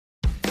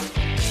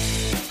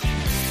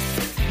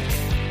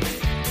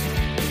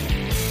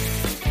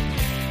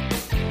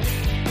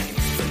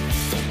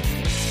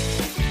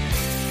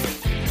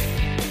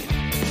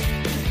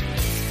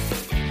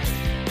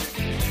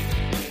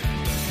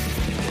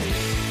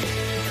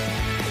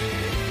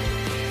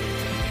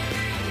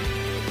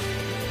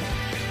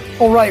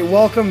All right,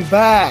 welcome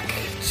back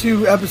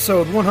to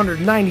episode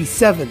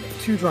 197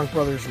 of Two Drunk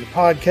Brothers in the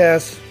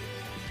podcast.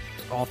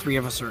 All three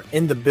of us are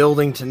in the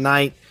building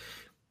tonight.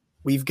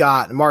 We've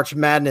got March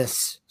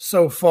Madness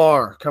so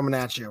far coming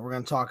at you. We're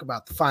going to talk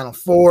about the Final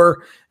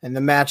Four and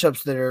the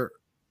matchups that are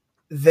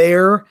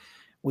there.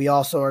 We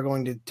also are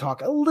going to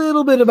talk a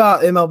little bit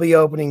about MLB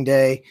opening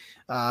day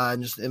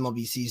and just the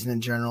MLB season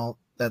in general.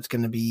 That's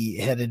going to be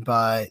headed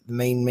by the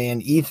main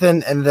man,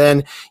 Ethan, and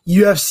then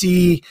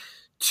UFC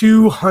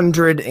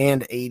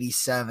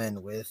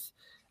 287 with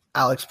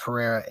Alex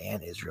Pereira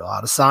and Israel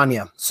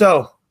Adesanya.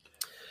 So,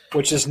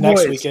 which is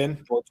next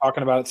weekend. We're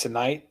talking about it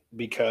tonight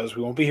because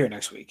we won't be here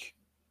next week.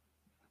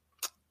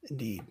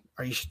 Indeed.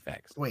 Are you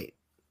Facts? Wait.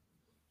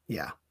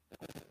 Yeah,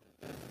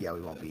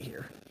 we won't be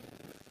here.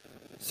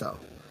 So,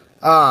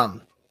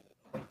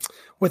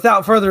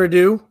 without further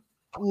ado,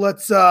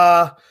 let's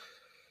talk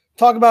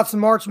about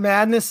some March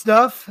Madness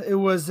stuff.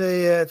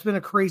 It's been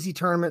a crazy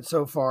tournament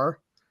so far.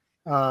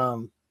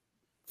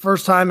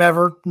 First time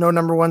ever, no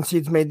number one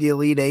seeds made the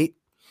Elite Eight.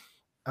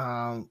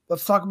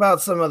 Let's talk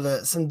about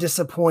some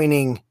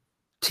disappointing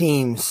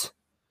teams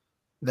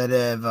that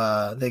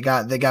have they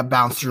got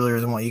bounced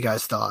earlier than what you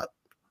guys thought.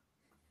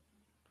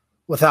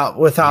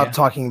 Without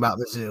talking about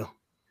Mizzou.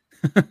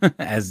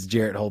 As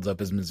Jarrett holds up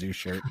his Mizzou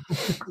shirt,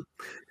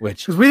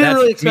 which because we didn't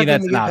really expect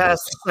them to get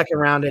past the second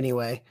round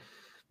anyway.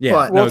 Yeah.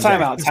 But, well,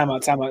 time out.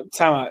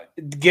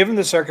 Given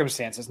the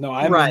circumstances, no,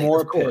 I'm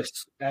more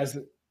pissed as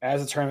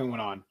the tournament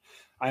went on.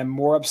 I'm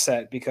more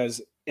upset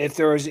because if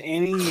there was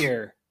any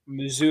year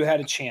Mizzou had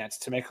a chance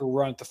to make a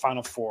run at the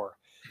Final Four,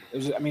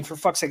 for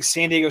fuck's sake,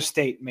 San Diego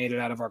State made it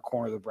out of our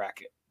corner of the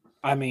bracket.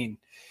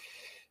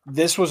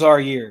 This was our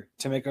year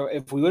to make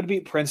if we would have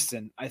beat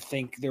Princeton, I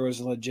think there was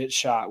a legit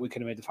shot we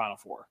could have made the Final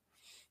Four.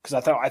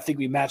 Because I think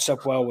we matched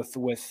up well with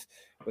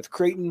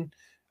Creighton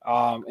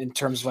in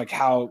terms of like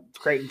how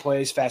Creighton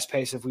plays, fast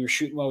paced. If we were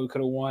shooting well, we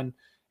could have won.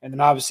 And then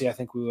obviously I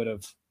think we would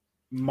have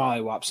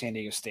mollywopped San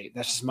Diego State.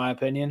 That's just my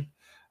opinion.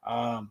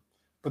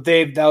 But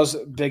that was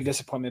a big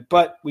disappointment.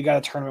 But we got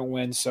a tournament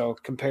win, so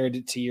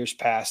compared to years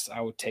past, I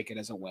would take it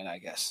as a win, I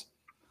guess.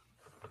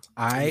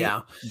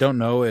 I don't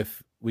know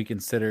if we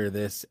consider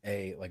this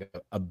a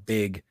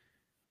big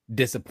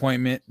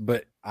disappointment,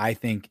 but I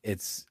think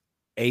it's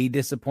a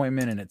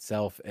disappointment in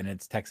itself, and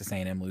it's Texas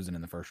A&M losing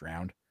in the first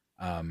round.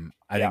 I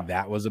think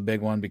that was a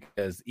big one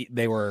because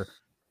they were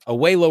a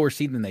way lower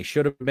seed than they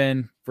should have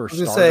been for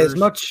starters. Say, as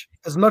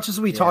much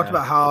as we talked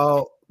about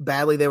how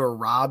badly they were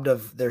robbed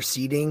of their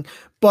seeding,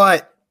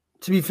 but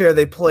to be fair,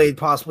 they played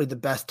possibly the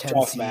best 10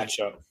 tough seed.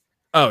 Matchup.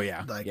 Oh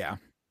yeah,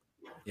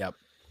 yep.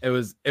 It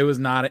was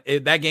not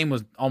that game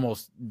was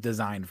almost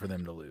designed for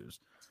them to lose,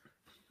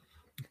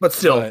 but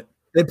still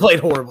they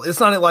played horrible. It's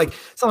not like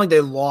they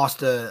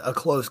lost a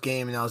close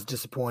game and that was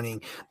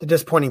disappointing. The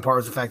disappointing part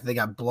was the fact that they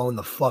got blown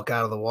the fuck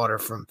out of the water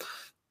from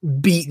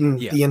beating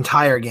the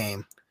entire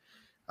game.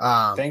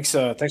 Thanks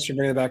for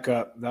bringing it back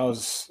up. That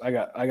was I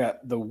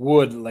got the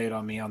wood laid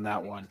on me on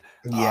that one.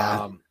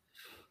 Yeah.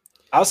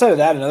 Outside of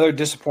that, another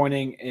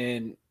disappointing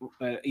in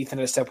Ethan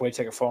had to step away to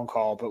take a phone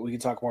call, but we can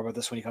talk more about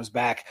this when he comes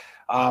back.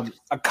 A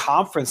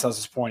conference that was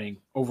disappointing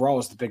overall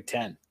was the Big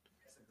Ten.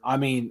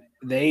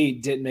 They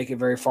didn't make it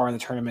very far in the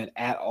tournament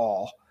at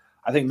all.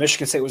 I think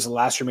Michigan State was the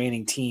last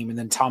remaining team, and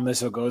then Tom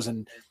Izzo goes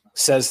and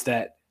says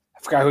that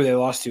I forgot who they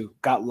lost to.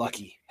 Got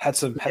lucky, had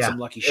some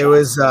lucky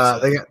shots.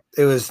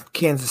 It was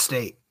Kansas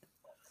State.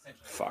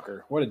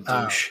 Fucker, what a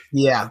douche.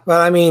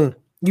 But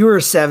you were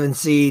a 7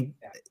 seed.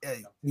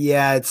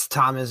 It's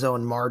Tom Izzo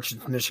in March.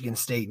 It's Michigan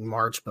State in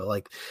March, but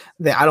I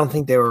don't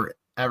think they were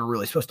ever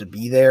really supposed to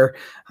be there.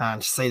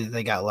 To say that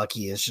they got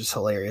lucky is just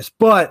hilarious.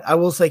 But I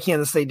will say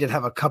Kansas State did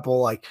have a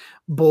couple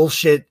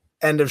bullshit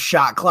end of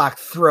shot clock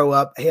throw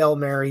up, Hail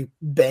Mary,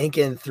 bank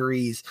in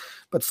threes,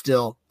 but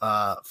still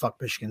fuck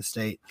Michigan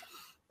State.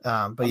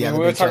 But we're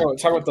going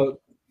to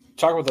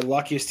talk about the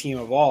luckiest team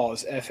of all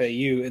is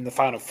FAU in the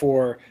Final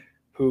Four,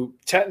 who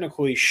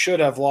technically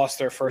should have lost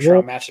their first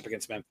round matchup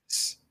against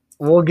Memphis.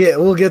 We'll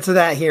get to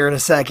that here in a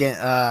second.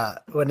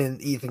 When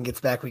Ethan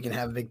gets back, we can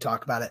have a big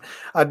talk about it.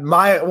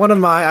 One of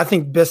my I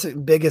think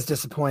biggest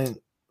disappointing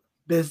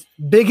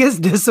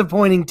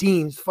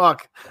teams.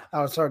 Fuck,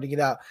 I was hard to get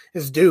out.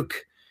 Is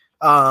Duke.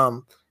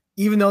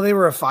 Even though they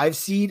were a 5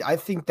 seed, I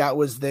think that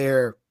was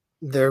their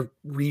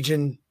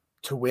region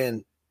to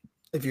win.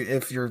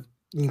 If you're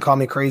you can call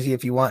me crazy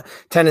if you want.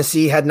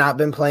 Tennessee had not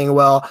been playing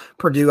well.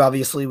 Purdue,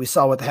 obviously, we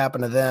saw what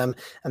happened to them,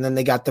 and then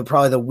they got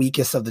probably the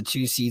weakest of the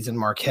 2 seeds in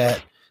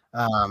Marquette.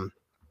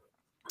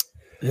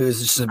 Who's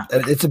just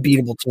it's a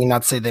beatable team.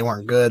 Not to say they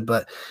weren't good,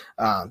 but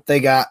they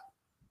got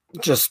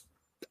just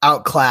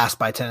outclassed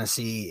by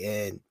Tennessee,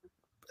 and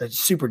a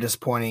super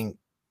disappointing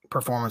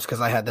performance because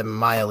I had them in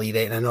my Elite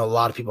Eight, and I know a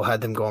lot of people had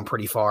them going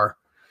pretty far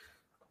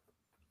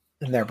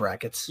in their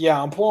brackets.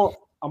 Yeah, I'm pulling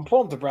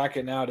up the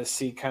bracket now to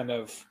see kind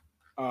of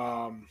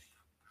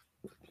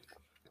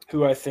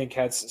who I think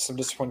had some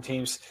disappointing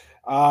teams.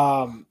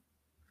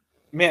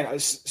 Man,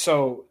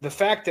 so the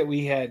fact that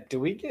did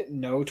we get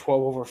no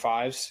 12 over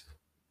 5s?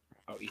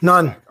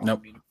 None.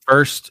 Nope.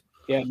 First.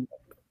 Yeah.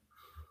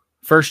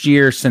 First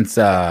year since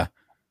what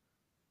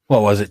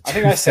was it? I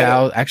think I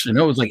said it. Actually,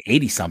 no, it was like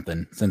 80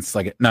 something since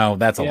no,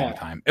 that's a long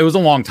time. It was a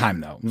long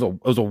time though.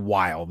 It was a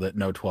while that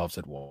no 12s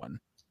had won.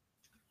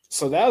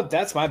 So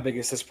that's my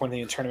biggest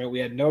disappointment in the tournament. We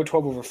had no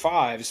 12 over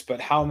 5s, but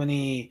how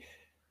many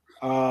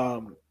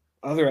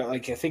other,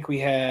 like, I think we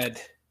had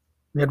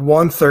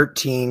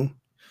 113.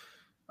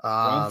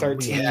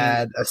 113. We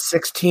had a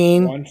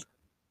 16,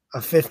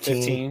 a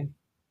 15.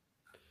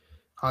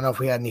 I don't know if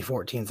we had any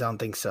 14s. I don't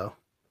think so.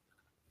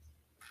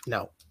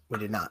 No, we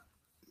did not.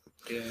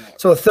 Yeah.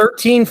 So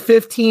 13,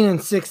 15,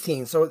 and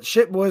 16. So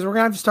shit, boys, we're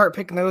going to have to start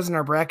picking those in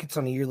our brackets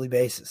on a yearly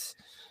basis.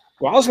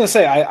 Well, I was going to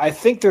say, I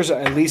think there's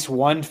at least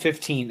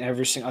 115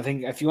 every single. I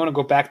think if you want to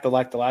go back to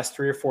like the last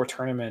 3 or 4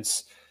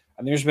 tournaments,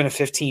 and there's been a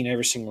 15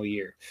 every single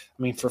year.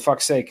 I mean, for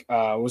fuck's sake,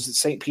 was it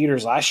St.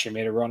 Peter's last year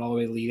made a run all the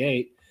way to Elite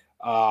 8?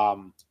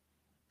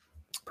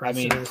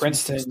 Princeton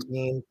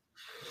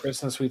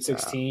Sweet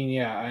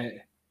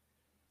 16.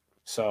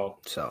 So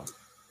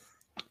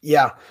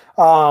yeah.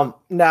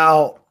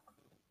 Now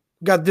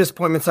got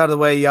disappointments out of the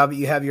way.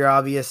 You have your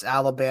obvious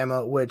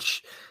Alabama,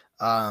 which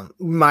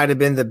might have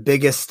been the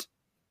biggest,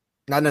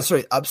 not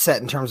necessarily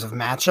upset in terms of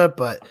matchup,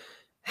 but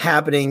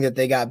happening that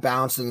they got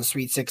bounced in the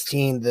Sweet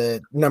 16,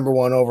 the number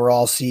 1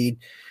 overall seed.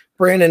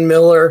 Brandon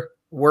Miller,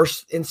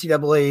 worst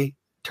NCAA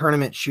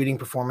tournament shooting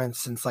performance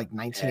since like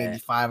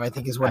 1985, I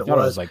think is what it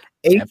was. Like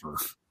 8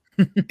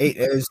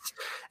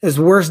 is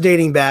worst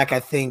dating back, I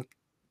think,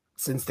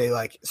 since they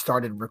like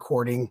started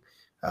recording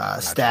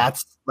stats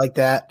like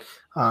that.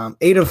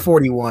 8 of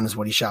 41 is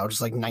what he shot, which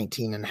is like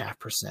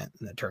 19.5%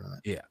 in the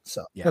tournament. Yeah.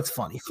 So that's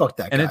funny. Fuck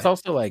that guy. And it's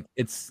also like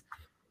it's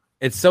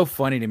so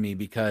funny to me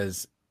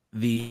because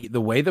the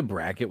way the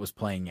bracket was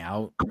playing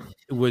out,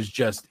 it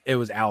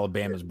was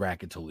Alabama's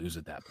bracket to lose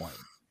at that point.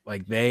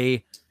 Like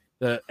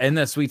in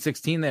the Sweet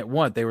 16 that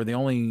won, they were the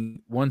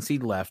only 1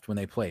 seed left when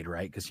they played,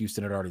 right? Because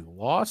Houston had already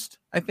lost,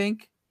 I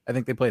think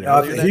they played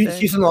earlier that day.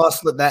 Houston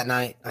lost that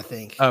night, I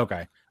think. Oh,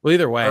 okay. Well,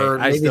 either way, or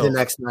maybe the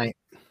next night.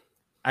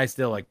 I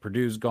still like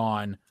Purdue's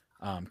gone.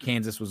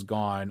 Kansas was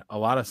gone. A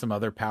lot of some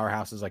other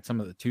powerhouses, like some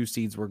of the 2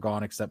 seeds were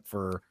gone, except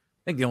for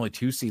I think the only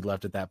 2 seed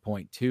left at that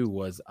point too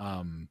was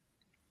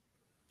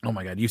oh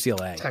my God,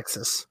 UCLA.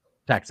 Texas.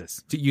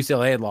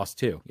 UCLA had lost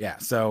 2. Yeah.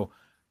 So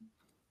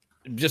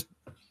just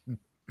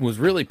was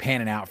really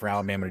panning out for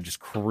Alabama to just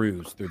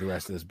cruise through the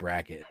rest of this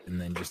bracket and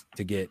then just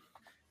to get,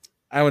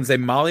 I wouldn't say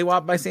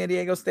mollywopped by San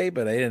Diego State,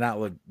 but they did not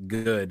look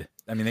good.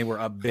 I mean, they were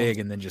up big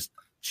and then just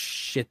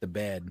shit the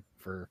bed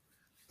for.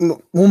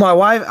 Well, my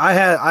wife,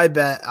 I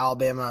bet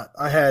Alabama.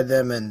 I had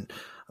them in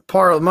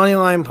money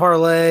line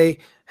parlay,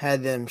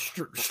 had them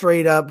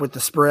straight up with the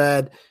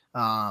spread.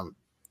 Me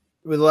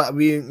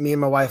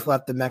and my wife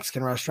left the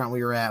Mexican restaurant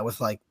we were at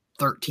with like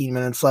 13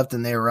 minutes left,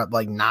 and they were up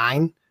like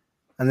 9,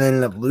 and then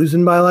ended up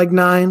losing by like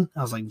 9.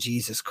 I was like,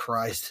 Jesus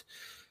Christ!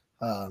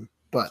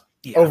 But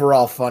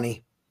overall,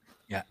 funny.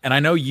 Yeah, and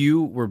I know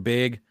you were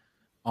big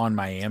on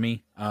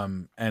Miami,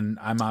 and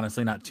I'm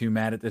honestly not too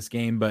mad at this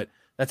game, but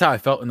that's how I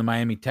felt in the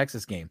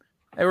Miami-Texas game.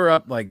 They were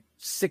up like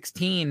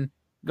 16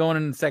 going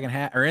in the second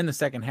half, or in the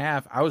second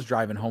half. I was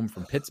driving home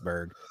from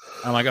Pittsburgh.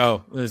 I'm like,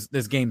 oh,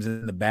 this game's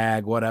in the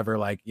bag, whatever.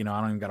 Like, I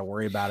don't even got to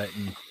worry about it.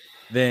 And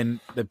then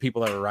the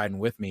people that were riding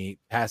with me,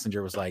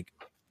 passenger was like,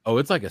 oh,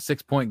 it's like a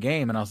 6-point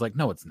game. And I was like,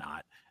 no, it's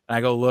not. And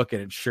I go look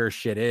and it sure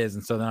shit is.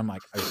 And so then I'm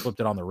like, I flipped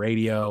it on the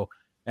radio,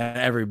 and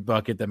every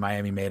bucket that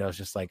Miami made, I was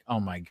just like,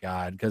 oh my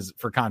God. Because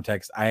for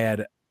context, I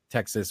had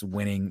Texas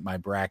winning my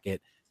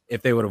bracket.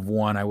 If they would have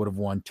won, I would have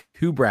won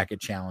 2 bracket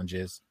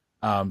challenges.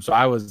 So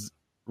I was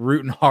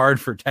rooting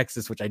hard for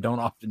Texas, which I don't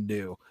often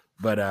do,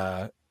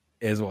 but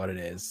is what it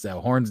is.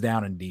 So horns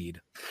down indeed.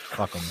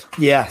 Fuck them.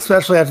 Yeah,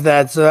 especially after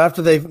that. So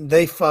after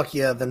they fuck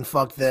you, then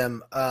fuck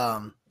them.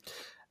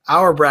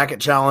 Our bracket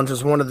challenge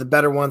was one of the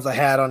better ones I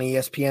had on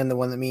ESPN, the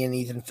one that me and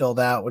Ethan filled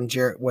out when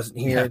Jarrett wasn't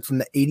here. Yeah. It's in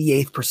the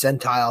 88th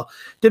percentile.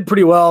 Did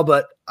pretty well,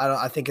 but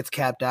I think it's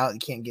capped out. You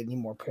can't get any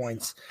more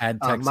points.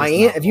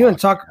 If you want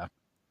to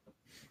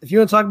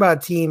talk about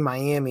a team,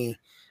 Miami,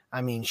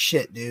 I mean,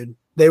 shit, dude.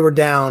 They were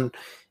down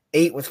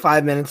 8 with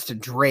 5 minutes to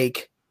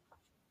Drake,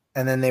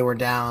 and then they were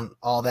down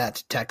all that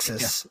to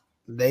Texas.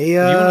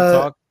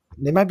 Yeah.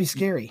 They might be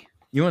scary.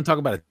 You want to talk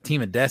about a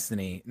team of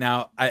destiny.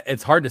 Now,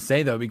 it's hard to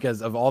say, though,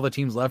 because of all the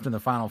teams left in the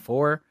Final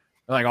Four,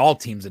 like all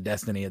teams of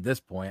destiny at this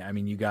point. I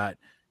mean, you got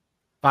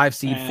 5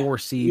 seed, 4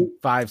 seed,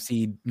 5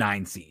 seed,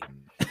 9 seed.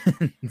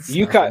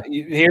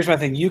 UConn. Here's my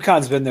thing.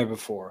 UConn's been there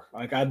before.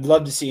 Like, I'd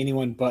love to see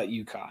anyone but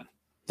UConn.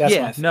 That's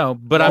my thing. No,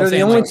 but I'm saying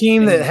the only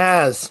team that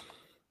has.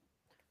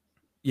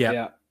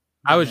 Yeah.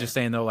 I was just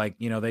saying, though, like,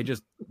 they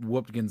just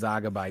whooped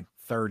Gonzaga by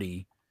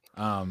 30.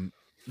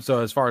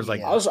 So as far as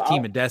like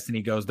team of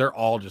destiny goes, they've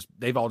all just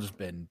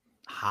been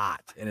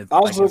hot, and it's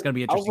going to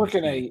be interesting.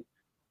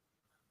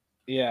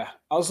 I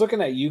was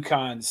looking at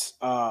UConn's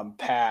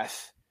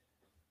path.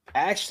 I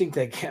actually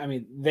think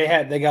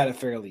they got it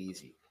fairly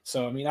easy.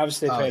 So I mean,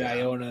 obviously they played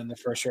Iona in the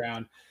first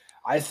round.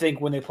 I think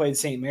when they played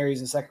St. Mary's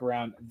in the second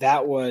round,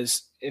 that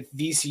was if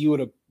VCU would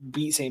have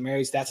beat St.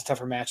 Mary's, that's a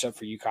tougher matchup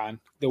for UConn.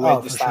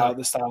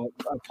 The style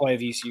of play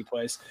VCU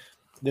plays.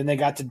 Then they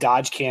got to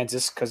dodge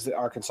Kansas because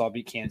Arkansas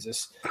beat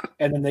Kansas,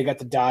 and then they got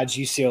to dodge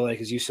UCLA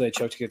because UCLA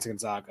choked against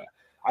Gonzaga.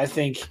 I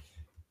think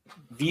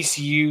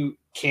VCU,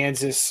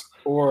 Kansas,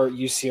 or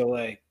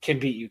UCLA can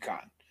beat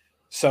UConn.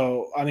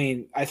 So I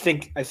mean, I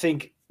think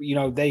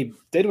they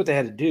did what they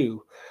had to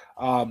do.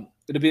 It'll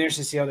be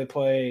interesting to see how they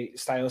play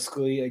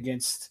stylistically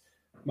against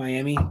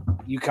Miami.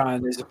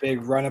 UConn is a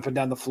big run up and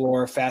down the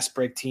floor, fast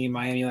break team.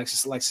 Miami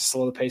likes to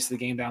slow the pace of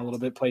the game down a little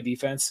bit, play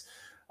defense.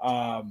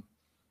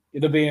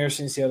 It'll be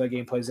interesting to see how that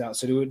game plays out.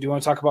 So do you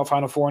want to talk about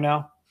Final Four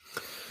now?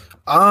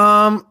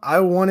 I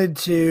wanted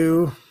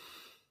to.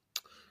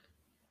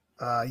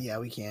 Yeah,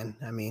 we can.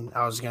 I mean,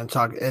 I was going to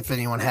talk if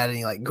anyone had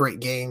any like great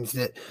games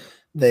that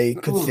they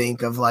could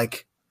think of,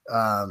 like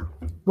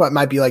what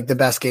might be like the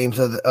best games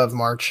of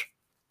March.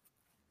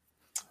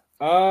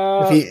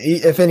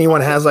 If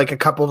anyone has like a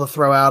couple to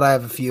throw out, I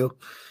have a few.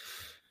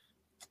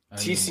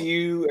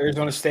 TCU,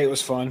 Arizona State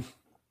was fun.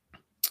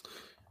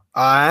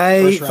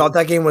 I thought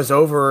that game was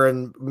over,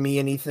 and me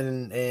and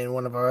Ethan and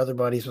one of our other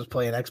buddies was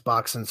playing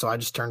Xbox, and so I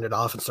just turned it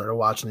off and started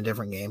watching a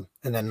different game,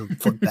 and then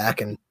flipped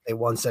back, and they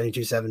won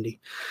 72-70.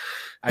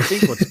 I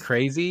think what's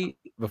crazy,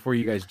 before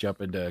you guys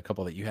jump into a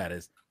couple that you had,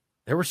 is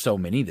there were so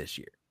many this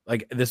year.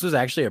 Like, this was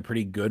actually a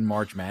pretty good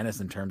March Madness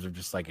in terms of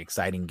just, like,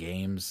 exciting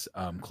games,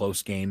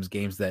 close games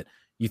that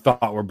you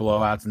thought were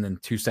blowouts, and then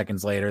 2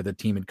 seconds later, the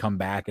team had come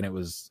back, and it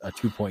was a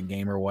 2-point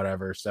game or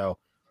whatever. So,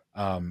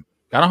 kind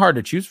of hard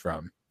to choose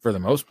from, for the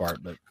most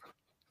part, but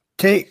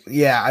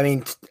I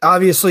mean,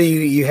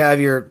 obviously you have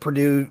your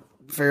Purdue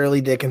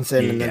Fairleigh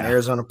Dickinson and then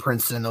Arizona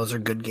Princeton. Those are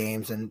good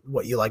games and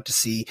what you like to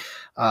see.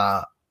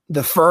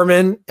 The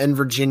Furman and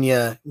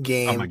Virginia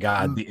game, oh my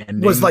God, the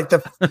ending was like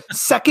the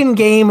second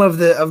game of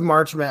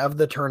March of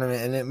the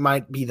tournament, and it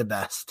might be the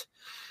best.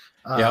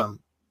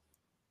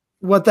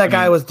 What that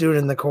guy was doing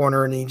in the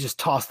corner, and he just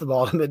tossed the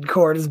ball to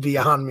midcourt, is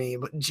beyond me.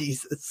 But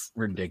Jesus,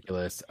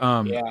 ridiculous.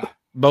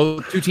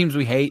 Both two teams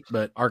we hate,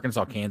 but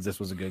Arkansas Kansas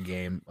was a good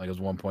game. Like, it was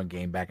a 1-point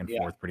game, back and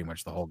forth, pretty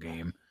much the whole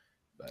game.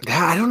 But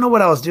I don't know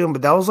what I was doing,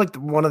 but that was like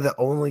one of the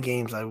only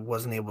games I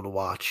wasn't able to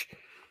watch.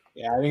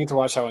 Yeah, I didn't get to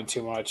watch that one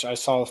too much. I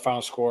saw the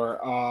final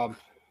score.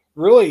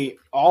 Really,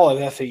 all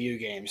of FAU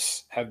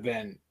games have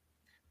been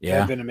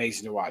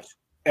amazing to watch.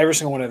 Every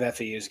single one of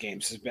FAU's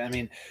games has been. I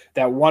mean,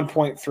 that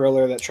 1-point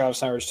thriller that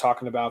Travis and I were just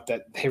talking about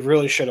that they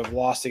really should have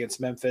lost against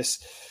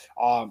Memphis.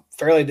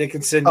 Fairleigh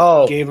Dickinson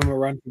gave them a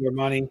run for their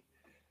money.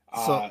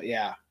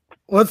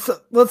 Let's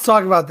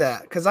talk about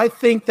that, because I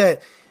think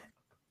that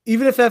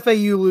even if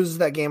FAU loses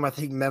that game, I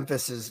think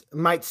Memphis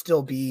might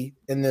still be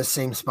in this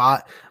same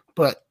spot,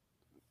 but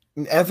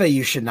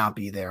FAU should not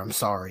be there. I'm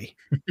sorry.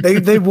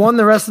 They won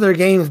the rest of their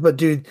games, but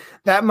dude,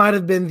 that might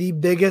have been the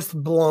biggest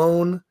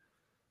blown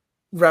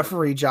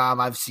referee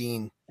job I've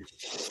seen.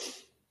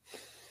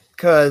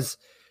 Because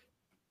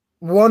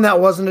one, that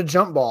wasn't a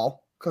jump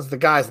ball, because the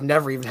guys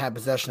never even had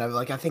possession of it.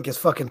 Like, I think his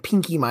fucking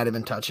pinky might have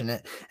been touching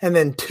it. And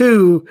then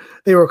 2,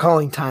 they were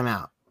calling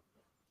timeout.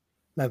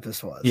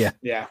 Memphis was.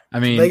 Yeah. I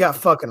mean, they got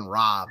fucking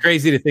robbed.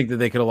 Crazy to think that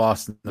they could have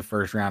lost in the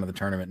first round of the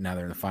tournament. And now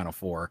they're in the Final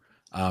Four.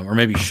 Or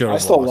maybe should have. I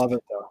still love it,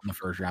 though. In the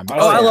first round.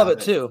 I love it,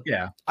 too.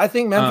 Yeah. I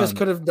think Memphis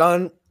could have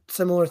done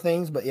similar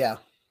things, but yeah.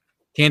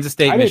 Kansas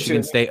State,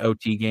 Michigan State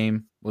OT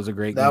game was a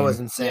great game. That was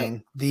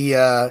insane.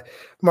 Yeah. The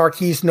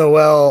Marquise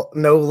Noel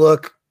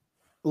no-look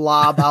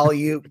lob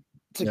alley-oop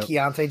to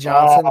Keontae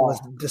Johnson was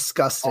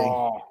disgusting.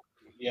 Oh,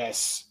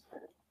 yes.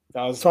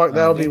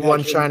 That'll be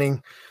one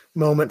shining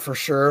moment for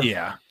sure.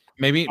 Yeah.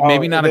 Maybe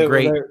not a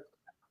great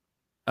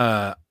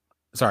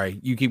sorry,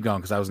 you keep going,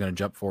 because I was going to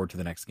jump forward to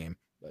the next game.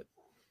 But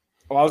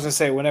I was going to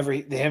say, whenever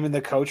him and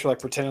the coach were like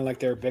pretending like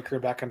they were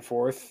bickering back and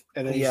forth,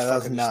 and then that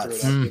was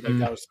nuts.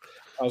 That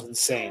was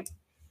insane.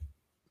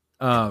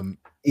 Not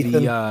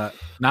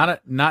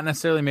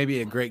necessarily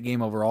maybe a great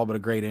game overall, but a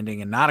great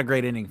ending, and not a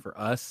great ending for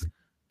us.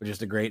 But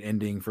just a great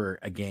ending for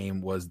a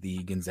game was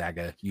the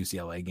Gonzaga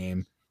UCLA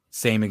game.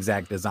 Same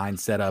exact design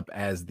setup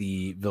as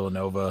the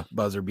Villanova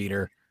buzzer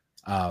beater.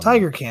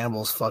 Tiger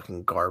Campbell's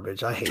fucking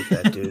garbage. I hate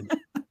that dude.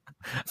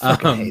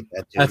 Fucking hate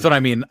that dude. That's what I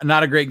mean.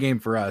 Not a great game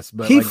for us,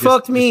 but he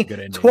fucked me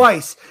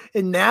twice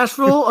in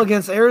Nashville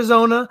against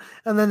Arizona,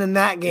 and then in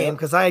that game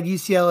because I had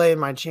UCLA in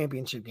my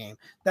championship game.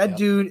 That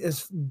dude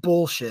is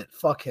bullshit.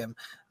 Fuck him.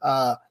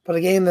 But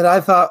a game that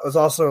I thought was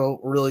also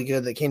really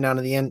good that came down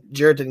to the end.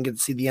 Jared didn't get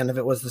to see the end of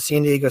it. Was the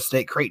San Diego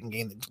State Creighton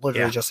game that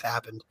literally just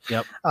happened.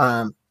 Yep.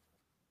 And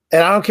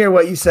I don't care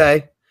what you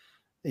say.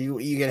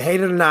 You can hate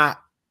it or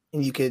not,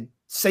 and you could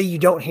say you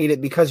don't hate it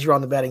because you're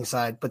on the betting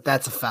side, but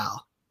that's a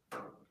foul.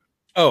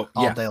 Oh,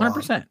 yeah,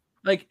 100%.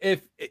 Like,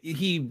 if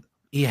he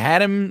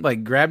had him,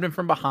 like, grabbed him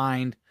from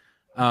behind,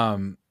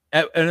 and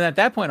at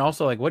that point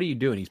also, like, what are you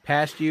doing? He's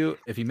past you.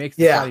 If he makes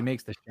the shot, he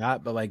makes the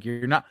shot, but like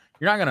you're not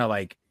gonna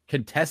like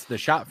contest the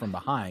shot from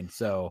behind.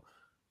 So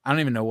I don't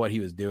even know what he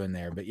was doing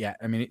there, but yeah,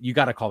 I mean, you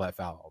got to call that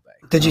foul all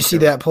day. Did you see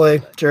that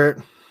play, Jarrett?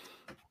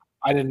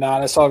 I did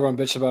not. I saw everyone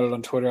bitch about it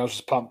on Twitter. I was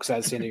just pumped because I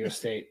had San Diego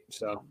State.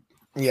 So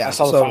yeah, I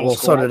saw the final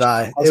score. So did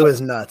I. It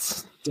was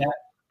nuts.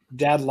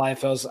 Dad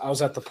Leinfeld. I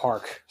was at the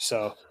park.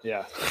 So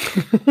yeah.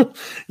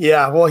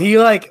 Yeah. Well, he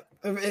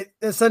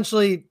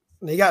essentially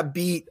he got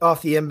beat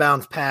off the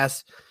inbounds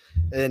pass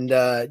and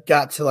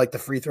got to like the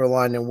free throw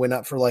line and went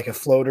up for like a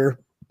floater.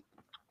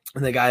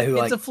 And the guy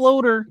who it's a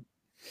floater.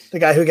 The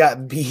guy who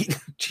got beat,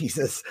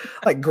 Jesus,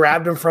 like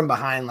grabbed him from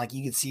behind. Like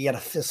you could see he had a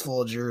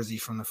fistful of jersey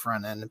from the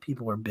front end, and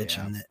people were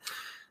bitching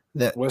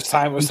that was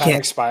time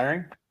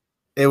expiring.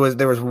 There was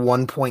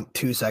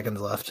 1.2 seconds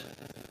left.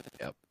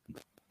 Yep.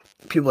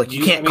 People like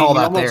you can't call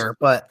that almost, there,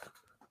 but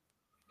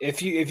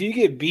if you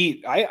get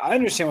beat, I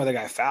understand why the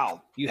guy fouled.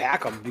 You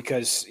hack him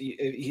because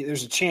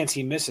there's a chance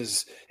he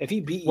misses. If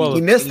he beat you, he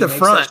missed the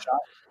front.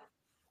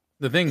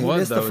 The thing he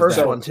was missed though, the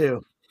first one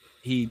too.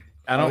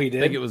 I don't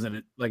think it was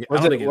him. Was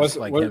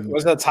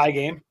that a tie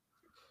game?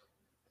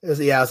 It was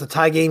a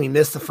tie game. He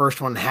missed the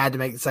first one, had to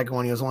make the second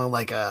one. He was only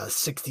like a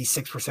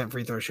 66%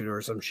 free throw shooter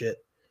or some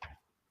shit.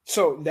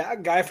 So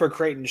that guy for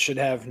Creighton should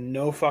have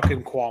no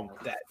fucking qualm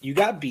with that. You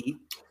got beat.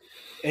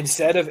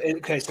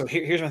 Okay, so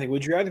here's my thing.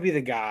 Would you rather be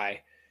the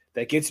guy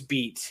that gets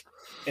beat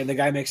and the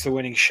guy makes the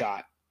winning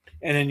shot?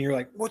 And then you're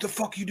like, what the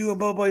fuck you doing,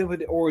 blah, blah,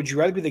 blah? Or would you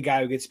rather be the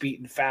guy who gets beat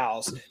and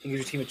fouls and gives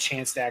your team a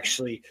chance to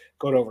actually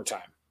go to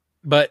overtime?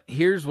 But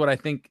here's what I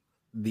think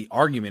the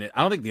argument is.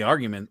 I don't think the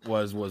argument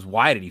was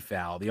why did he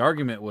foul? The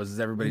argument was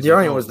everybody's the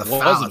argument was the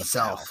foul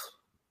itself.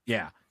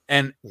 Yeah.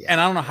 And I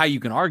don't know how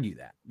you can argue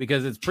that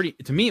because it's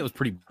to me it was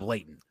pretty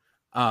blatant.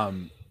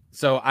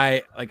 So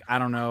I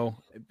don't know.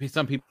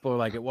 Some people are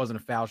like it wasn't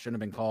a foul, shouldn't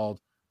have been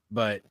called,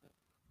 but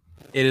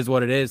it is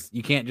what it is.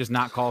 You can't just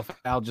not call a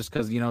foul just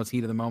because it's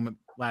heat of the moment,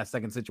 last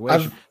second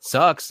situation.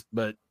 Sucks,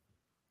 but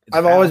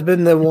I've always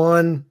been the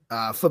one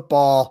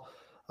football.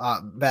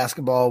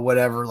 Basketball,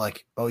 whatever,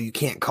 like, oh, you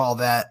can't call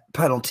that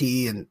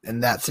penalty in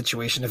that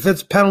situation. If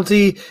it's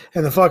penalty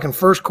in the fucking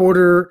first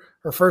quarter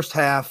or first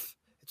half,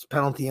 it's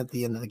penalty at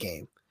the end of the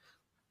game.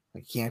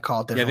 Like, you can't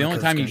call it differently. Yeah, the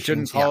only time you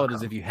shouldn't call it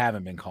is if you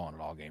haven't been calling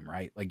it all game,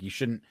 right? Like, you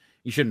shouldn't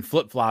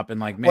flip flop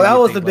and like. Well, that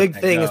was the big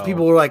thing is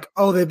people were like,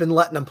 oh, they've been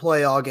letting them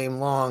play all game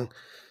long,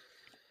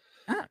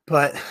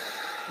 but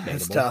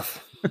it's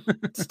tough.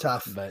 It's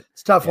tough. But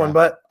it's a tough one.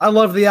 But I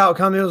love the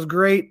outcome. It was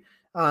great.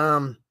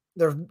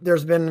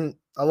 There's been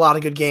a lot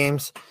of good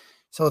games.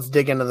 So let's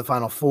dig into the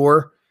Final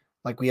Four.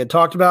 Like we had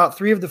talked about,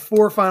 3 of the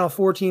 4 Final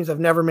Four teams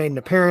have never made an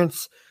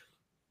appearance.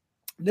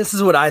 This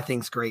is what I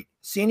think is great.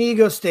 San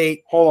Diego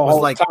State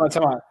Hold on.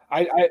 Time on.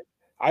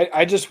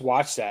 I just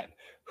watched that.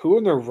 Who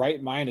in their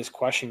right mind is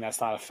questioning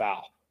that's not a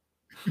foul?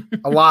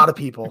 A lot of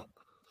people.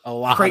 A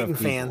lot Creighton of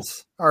people.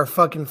 fans are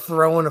fucking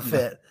throwing a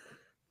fit.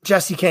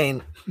 Jesse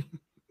Kane.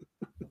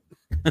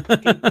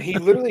 he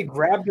literally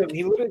grabbed him.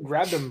 He literally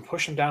grabbed him and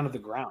pushed him down to the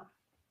ground.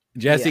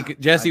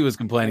 Jesse was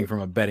complaining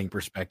from a betting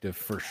perspective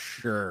for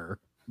sure,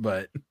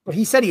 but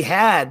he said he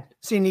had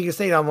San Diego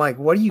State. I'm like,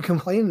 what are you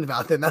complaining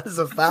about? Then that is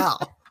a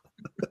foul.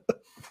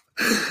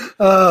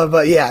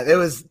 But yeah, it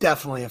was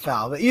definitely a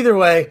foul. But either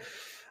way,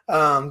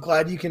 I'm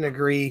glad you can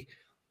agree.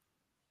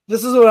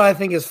 This is what I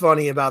think is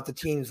funny about the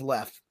teams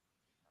left.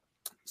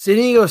 San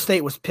Diego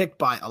State was picked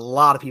by a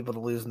lot of people to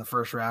lose in the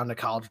first round to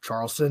College of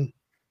Charleston.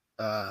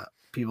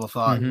 People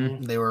thought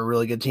they were a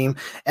really good team.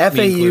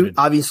 FAU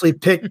obviously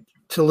picked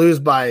to lose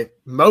by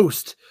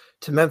most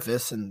to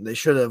Memphis, and they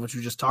should have, which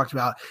we just talked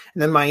about.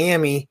 And then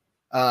Miami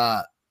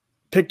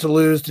picked to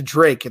lose to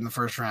Drake in the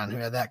first round, who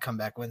had that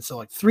comeback win. So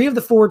like 3 of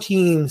the 4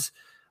 teams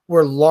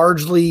were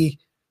largely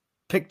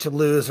picked to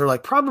lose, or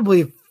like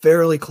probably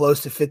fairly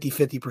close to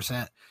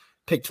 50%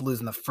 picked to lose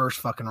in the first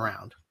fucking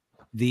round.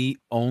 The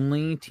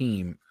only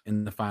team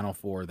in the Final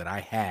Four that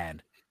I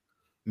had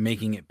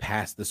making it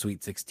past the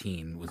Sweet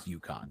 16 was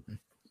UConn. It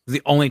was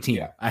the only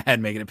team I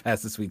had making it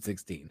past the Sweet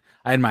 16.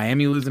 I had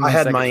Miami losing. I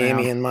had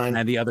Miami in mine. And I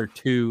had the other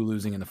 2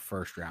 losing in the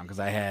first round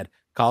because I had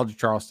College of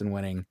Charleston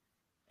winning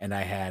and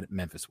I had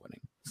Memphis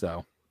winning.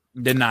 So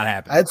did not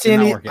happen. I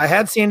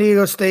had San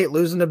Diego State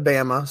losing to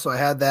Bama, so I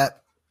had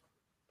that.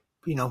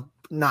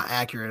 Not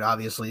accurate,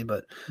 obviously,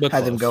 but had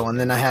close. Them going.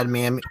 Then I had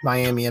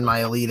Miami in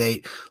my Elite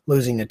 8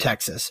 losing to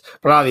Texas.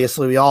 But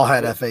obviously, we all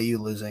had FAU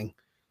losing.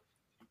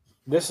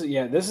 This is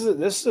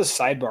a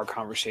sidebar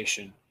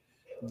conversation.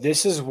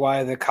 This is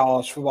why the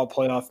college football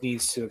playoff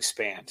needs to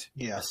expand.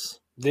 Yes,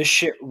 this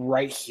shit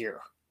right here,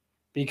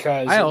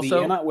 because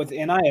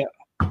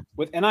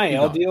with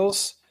NIL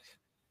deals,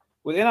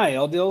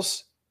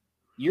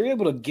 you're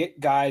able to get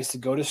guys to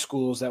go to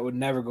schools that would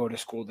never go to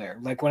school there.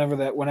 Like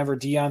whenever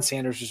Deion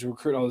Sanders was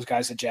recruiting all those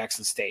guys at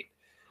Jackson State,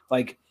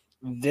 like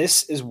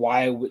this is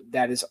why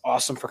that is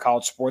awesome for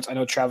college sports. I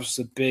know Travis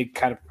was a big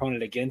kind of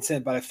proponent against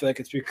it, but I feel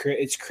like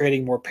it's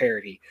creating more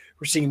parity.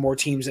 We're seeing more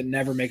teams that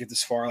never make it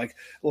this far. Like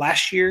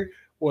last year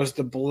was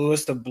the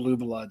bluest of blue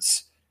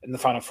bloods in the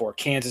Final Four: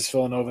 Kansas,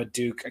 Villanova,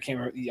 Duke. I can't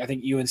remember. I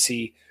think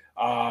UNC.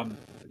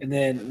 And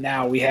then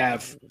now we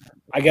have.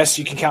 I guess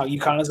you can count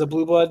UConn as a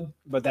blue blood,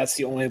 but that's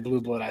the only blue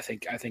blood I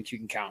think you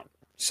can count.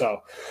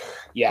 So,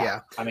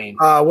 yeah. I mean,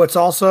 what's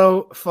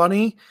also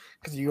funny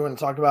because you want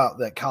to talk about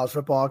that college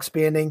football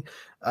expanding.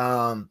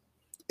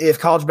 If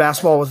college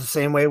basketball was the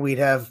same way, we'd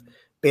have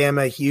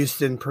Bama,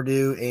 Houston,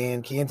 Purdue,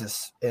 and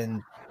Kansas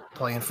and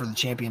playing for the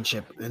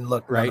championship. And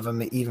look, none of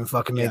them even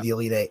fucking made the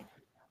Elite Eight.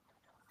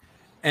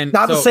 And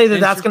not to say that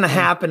that's going to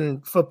happen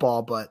in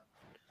football, but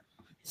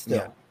still.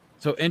 Yeah.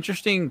 So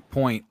interesting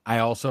point. I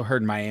also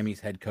heard Miami's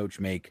head coach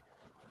make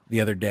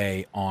the other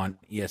day on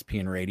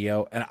ESPN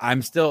radio, and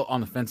I'm still on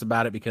the fence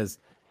about it because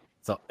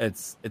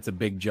it's a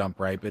big jump,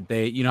 right? But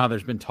how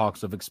there's been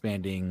talks of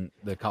expanding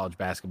the college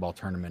basketball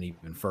tournament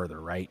even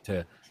further, right?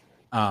 To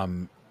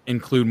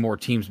include more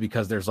teams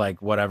because there's I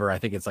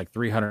think it's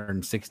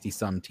 360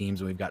 some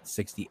teams, and we've got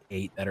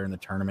 68 that are in the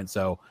tournament.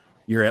 So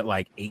you're at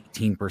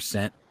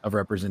 18% of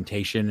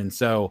representation. And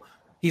so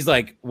he's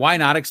like, why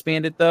not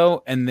expand it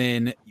though? And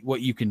then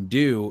what you can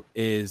do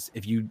is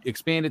if you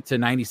expand it to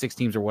 96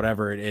 teams or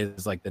whatever it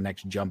is, the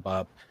next jump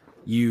up,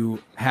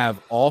 you have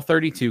all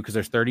 32, because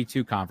there's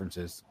 32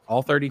 conferences,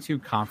 all 32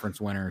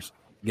 conference winners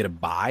get a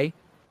bye.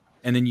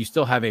 And then you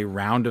still have a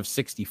round of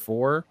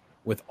 64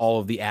 with all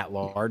of the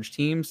at-large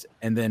teams.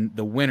 And then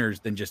the winners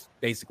then just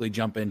basically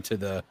jump into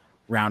the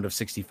round of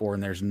 64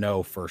 and there's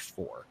no first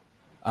four.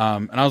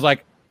 And I was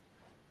like,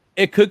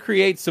 it could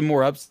create some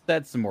more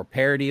upsets, some more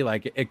parity.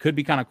 It could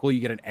be kind of cool.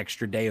 You get an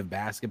extra day of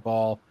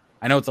basketball.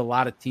 I know it's a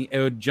lot of teams. It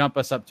would jump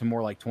us up to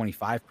more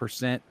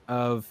 25%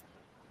 of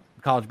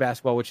college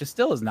basketball, which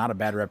is not a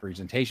bad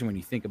representation when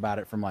you think about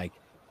it from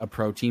a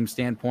pro team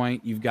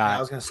standpoint. You've got, I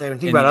was going to say, when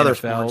you think about other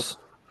sports,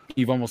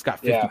 you've almost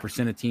got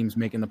 50% of teams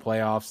making the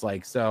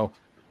playoffs. So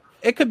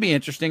it could be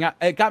interesting.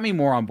 It got me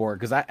more on board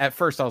because at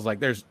first I was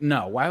like,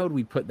 why would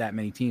we put that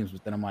many teams?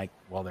 But then I'm like,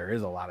 well, there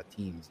is a lot of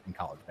teams in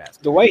college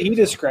basketball. The way he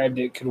described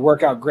it could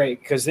work out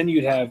great because then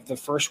you'd have the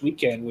first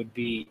weekend would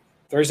be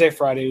Thursday,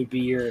 Friday would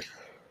be your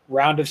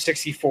round of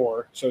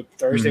 64. So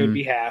Thursday would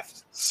be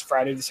half,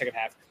 Friday the second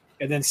half.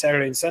 And then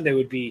Saturday and Sunday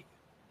would be,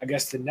 I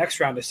guess, the next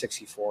round of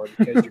 64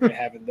 because you're going to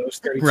have those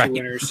 32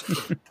 winners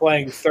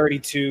playing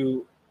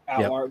 32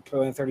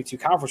 playing 32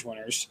 conference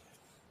winners.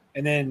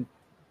 And then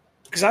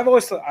because I've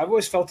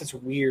always felt it's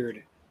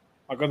weird.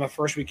 On the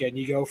first weekend,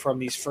 you go from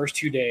these first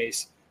 2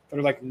 days that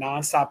are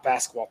nonstop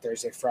basketball,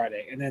 Thursday,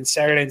 Friday, and then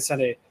Saturday and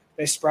Sunday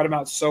they spread them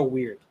out so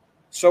weird,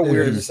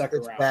 weird in the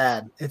second round. It's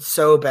bad. It's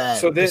so bad.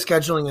 So the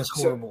scheduling is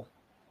horrible.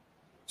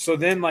 So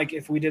then,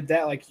 if we did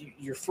that,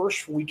 your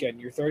first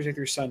weekend, your Thursday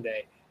through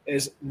Sunday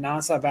is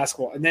nonstop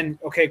basketball, and then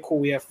okay, cool,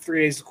 we have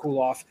 3 days to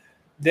cool off.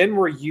 Then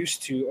we're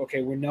used to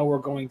we know we're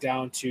going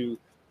down to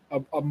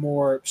a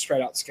more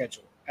spread out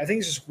schedule. I think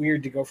it's just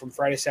weird to go from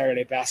Friday,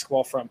 Saturday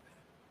basketball from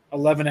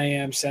 11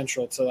 a.m.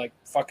 Central to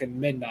fucking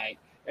midnight.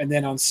 And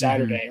then on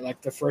Saturday,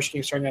 the first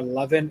game starting at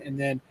 11, and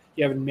then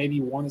you have maybe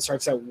one that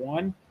starts at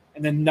 1,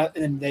 and then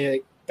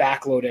they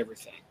backload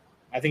everything.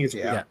 I think it's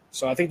weird.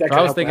 So I think that could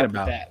help with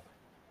that.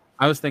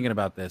 I was thinking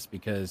about this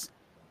because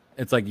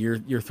it's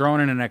you're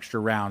throwing in an extra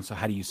round. So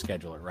how do you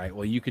schedule it, right?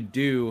 Well, you could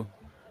do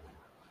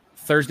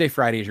Thursday,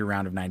 Friday is your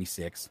round of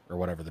 96 or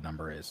whatever the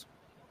number is.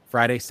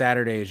 Friday,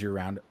 Saturday is your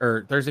round,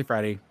 or Thursday,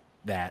 Friday,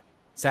 that.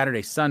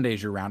 Saturday, Sunday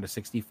is your round of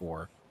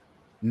 64.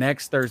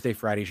 Next Thursday,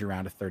 Friday is your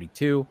round of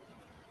 32.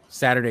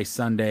 Saturday,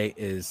 Sunday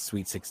is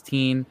Sweet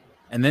 16.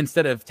 And then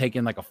instead of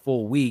taking a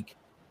full week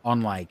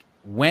on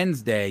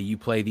Wednesday, you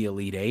play the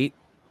Elite Eight.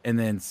 And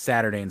then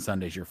Saturday and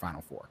Sunday is your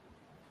Final Four.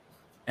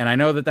 And I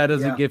know that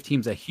doesn't give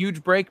teams a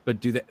huge break, but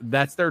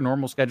that's their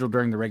normal schedule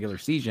during the regular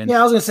season. Yeah,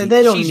 I was going to say,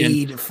 they don't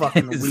need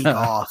fucking a week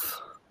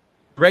off.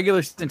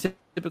 Regular season,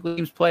 typically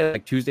teams play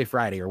Tuesday,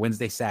 Friday, or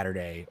Wednesday,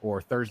 Saturday,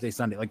 or Thursday,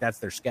 Sunday. That's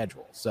their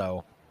schedule.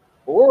 So,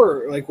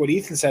 or what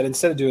Ethan said,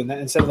 instead of doing that,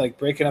 instead of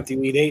breaking up the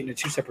Elite Eight into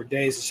 2 separate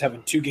days, just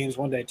having 2 games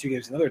one day, 2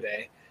 games another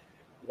day,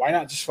 why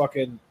not just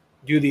fucking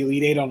do the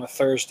Elite Eight on a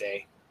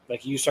Thursday?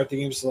 You start the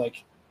games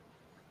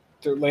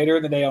later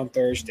in the day on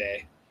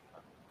Thursday,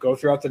 go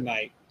throughout the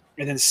night,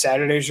 and then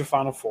Saturday is your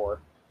Final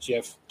Four. So you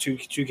have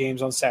two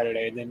games on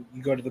Saturday, and then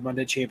you go to the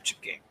Monday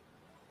championship game.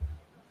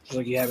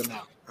 Just you have it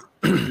now.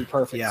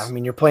 Perfect. Yeah,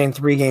 you're playing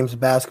 3 games of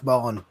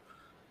basketball in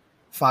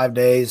 5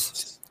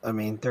 days.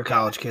 They're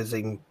college kids.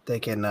 They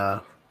can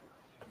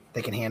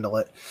handle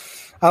it.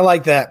 I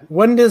like that.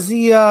 When does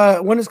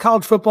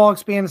college football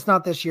expand? It's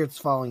not this year. It's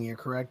the following year,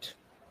 correct?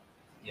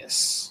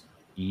 Yes.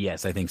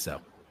 Yes, I think so.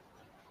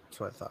 That's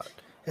what I thought.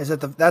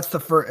 That's the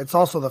first? It's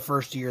also the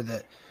first year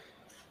that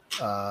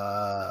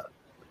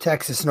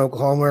Texas and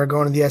Oklahoma are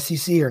going to the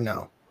SEC, or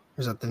no? Or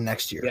is that the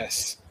next year?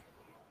 Yes.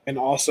 And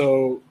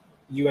also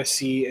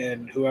USC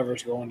and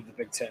whoever's going to the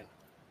Big Ten.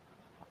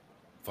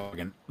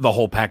 Fucking the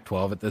whole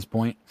Pac-12 at this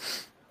point.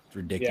 It's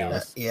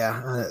ridiculous. Yeah.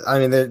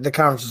 The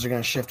conferences are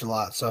going to shift a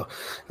lot, so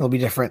it'll be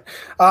different.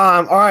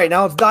 All right,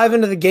 now let's dive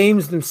into the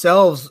games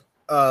themselves,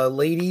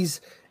 ladies.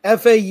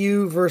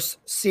 FAU versus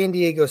San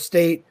Diego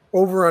State,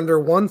 over under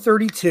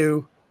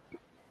 132,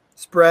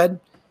 spread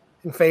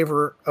in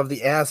favor of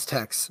the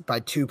Aztecs by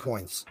 2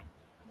 points.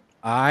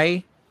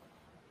 I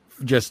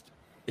just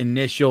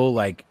initial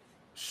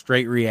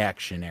straight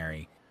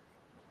reactionary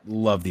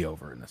love the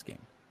over in this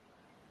game.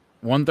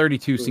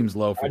 132 seems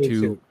low for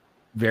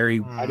very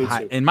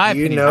high, in my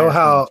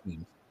opinion.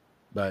 Teams,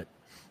 but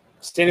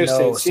San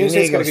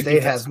Diego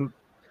State has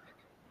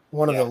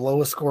one of the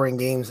lowest scoring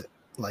games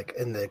like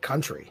in the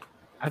country.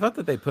 I thought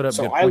that they put up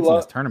good points in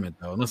this tournament,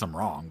 though, unless I'm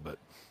wrong. But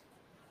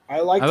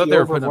I like the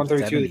over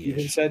 132 that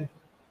Ethan said.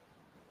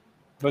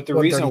 But the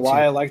reason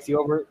why I like the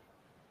over,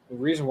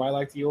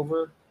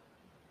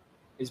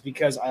 is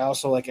because I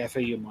also like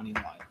FAU money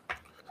line.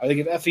 I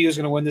think if FAU is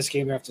going to win this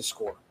game, they have to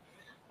score.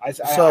 I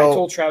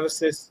told Travis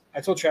this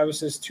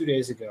 2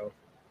 days ago,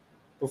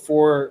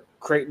 before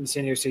Creighton and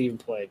San Diego State even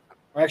played.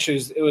 Or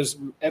actually,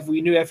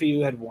 we knew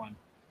FAU had won.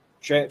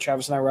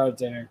 Travis and I were out at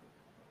dinner.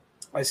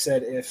 I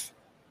said if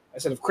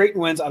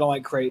Creighton wins, I don't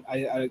like Creighton.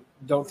 I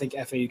don't think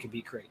FAU can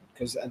beat Creighton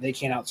because they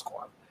can't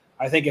outscore them.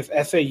 I think if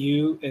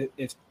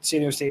San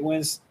Diego State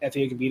wins,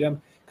 FAU can beat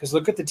them because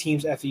look at the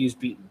teams FAU's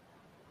beaten.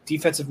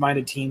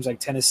 Defensive-minded teams like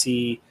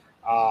Tennessee,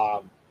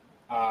 and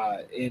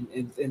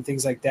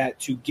things like that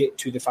to get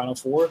to the Final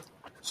Four.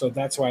 So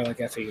that's why I like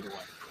FAU to win.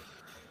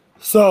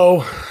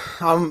 So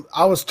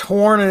I was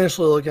torn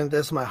initially looking at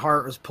this. My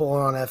heart was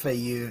pulling on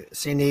FAU.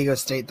 San Diego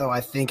State, though,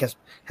 I think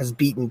has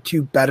beaten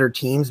two better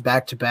teams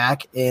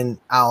back-to-back in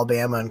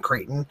Alabama and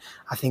Creighton.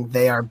 I think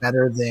they are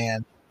better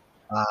than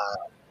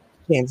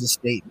Kansas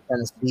State and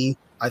Tennessee.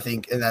 I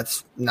think, and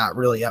that's not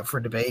really up for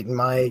debate in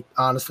my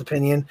honest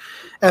opinion.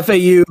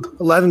 FAU,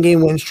 11-game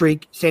win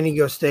streak. San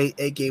Diego State,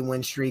 8-game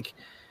win streak.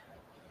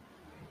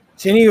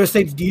 San Diego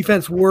State's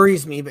defense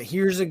worries me, but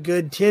here's a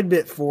good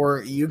tidbit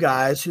for you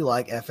guys who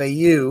like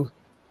FAU.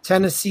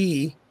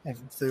 Tennessee,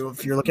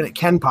 if you're looking at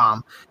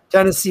KenPom,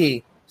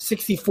 Tennessee,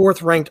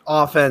 64th ranked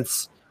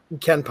offense.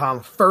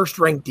 KenPom, first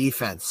ranked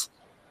defense.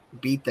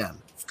 Beat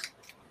them.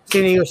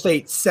 San Diego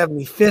State,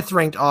 75th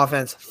ranked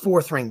offense,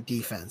 4th ranked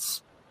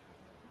defense.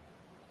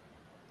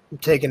 I'm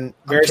taking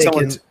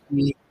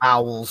the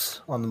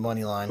Owls on the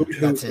money line.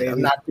 That's it.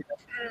 I'm not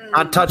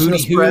touching the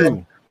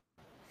spread.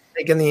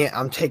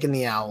 I'm taking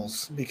the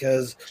Owls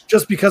because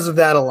of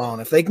that alone.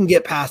 If they can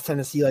get past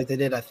Tennessee like they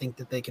did, I think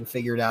that they can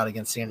figure it out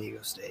against San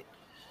Diego State.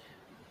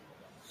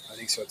 I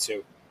think so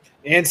too.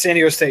 And San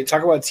Diego State,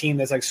 talk about a team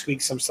that's like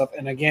squeaked some stuff.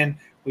 And again,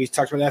 we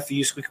talked about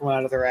FAU squeaking one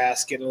out of their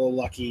ass, getting a little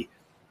lucky.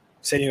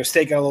 San Diego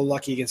State got a little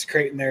lucky against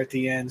Creighton there at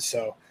the end.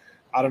 So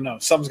I don't know.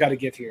 Something's got to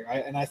give here.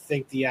 I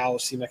think the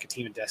Owls seem like a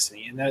team of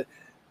destiny. And that,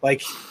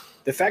 like,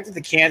 the fact that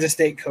the Kansas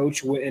State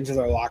coach went into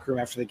their locker room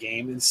after the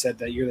game and said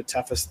that you're the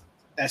toughest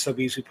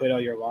SOBs we played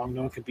all year long.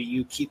 No one can beat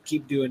you.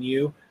 Keep doing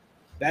you.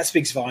 That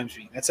speaks volumes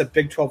to me. That's a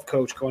Big 12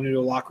 coach going into a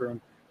locker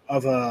room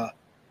of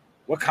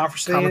what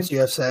conference? Conference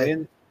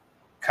USA.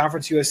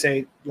 Conference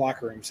USA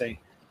locker room saying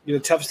you're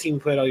the toughest team we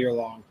played all year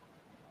long.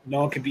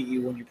 No one can beat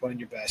you when you're playing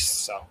your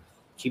best. So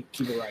keep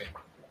it right.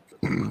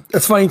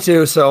 That's funny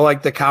too. So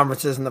like the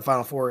conferences in the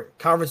Final Four,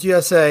 Conference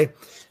USA,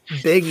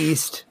 Big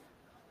East,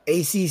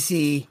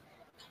 ACC,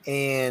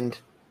 and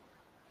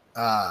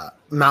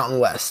Mountain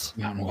West.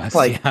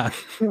 Like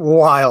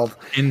wild,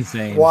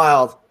 insane,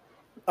 wild.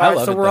 All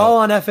right, so we're all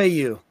on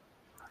FAU.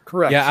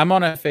 Correct. Yeah, I'm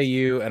on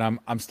FAU, and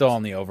I'm still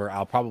on the over.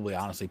 I'll probably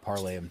honestly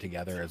parlay them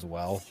together as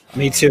well.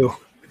 Me too.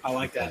 I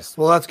like that.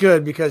 Well, that's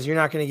good because you're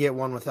not going to get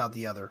one without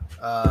the other.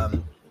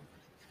 I'm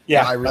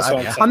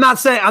not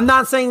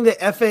saying that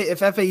if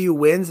FAU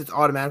wins, it's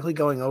automatically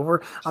going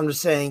over. I'm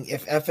just saying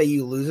if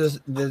FAU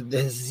loses,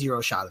 there's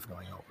zero shot of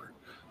going over.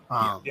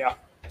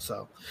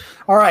 So,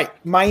 all right,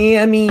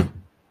 Miami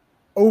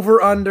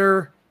over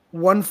under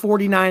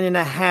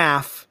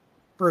 149.5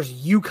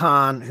 versus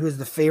UConn, who is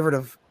the favorite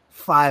of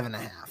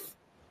 5.5.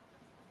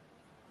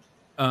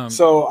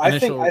 So I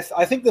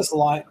think this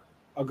line.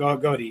 Oh,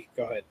 go D.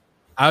 Go ahead.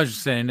 I was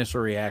just saying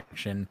initial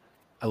reaction.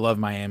 I love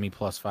Miami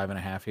plus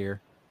 5.5 here.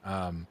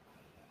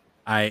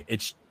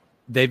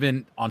 They've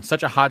been on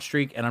such a hot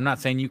streak, and I'm not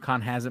saying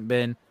UConn hasn't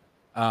been,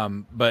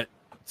 but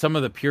some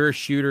of the purest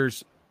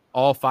shooters,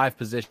 all 5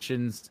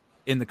 positions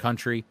in the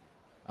country,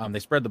 they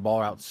spread the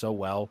ball out so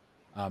well.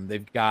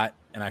 They've got,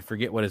 and I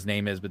forget what his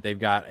name is, but they've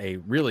got a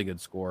really good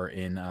score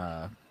in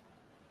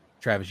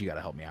Travis. You got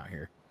to help me out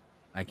here.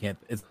 I can't.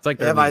 It's like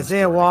they have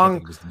Isaiah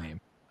Wong.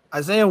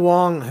 Isaiah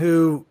Wong,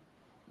 who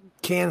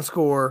can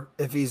score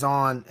if he's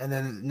on, and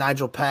then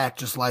Nigel Pack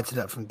just lights it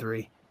up from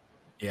 3.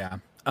 Yeah.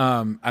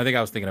 I think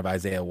I was thinking of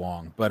Isaiah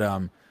Wong, but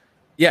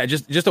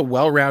just a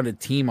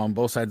well-rounded team on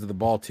both sides of the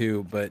ball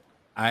too. But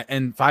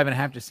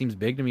 5.5 just seems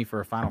big to me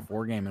for a Final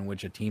Four game in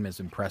which a team has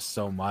impressed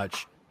so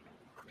much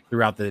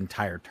throughout the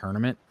entire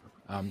tournament.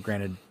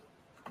 Granted,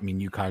 I mean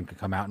UConn could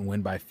come out and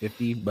win by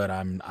 50, but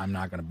I'm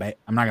not gonna bet.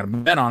 I'm not gonna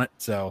bet on it.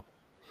 So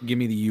give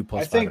me the U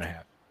plus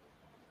 5.5.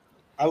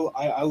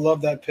 I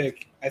love that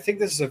pick. I think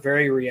this is a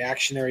very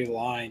reactionary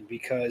line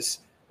because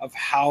of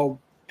how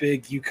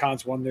big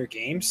UConn's won their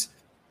games.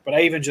 But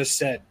I even just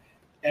said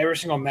every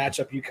single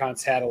matchup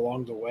UConn's had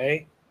along the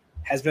way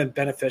has been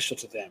beneficial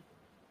to them.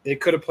 They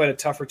could have played a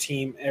tougher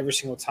team every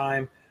single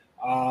time.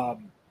 I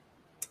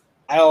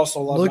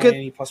also love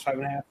Miami plus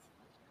 5.5.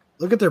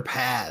 Look at their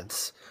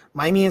paths.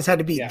 Miami has had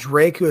to beat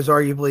Drake, who is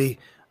arguably,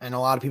 in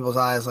a lot of people's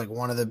eyes, like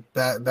one of the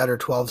better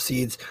 12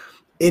 seeds.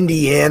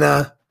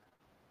 Indiana,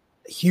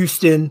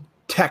 Houston,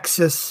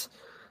 Texas.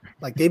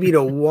 Like they beat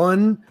a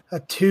 1, a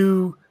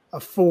 2, a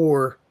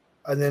 4,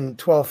 and then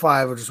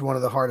 12-5, which is one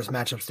of the hardest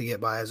matchups to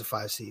get by as a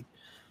 5 seed.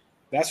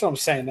 That's what I'm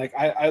saying. Like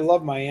I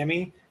love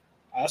Miami.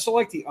 I also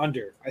like the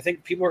under. I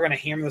think people are going to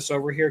hammer this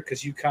over here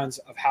because UConn's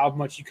of how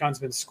much UConn's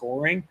been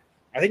scoring.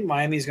 I think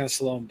Miami's going to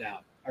slow them down.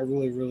 I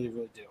really, really,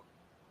 really do.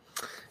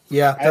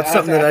 Yeah, that's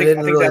something that I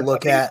didn't really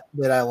look at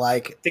that I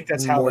like. I think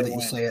that's how more they that you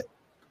win. say it.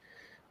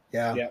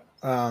 Yeah. Yeah.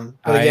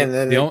 But again,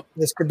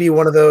 this could be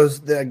one of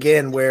those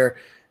again where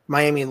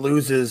Miami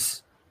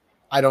loses.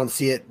 I don't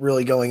see it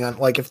really going on.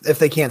 Like if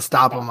they can't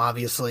stop them,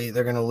 obviously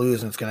they're going to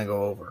lose and it's going to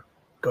go over.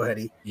 Go ahead,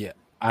 E. Yeah.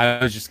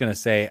 I was just going to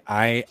say,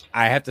 I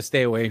have to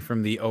stay away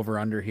from the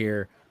over-under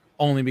here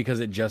only because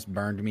it just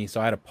burned me. So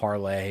I had a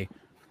parlay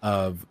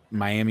of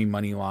Miami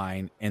money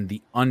line and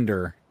the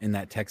under in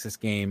that Texas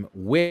game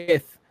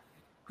with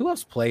who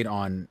else played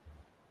on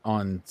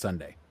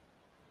Sunday?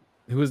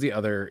 Who was the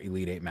other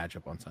Elite Eight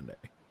matchup on Sunday?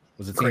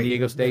 Was it San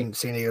Diego State?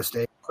 San Diego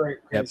State.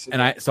 Yep.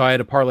 And I had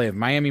a parlay of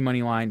Miami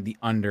money line, the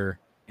under,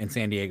 and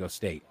San Diego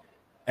State.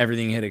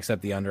 Everything hit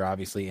except the under,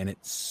 obviously, and it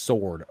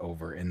soared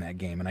over in that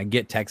game. And I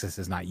get Texas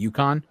is not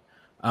UConn,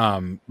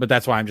 but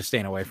that's why I'm just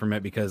staying away from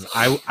it because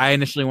I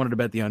initially wanted to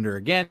bet the under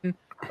again,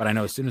 but I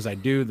know as soon as I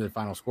do, the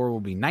final score will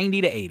be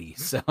 90-80.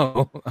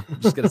 So I'm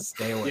just gonna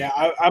stay away.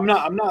 Yeah, I'm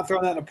not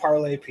throwing that in a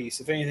parlay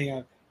piece. If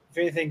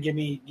anything, give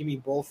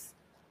me both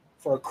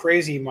for a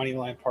crazy money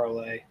line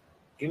parlay.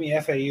 Give me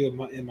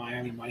FAU in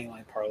Miami money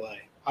line parlay.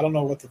 I don't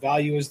know what the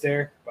value is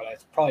there, but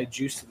it's probably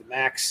juiced to the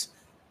max.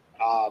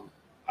 I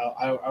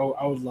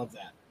would love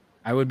that.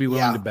 I would be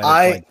willing to bet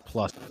it's like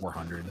plus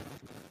 400,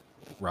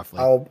 roughly.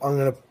 I'm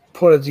going to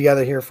put it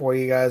together here for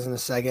you guys in a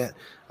second.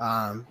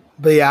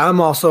 But yeah, I'm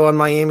also on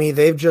Miami.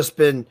 They've just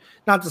been,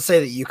 not to say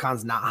that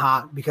UConn's not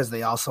hot because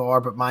they also are,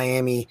 but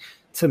Miami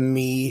to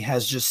me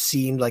has just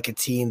seemed like a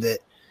team that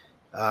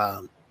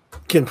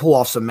can pull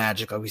off some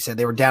magic. Like we said,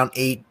 they were down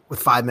 8 with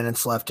 5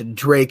 minutes left to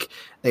Drake.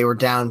 They were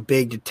down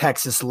big to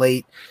Texas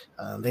late.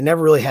 They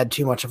never really had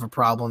too much of a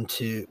problem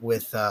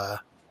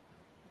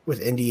with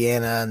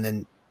Indiana, and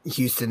then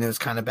Houston, it was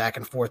kind of back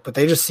and forth. But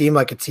they just seem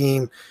like a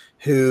team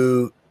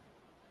who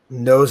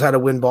knows how to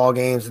win ball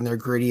games, and they're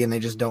gritty, and they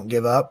just don't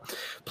give up.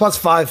 Plus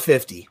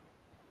 550.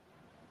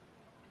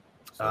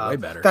 So way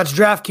better. That's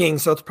DraftKings,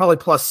 so it's probably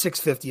plus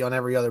 650 on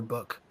every other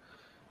book.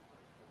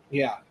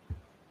 Yeah,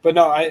 but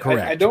no, I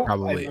don't.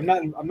 Probably. I'm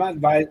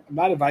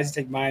not advised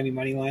to take Miami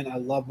money line. I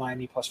love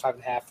Miami plus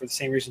 5.5 for the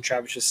same reason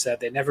Travis just said.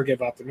 They never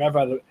give up. They're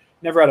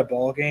never out of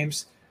ball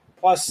games.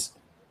 Plus,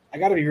 I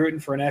got to be rooting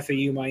for an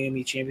FAU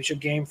Miami championship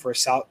game for a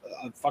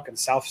fucking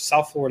South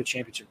Florida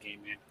championship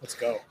game, man. Let's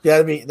go.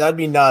 Yeah, that'd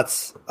be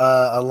nuts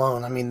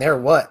alone. I mean,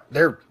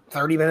 they're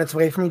 30 minutes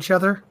away from each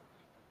other?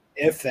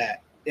 If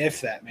that,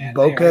 man.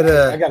 Boca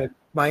to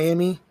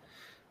Miami,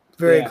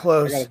 very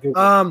close.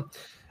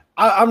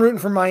 I'm rooting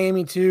for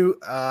Miami too.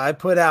 I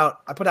put out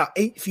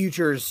 8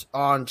 futures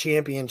on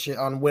championship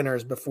on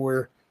winners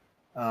before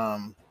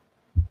the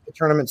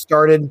tournament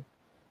started.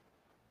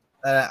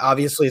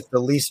 Obviously, it's the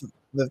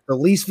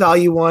least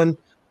value one,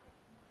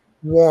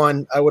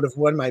 I would have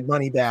won my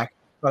money back,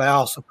 but I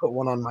also put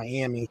one on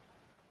Miami.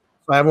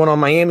 So I have one on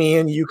Miami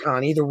and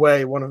UConn. Either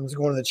way, one of them is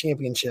going to the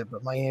championship,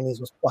 but Miami's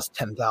was plus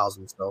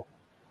 10,000, so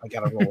I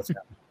got to roll with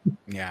that.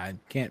 Yeah, I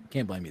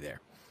can't blame you there.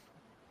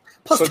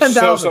 Plus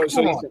 10,000.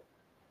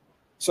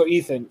 So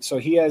Ethan,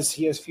 he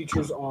has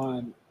futures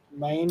on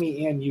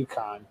Miami and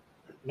UConn.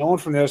 No one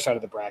from the other side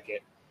of the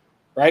bracket,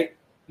 right?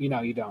 You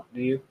don't,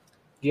 do you?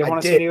 Do you have one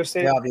on San Diego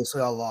State? Yeah,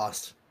 obviously I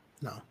lost.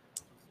 No.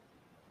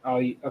 Oh,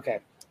 okay.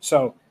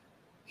 So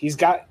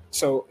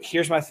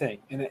here's my thing,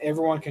 and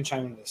everyone can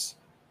chime into this.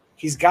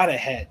 He's got a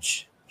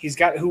hedge. He's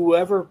got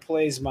whoever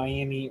plays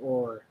Miami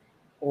or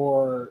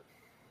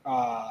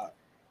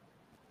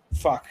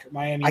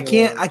Miami. I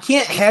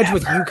can't hedge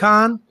with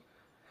UConn.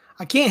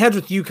 I can't hedge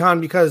with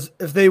UConn because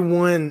if they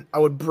win, I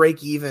would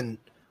break even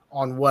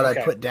on what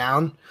I put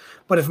down.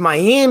 But if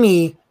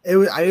Miami, it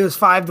was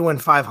 5 to win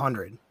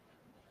 500.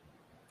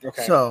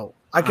 Okay. So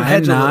I can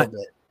hedge a little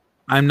bit.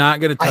 I'm not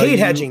going to tell you. I hate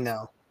hedging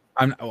though.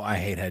 I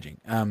hate hedging.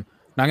 Not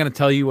going to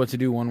tell you what to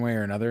do one way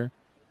or another,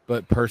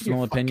 but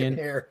personal opinion.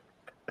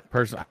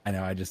 I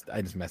know. I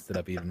just messed it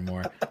up even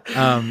more.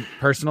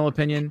 Personal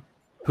opinion.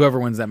 Whoever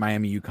wins that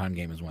Miami UConn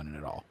game is winning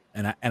it all,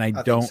 and I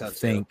don't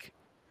think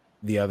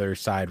the other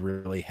side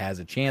really has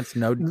a chance.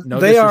 No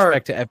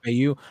disrespect to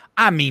FAU.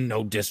 I mean,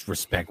 no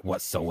disrespect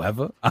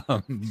whatsoever.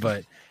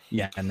 But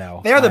yeah,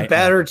 no, they are the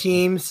better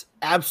teams,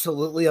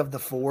 absolutely, of the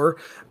 4.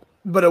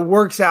 But it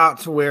works out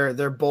to where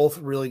they're both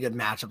really good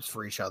matchups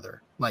for each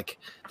other. Like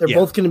they're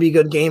both going to be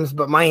good games,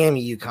 but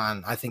Miami,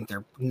 UConn, I think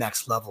they're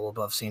next level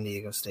above San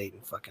Diego State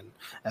and fucking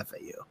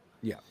FAU.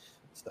 Yeah.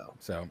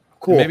 So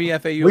cool. Maybe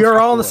FAU. We are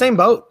all in the same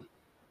boat.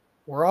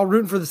 We're all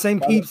rooting for the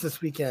same peeps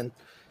this weekend.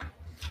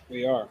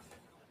 We are.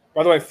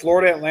 By the way,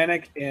 Florida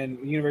Atlantic and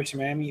University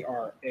of Miami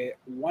are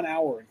 1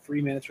 hour and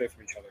 3 minutes away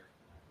from each other.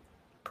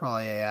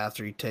 Probably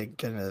after you take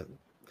kind of.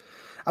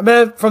 I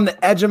bet from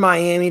the edge of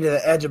Miami to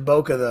the edge of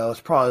Boca, though,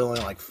 it's probably only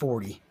like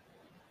 40.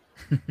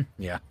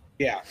 Yeah.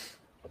 Yeah.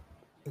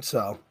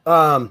 So,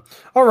 all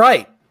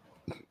right.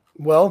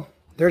 Well,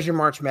 there's your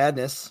March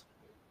Madness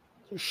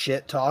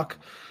shit talk.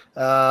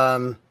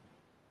 Let's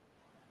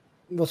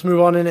move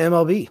on into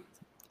MLB.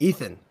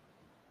 Ethan.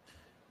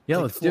 Yeah,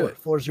 let's do it.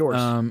 Floor's yours.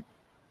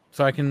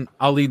 So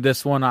I'll lead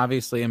this one.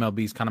 Obviously,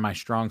 MLB is kind of my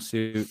strong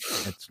suit.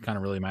 It's kind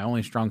of really my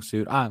only strong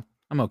suit. I'm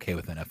okay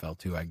with NFL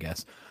too, I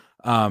guess.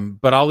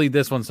 But I'll lead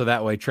this one so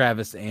that way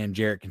Travis and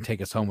Jarrett can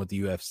take us home with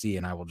the UFC,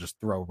 and I will just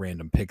throw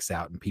random picks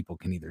out, and people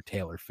can either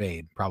tail or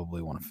fade.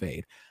 Probably want to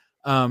fade.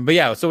 But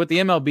yeah, so with the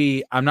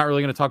MLB, I'm not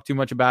really going to talk too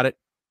much about it.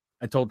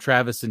 I told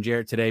Travis and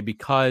Jarrett today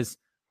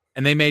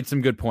and they made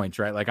some good points,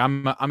 right? Like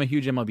I'm a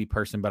huge MLB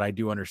person, but I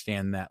do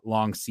understand that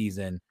long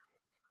season,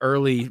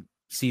 early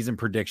season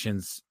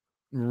predictions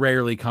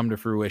rarely come to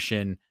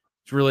fruition.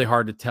 It's really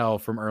hard to tell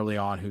from early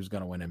on who's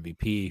going to win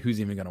MVP, who's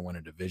even going to win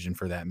a division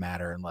for that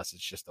matter, unless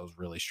it's just those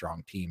really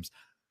strong teams.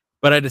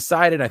 But I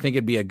decided I think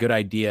it'd be a good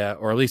idea,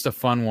 or at least a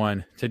fun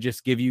one, to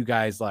just give you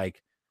guys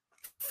like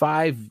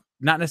 5,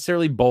 not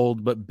necessarily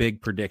bold, but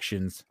big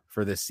predictions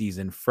for this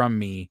season from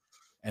me.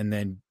 And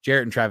then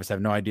Jarrett and Travis have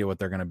no idea what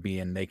they're going to be,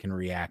 and they can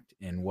react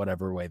in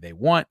whatever way they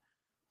want.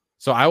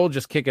 So I will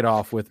just kick it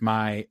off with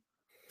my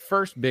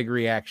first big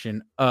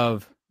reaction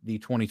of the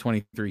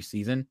 2023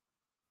 season.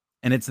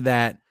 And it's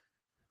that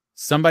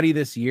somebody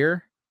this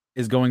year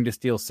is going to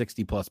steal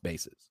 60 plus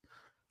bases.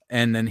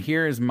 And then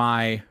here is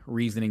my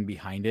reasoning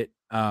behind it.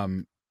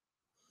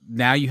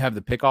 Now you have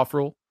the pickoff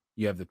rule,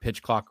 you have the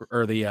pitch clock,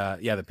 or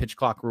the pitch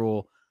clock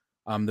rule,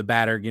 the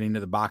batter getting to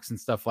the box and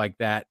stuff like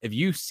that. If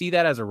you see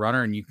that as a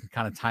runner and you can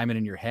kind of time it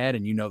in your head,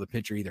 and you know the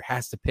pitcher either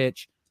has to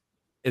pitch,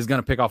 is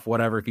going to pick off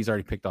whatever. If he's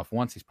already picked off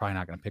once, he's probably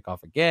not going to pick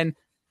off again.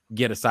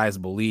 Get a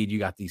sizable lead. You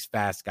got these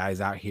fast guys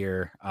out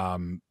here.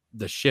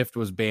 The shift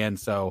was banned,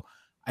 so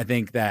I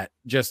think that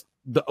just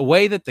the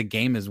way that the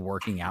game is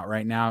working out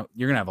right now,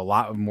 you're going to have a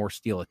lot of more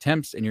steal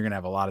attempts, and you're going to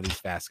have a lot of these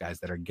fast guys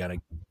that are going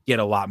to get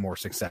a lot more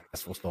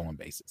successful stolen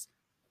bases.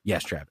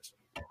 Yes, Travis.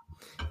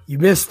 You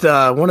missed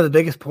one of the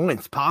biggest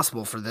points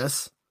possible for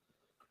this.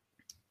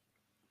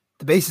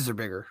 The bases are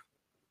bigger.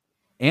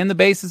 And the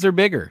bases are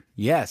bigger.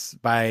 Yes.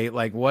 By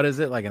like, what is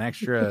it? Like an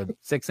extra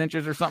 6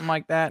 inches or something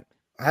like that?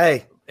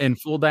 Hey. In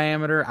full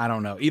diameter? I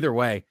don't know. Either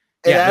way.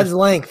 It adds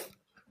length.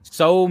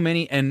 So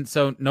many. And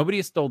so nobody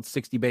has stolen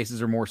 60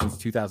 bases or more since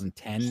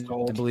 2010.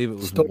 I believe it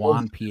was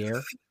Juan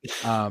Pierre.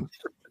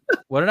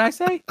 What did I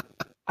say?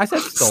 I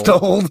said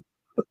stole.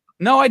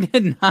 No, I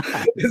did not.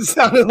 It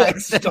sounded like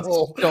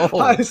stole.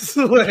 I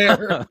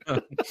swear.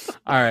 All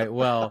right.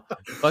 Well,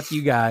 fuck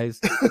you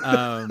guys.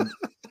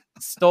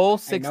 Stole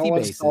 60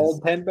 bases. Stole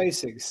 10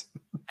 bases.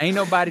 Ain't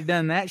nobody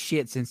done that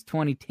shit since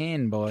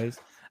 2010, boys.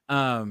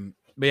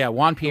 But yeah,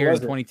 Juan Pierre in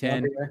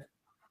 2010.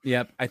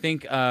 Yep. I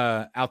think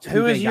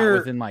Altuve got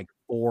within like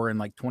 4 in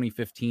like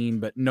 2015,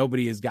 but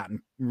nobody has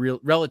gotten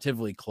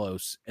relatively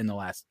close in the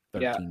last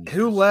 13 years.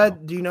 Who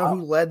led? Do you know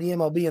who led the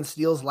MLB in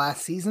steals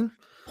last season?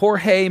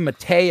 Jorge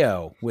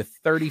Mateo with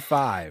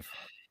 35.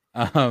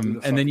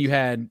 And then you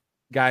had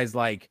guys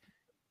like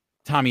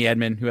Tommy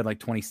Edman, who had like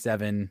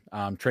 27,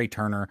 Trey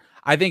Turner.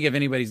 I think if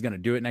anybody's going to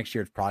do it next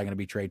year, it's probably going to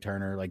be Trey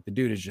Turner. Like the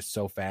dude is just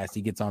so fast.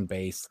 He gets on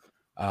base.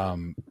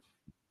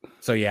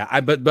 So yeah,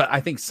 but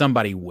I think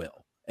somebody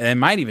will, and it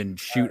might even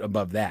shoot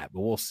above that, but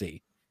we'll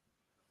see.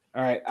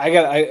 All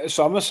right.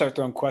 So I'm going to start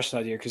throwing questions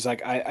out here. Cause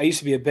like I used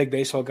to be a big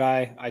baseball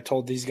guy. I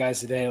told these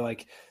guys today,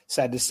 like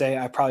sad to say,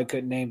 I probably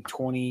couldn't name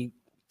 20,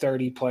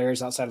 30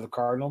 players outside of the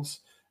Cardinals.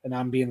 And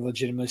I'm being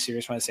legitimately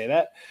serious when I say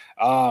that.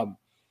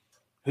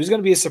 Who's going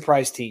to be a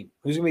surprise team?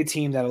 Who's going to be a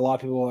team that a lot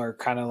of people are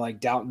kind of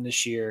like doubting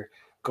this year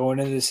going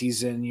into the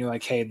season? You're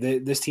like, hey,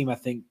 this team I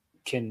think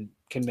can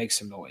make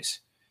some noise.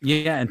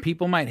 Yeah, and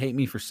people might hate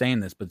me for saying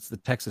this, but it's the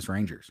Texas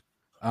Rangers.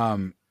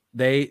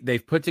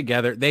 They've put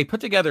together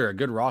a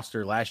good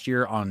roster last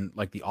year on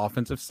like the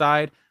offensive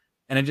side,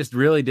 and it just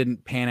really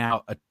didn't pan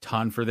out a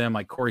ton for them.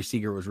 Like Corey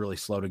Seager was really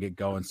slow to get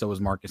going, so was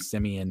Marcus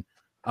Semien.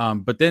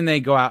 But then they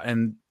go out,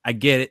 and I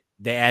get it.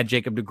 They add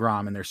Jacob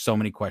deGrom, and there's so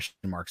many question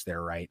marks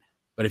there, right?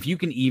 But if you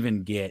can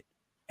even get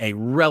a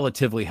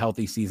relatively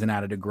healthy season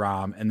out of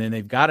deGrom, and then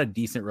they've got a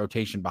decent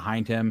rotation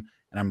behind him,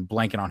 and I'm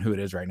blanking on who it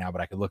is right now,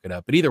 but I could look it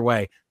up. But either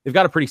way, they've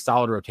got a pretty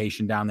solid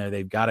rotation down there.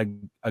 They've got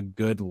a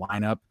good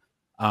lineup.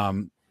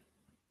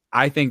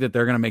 I think that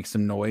they're going to make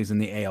some noise in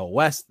the AL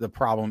West. The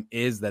problem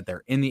is that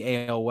they're in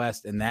the AL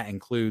West, and that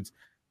includes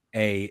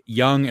a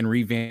young and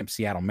revamped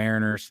Seattle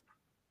Mariners,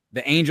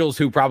 the Angels,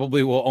 who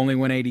probably will only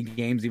win 80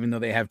 games, even though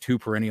they have 2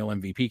 perennial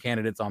MVP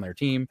candidates on their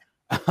team.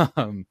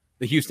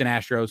 The Houston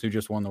Astros, who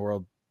just won the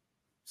World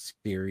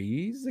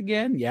Series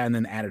again. Yeah. And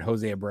then added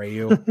Jose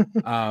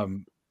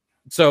Abreu.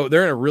 So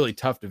they're in a really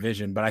tough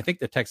division, but I think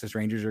the Texas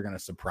Rangers are going to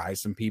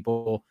surprise some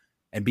people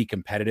and be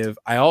competitive.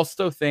 I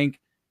also think,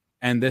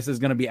 and this is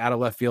going to be out of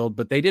left field,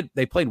 but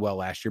they played well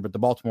last year, but the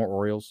Baltimore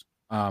Orioles,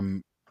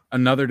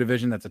 another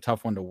division that's a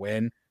tough one to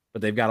win,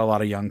 but they've got a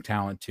lot of young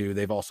talent too.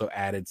 They've also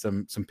added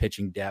some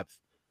pitching depth.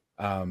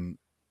 So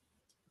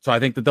I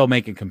think that they'll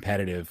make it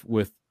competitive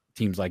with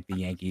teams like the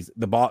Yankees.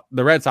 The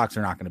Red Sox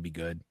are not going to be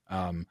good.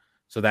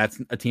 So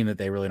that's a team that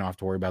they really don't have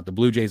to worry about. The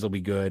Blue Jays will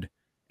be good.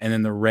 And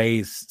then the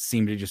Rays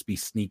seem to just be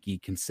sneaky,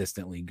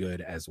 consistently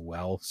good as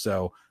well.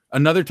 So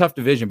another tough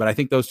division, but I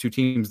think those two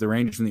teams, the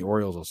Rangers and the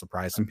Orioles, will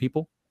surprise some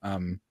people.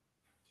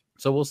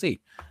 So we'll see.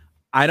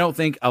 I don't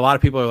think a lot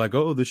of people are like,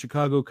 oh, the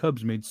Chicago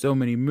Cubs made so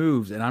many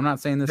moves. And I'm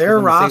not saying this. Their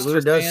roster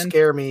does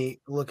scare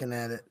me looking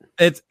at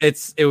it.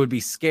 It would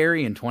be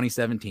scary in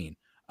 2017.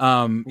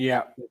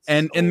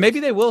 And maybe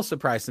they will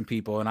surprise some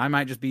people. And I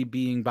might just be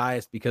being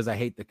biased because I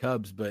hate the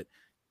Cubs, but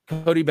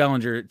Cody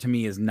Bellinger to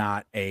me is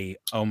not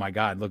oh my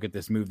God, look at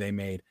this move they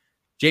made.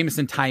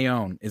 Jameson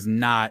Taillon is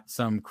not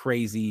some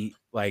crazy,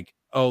 like,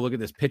 oh, look at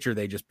this pitcher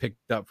they just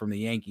picked up from the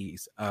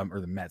Yankees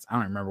or the Mets. I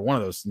don't remember, one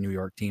of those New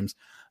York teams.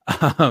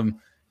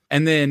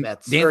 And then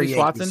Dansby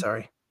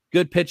Swanson,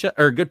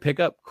 good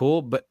pickup,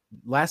 cool. But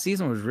last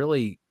season was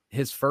really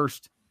his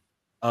first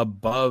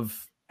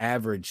above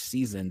average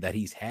season that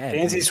he's had.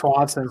 Dansby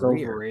Swanson's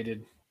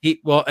overrated.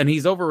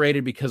 He's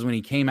overrated because when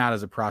he came out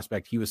as a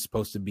prospect, he was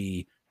supposed to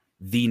be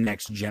the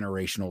next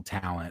generational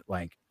talent,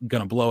 like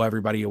gonna blow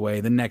everybody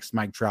away. The next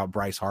Mike Trout,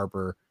 Bryce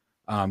Harper,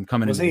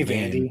 coming into the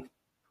game. Vandy?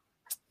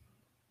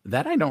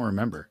 That I don't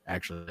remember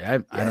actually. I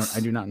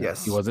do not know.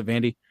 Yes. He wasn't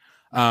Vandy.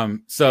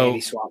 So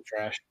Vandy swamp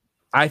trash.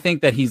 I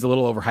think that he's a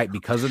little overhyped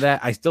because of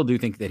that. I still do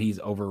think that he's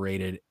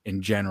overrated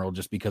in general,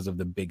 just because of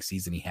the big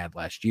season he had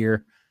last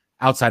year.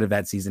 Outside of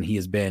that season, he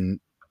has been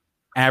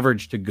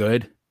average to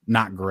good,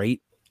 not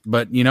great.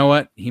 But you know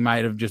what? He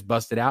might have just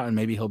busted out, and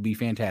maybe he'll be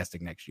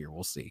fantastic next year.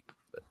 We'll see.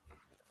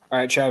 All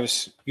right,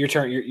 Travis, your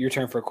turn. Your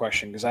turn for a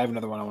question, because I have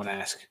another one I want to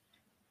ask. Do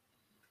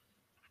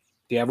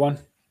you have one?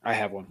 I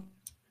have one.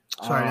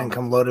 Sorry, I didn't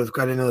come loaded.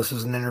 I didn't know this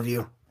was an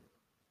interview.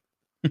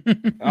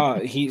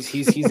 He's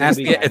ask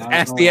the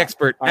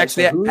expert. Right,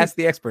 ask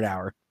the expert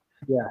hour.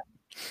 Yeah.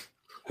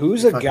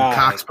 Who's a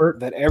guy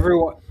that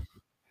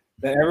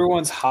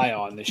everyone's high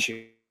on this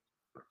year?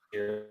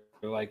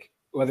 Like,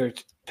 whether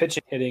it's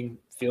pitching, hitting,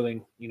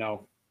 fielding,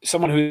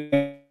 someone who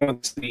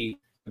wants to be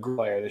a good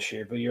player this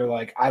year, but you're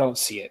like, I don't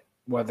see it.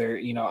 Whether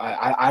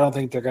I don't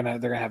think they're gonna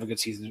have a good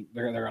season.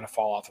 They're gonna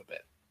fall off a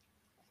bit.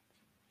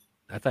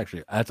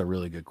 That's a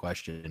really good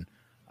question.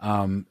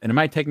 And it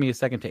might take me a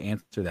second to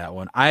answer that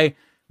one.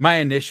 My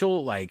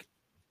initial, like,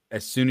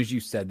 as soon as you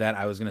said that,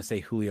 I was going to say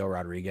Julio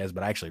Rodriguez,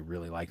 but I actually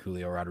really like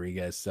Julio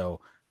Rodriguez. So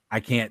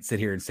I can't sit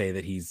here and say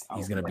that he's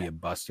going to be a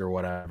bust or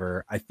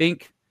whatever. I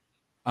think,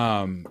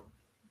 God,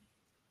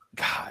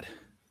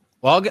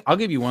 well, I'll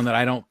give you one that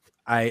I don't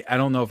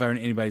know if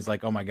anybody's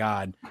like, oh my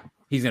God,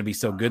 he's going to be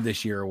so good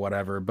this year or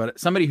whatever, but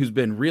somebody who's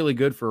been really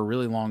good for a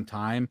really long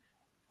time.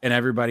 And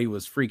everybody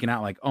was freaking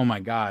out like, oh my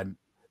God,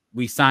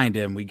 we signed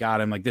him. We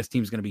got him. Like, this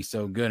team's going to be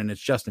so good. And it's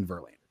Justin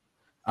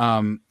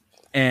Verlander.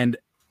 And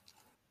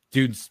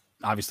dude's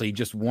obviously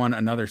just won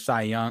another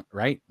Cy Young,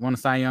 right? Won a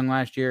Cy Young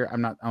last year. I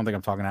don't think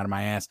I'm talking out of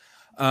my ass.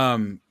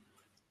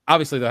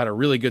 Obviously they had a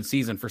really good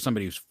season for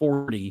somebody who's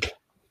 40,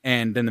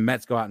 and then the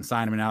Mets go out and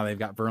sign him. And now they've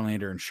got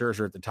Verlander and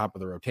Scherzer at the top of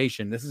the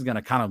rotation. This is going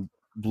to kind of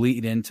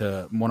bleed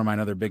into one of my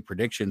other big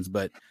predictions,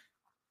 but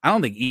I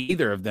don't think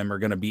either of them are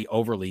going to be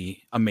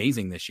overly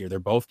amazing this year. They're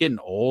both getting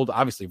old.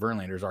 Obviously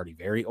Verlander's already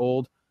very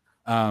old.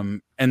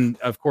 And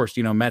of course,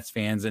 Mets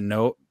fans,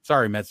 and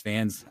sorry, Mets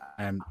fans.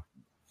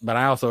 But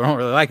I also don't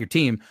really like your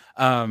team.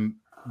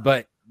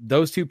 But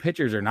those two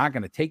pitchers are not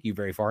going to take you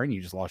very far, and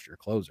you just lost your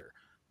closer.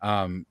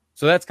 So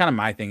that's kind of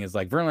my thing, is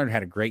like, Verlander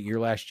had a great year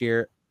last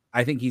year.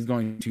 I think he's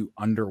going to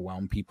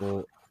underwhelm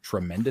people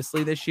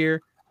tremendously this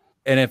year.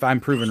 And if I'm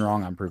proven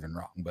wrong, I'm proven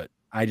wrong. But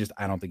I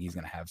don't think he's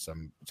going to have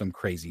some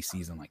crazy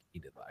season like he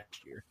did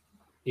last year.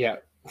 Yeah,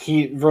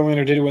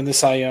 Verlander did win the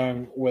Cy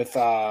Young with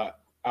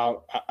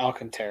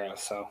Alcantara,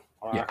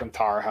 or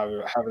Alcantara,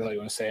 however the hell you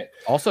want to say it.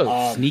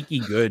 Also, sneaky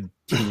good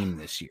team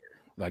this year,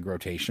 like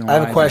rotational. I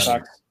have a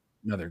question.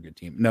 Another good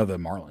team. No, the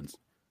Marlins.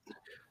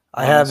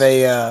 I have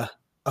a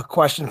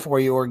question for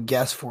you, or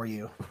guess for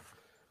you.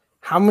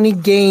 How many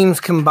games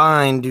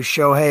combined do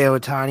Shohei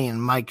Ohtani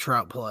and Mike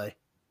Trout play?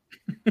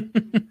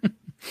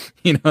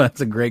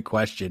 That's a great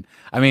question.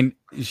 I mean,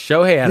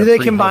 Shohei had do they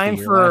combine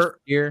for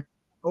year,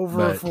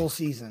 over a full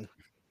season?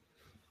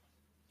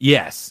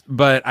 Yes,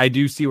 but I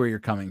do see where you're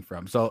coming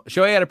from. So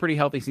Shohei had a pretty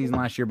healthy season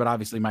last year, but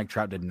obviously Mike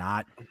Trout did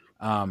not.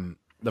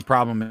 The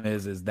problem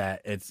is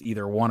that it's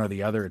either one or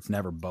the other. It's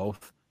never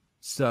both.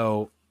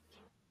 So,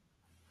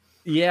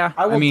 yeah.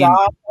 I will die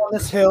on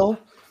this hill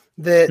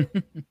that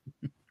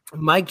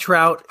Mike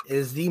Trout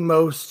is the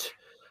most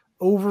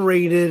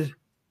overrated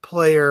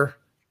player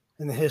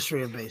in the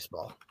history of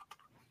baseball.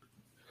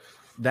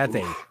 That's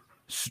a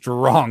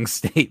strong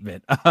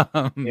statement.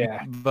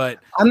 Yeah, but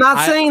I'm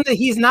not saying that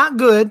he's not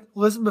good.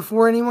 Listen,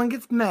 before anyone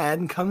gets mad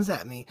and comes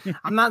at me,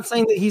 I'm not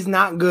saying that he's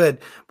not good,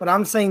 but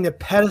I'm saying the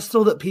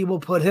pedestal that people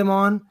put him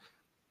on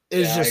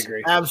is just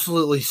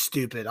absolutely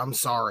stupid. I'm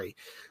sorry.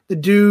 The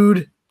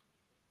dude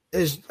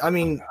is, I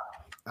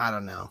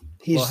don't know.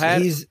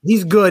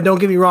 He's good. Don't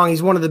get me wrong.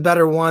 He's one of the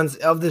better ones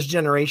of this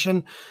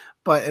generation,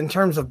 but in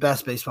terms of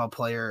best baseball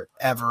player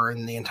ever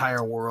in the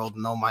entire world,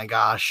 oh my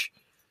gosh.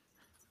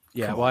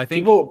 Yeah, well, I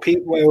think people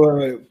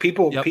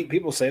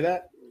say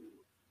that.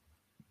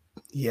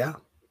 Yeah.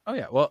 Oh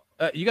yeah. Well,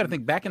 you got to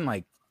think back in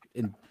like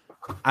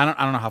I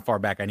don't know how far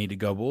back I need to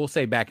go, but we'll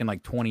say back in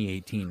like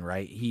 2018,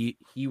 right? He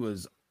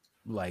was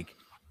like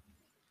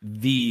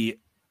the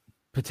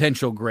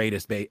potential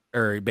greatest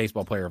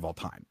baseball player of all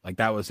time. Like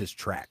that was his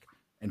track.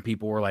 And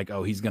people were like,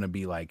 oh, he's going to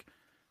be like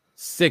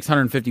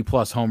 650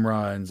 plus home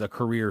runs, a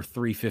career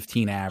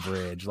 315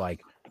 average,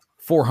 like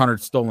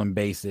 400 stolen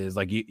bases.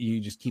 Like you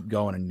just keep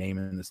going and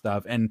naming the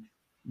stuff. And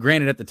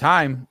granted, at the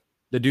time,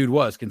 the dude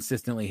was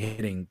consistently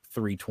hitting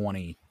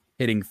 320,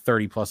 hitting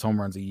 30 plus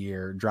home runs a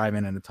year,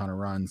 driving in a ton of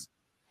runs.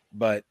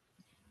 But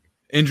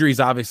injuries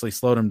obviously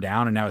slowed him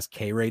down, and now his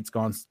K rate's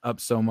gone up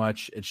so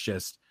much. It's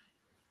just,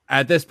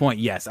 at this point,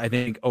 yes, I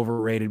think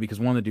overrated because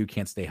one, the dude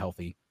can't stay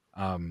healthy.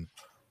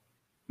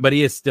 But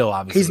he is still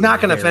obviously he's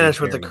not going to finish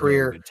with a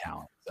career good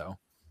talent. So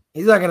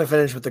he's not going to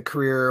finish with a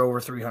career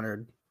over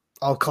 300.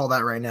 I'll call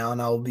that right now,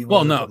 and I'll be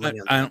well. No,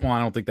 I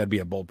don't think that'd be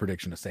a bold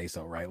prediction to say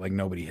so, right? Like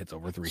nobody hits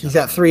over 300. He's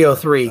at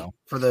 303. So.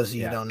 For those of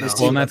you who don't know,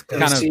 well, and that's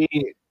kind of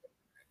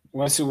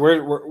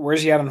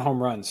where's he at on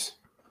home runs?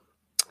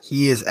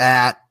 He is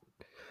at.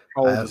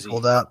 How old is he?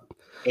 Hold up,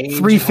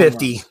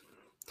 350.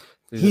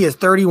 He is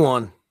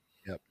 31.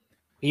 Yep.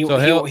 He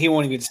won't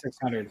even get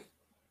 600.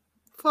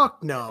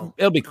 Fuck no.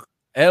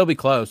 It'll be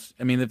close.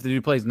 I mean, if the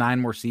dude plays 9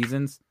 more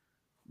seasons,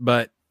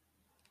 but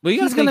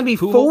he's going to be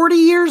 40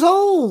 years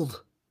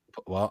old.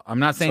 Well, I'm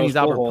not saying he's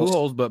Albert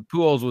Pujols, but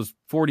Pujols was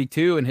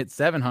 42 and hit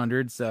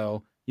 700.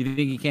 So you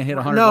think he can't hit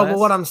 100? No, but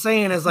what I'm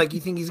saying is, like,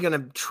 you think he's going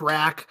to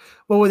track?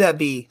 What would that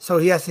be? So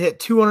he has to hit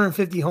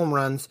 250 home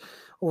runs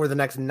over the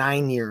next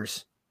 9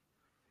 years,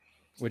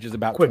 which is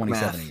about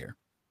 27 a year.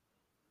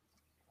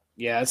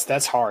 Yeah,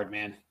 that's hard,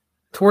 man.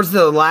 Towards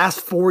the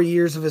last 4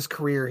 years of his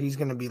career, he's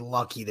going to be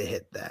lucky to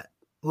hit that.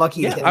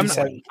 Lucky. Yeah,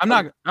 I'm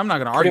not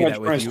going to argue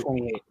that with you.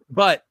 28.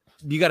 But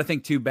you got to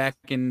think too. Back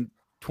in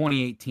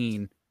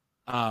 2018,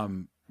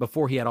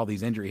 before he had all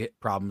these injury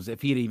problems,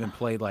 if he had even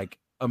played like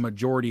a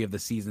majority of the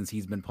seasons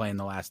he's been playing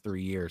the last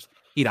 3 years,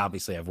 he'd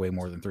obviously have way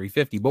more than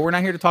 350. But we're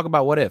not here to talk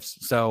about what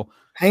ifs. So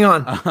hang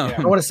on.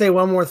 I want to say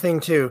one more thing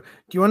too.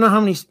 Do you want to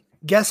know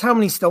guess how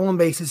many stolen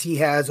bases he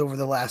has over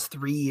the last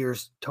 3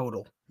 years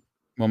total?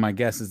 Well, my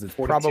guess is it's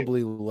 42.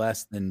 Probably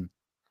less than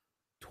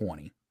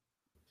 20.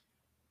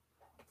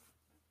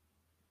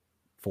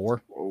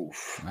 4.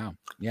 Oof. Wow.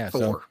 Yeah.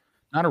 4. So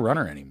not a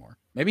runner anymore.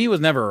 Maybe he was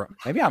never a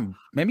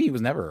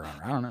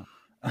runner. I don't know.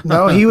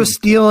 No, he was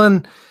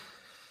stealing.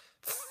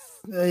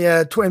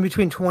 In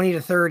between 20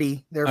 to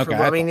 30.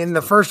 In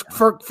the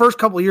first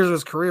couple of years of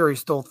his career, he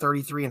stole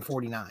 33 and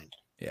 49.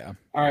 Yeah.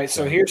 All right.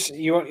 So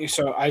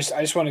I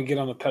just want to get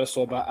on the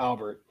pedestal about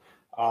Albert,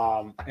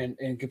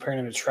 and comparing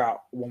him to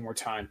Trout one more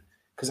time,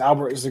 because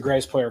Albert is the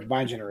greatest player of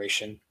my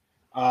generation.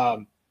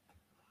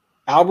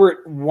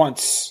 Albert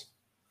once,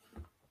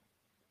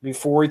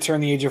 before he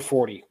turned the age of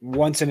 40,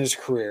 once in his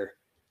career,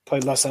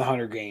 played less than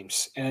 100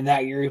 games. And in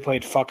that year, he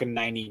played fucking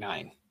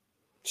 99.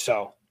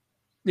 So,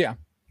 yeah.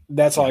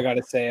 That's all I got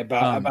to say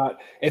about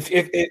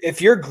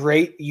if you're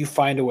great, you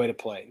find a way to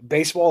play.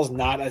 Baseball is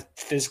not a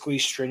physically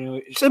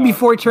strenuous. So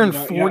before he turned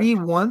 40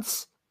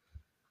 once?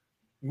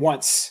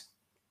 Once.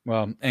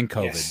 Well, and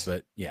COVID, yes.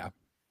 But yeah.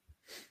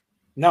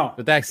 No.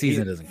 But that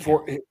season doesn't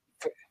count.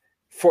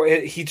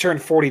 He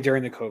turned 40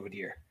 during the COVID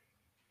year.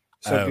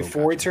 So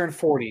before he turned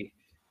 40,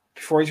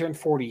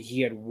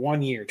 he had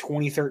 1 year,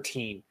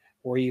 2013,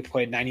 where he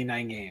played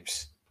 99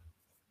 games.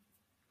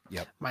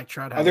 Yep. Mike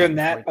Trout. Other than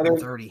that,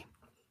 30.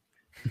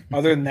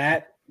 Other than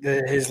that,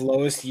 his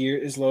lowest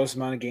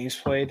amount of games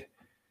played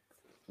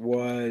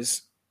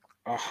was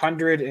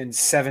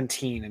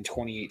 117 in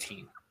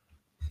 2018.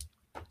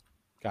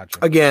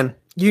 Gotcha. Again,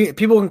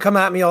 people can come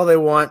at me all they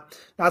want.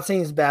 Not saying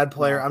he's a bad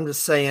player. I'm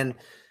just saying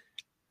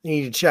they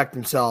need to check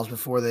themselves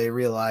before they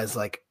realize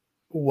like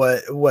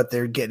what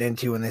they're getting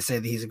into when they say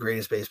that he's the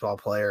greatest baseball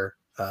player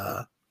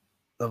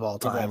of all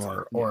time,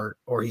 or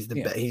he's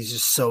the best. He's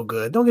just so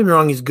good. Don't get me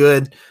wrong, he's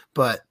good,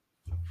 but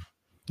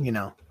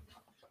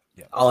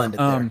I'll end it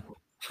there.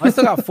 I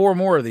still got 4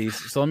 more of these,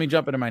 so let me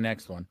jump into my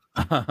next one.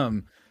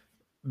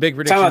 Big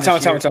prediction.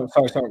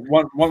 Sorry.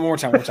 One more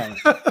time.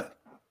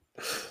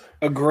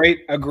 A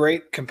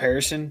great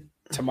comparison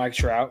to Mike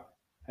Trout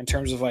in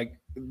terms of like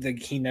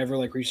he never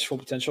like reached full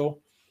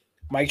potential.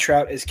 Mike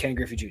Trout is Ken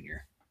Griffey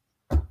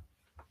Jr.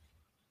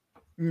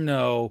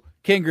 No,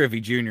 Ken Griffey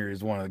Jr.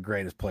 is one of the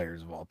greatest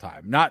players of all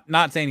time.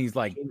 Not saying he's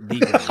like the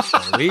greatest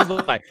player. He's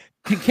like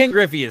Ken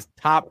Griffey is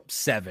top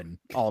 7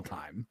 all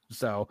time.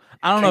 So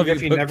I don't know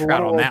if you put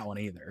Trout on that one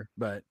either.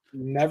 But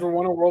never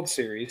won a World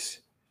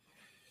Series.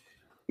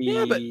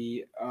 But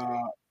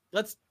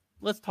let's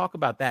talk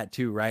about that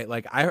too, right?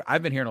 Like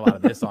I've been hearing a lot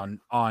of this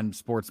on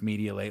sports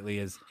media lately.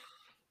 Is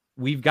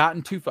we've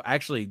gotten too far.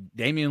 Actually,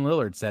 Damian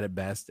Lillard said it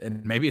best,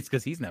 and maybe it's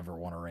because he's never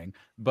won a ring.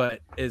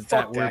 But is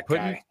that we're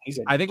putting?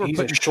 I think we're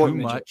putting too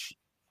much.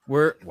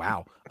 We're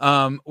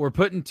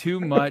putting too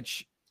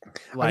much.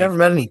 I've never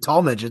met any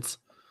tall midgets.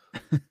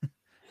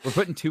 We're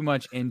putting too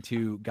much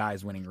into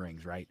guys winning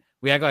rings, right?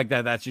 We act like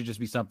that should just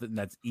be something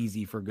that's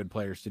easy for good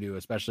players to do,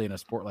 especially in a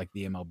sport like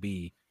the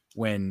MLB,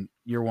 when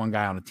you're one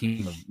guy on a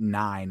team of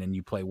 9 and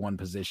you play one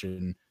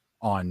position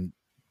on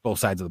both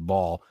sides of the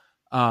ball.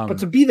 But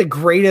to be the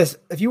greatest,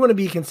 if you want to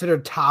be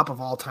considered top of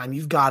all time,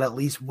 you've got to at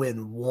least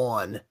win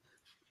one.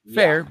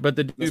 Fair, but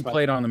the dude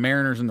played on the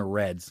Mariners and the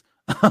Reds.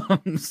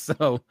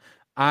 So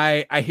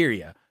I hear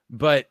you.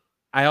 But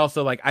I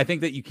also I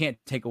think that you can't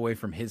take away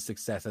from his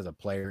success as a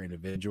player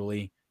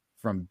individually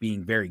from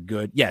being very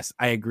good. Yes,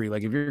 I agree.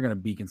 Like if you're going to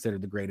be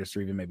considered the greatest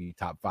or even maybe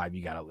top 5,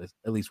 you got to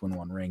at least win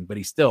one ring. But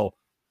he's still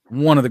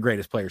one of the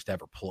greatest players to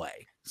ever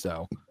play.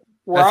 So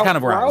that's kind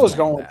of where I was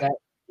going with that.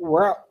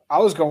 Where I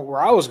was going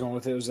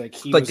with it was like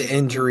he was the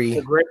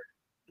injury,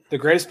 the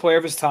greatest player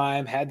of his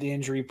time, had the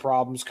injury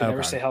problems, could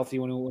never stay healthy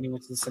when he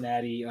went to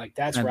Cincinnati. Like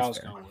that's where I was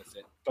going with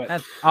it.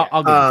 But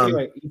I'll give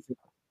anyway,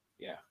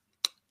 yeah.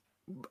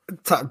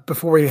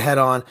 Before we head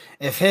on,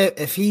 if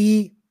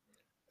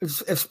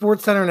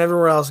SportsCenter and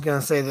everywhere else is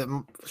going to say that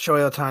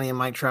Shohei Ohtani and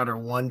Mike Trout are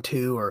 1,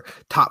 2, or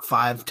top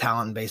 5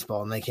 talent in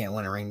baseball and they can't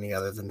win a ring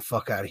together, then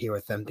fuck out of here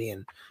with them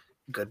being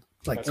good,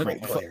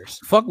 great players.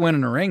 Fuck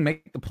winning a ring,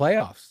 make the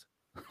playoffs.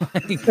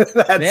 They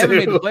haven't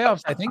made the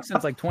playoffs, I think,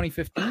 since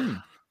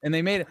 2015, and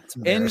they made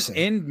it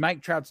in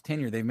Mike Trout's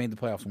tenure. They've made the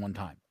playoffs one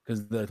time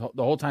because the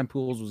whole time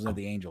Pujols was at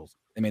the Angels.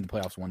 They made the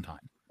playoffs one time.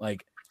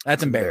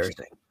 That's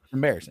embarrassing.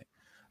 Embarrassing.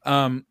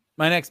 My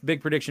next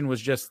big prediction was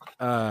just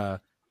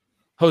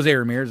Jose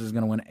Ramirez is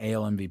going to win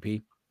AL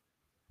MVP.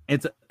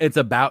 It's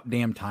about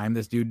damn time.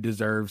 This dude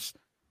deserves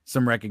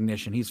some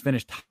recognition. He's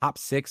finished top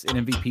 6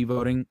 in MVP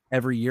voting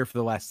every year for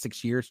the last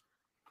 6 years.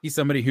 He's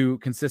somebody who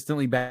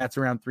consistently bats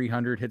around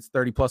 300, hits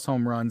 30-plus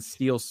home runs,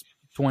 steals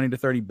 20 to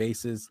 30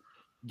 bases,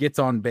 gets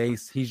on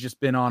base. He's just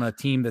been on a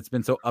team that's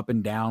been so up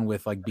and down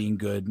with being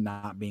good,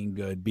 not being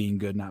good, being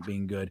good, not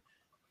being good.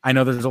 I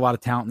know there's a lot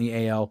of talent in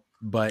the AL,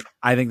 but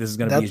I think this is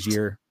going to be his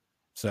year.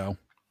 So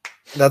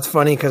that's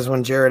funny because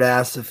when Jared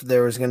asked if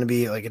there was going to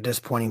be a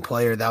disappointing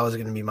player, that was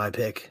going to be my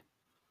pick.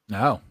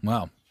 Oh,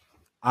 well,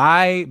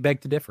 I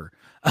beg to differ.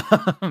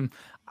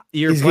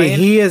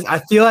 He is. I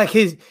feel like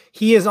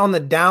he is on the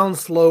down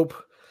slope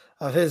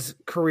of his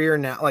career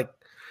now.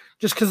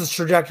 Just because his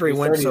trajectory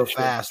went so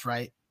fast,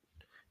 right?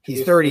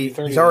 He's 30.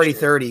 He's already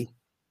 30.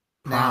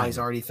 Now he's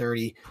already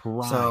 30.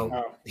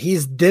 So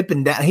he's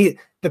dipping down.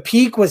 The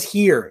peak was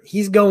here.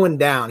 He's going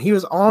down. He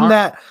was on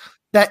that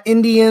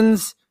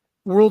Indians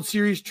World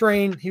Series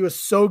train. He was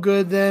so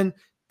good then,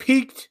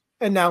 peaked,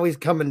 and now he's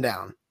coming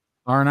down.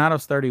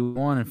 Arenado's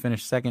 31 and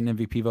finished second in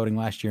MVP voting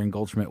last year, and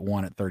Goldschmidt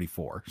won at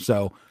 34.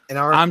 So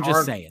I'm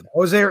just saying.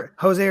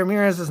 Jose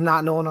Ramirez is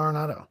not Nolan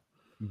Arenado.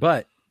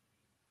 But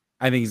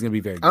I think he's going to be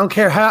very good.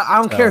 I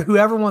don't care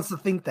whoever wants to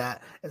think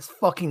that. It's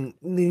fucking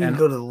needing to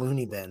go to the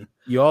loony bin.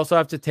 You also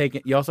have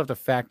to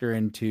factor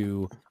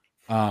into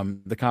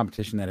the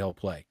competition that he'll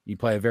play. You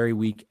play a very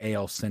weak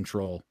AL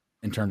Central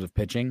in terms of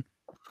pitching.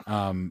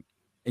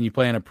 And you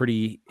play in a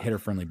pretty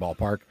hitter-friendly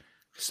ballpark.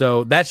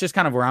 So that's just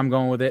kind of where I'm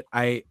going with it.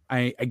 I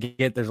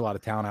get there's a lot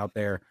of talent out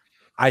there.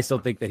 I still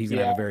think that he's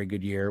going to have a very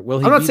good year.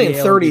 I'm not saying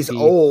 30's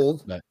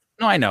old. But,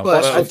 no, I know.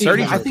 But I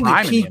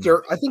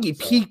think he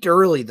peaked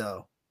early,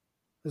 though,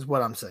 is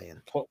what I'm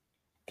saying.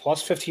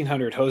 Plus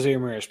 1,500, Jose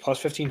Ramirez.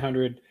 Plus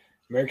 1,500,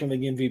 American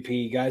League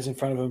MVP. Guys in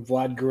front of him,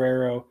 Vlad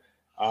Guerrero,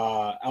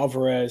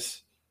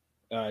 Alvarez,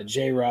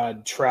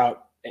 J-Rod,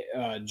 Trout,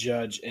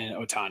 Judge, and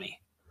Ohtani.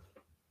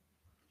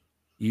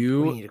 We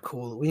need to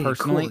cool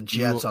the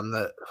Jets on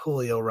the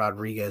Julio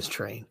Rodriguez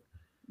train.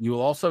 You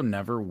will also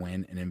never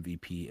win an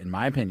MVP, in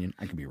my opinion.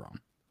 I could be wrong.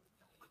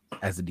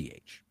 As a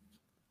DH,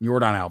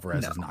 Yordan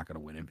Alvarez is not going to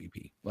win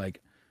MVP.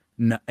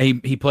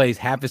 He plays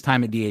half his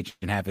time at DH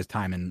and half his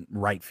time in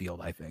right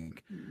field. I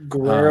think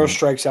Guerrero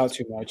strikes out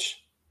too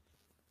much.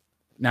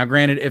 Now,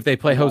 granted, if they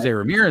play Jose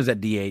Ramirez at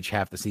DH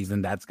half the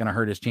season, that's going to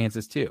hurt his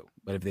chances too.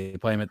 But if they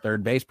play him at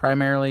third base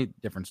primarily,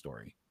 different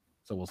story.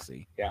 So we'll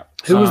see. Yeah.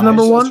 Who was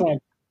number one?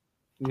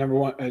 Number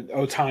one,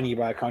 Ohtani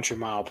by a country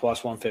mile,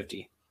 plus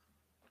 150.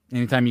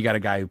 Anytime you got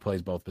a guy who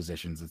plays both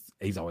positions,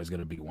 he's always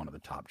going to be one of the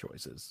top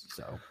choices.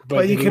 So,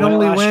 but you can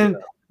only win.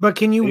 But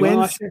can you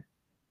win?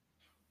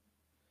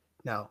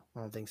 No, I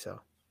don't think so.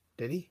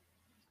 Did he?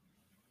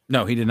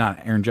 No, he did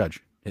not. Aaron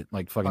Judge hit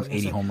fucking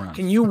 80 home runs.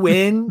 Can you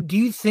win? Do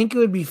you think it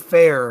would be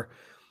fair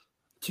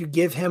to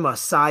give him a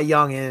Cy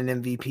Young and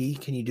an MVP?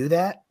 Can you do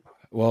that?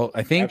 Well,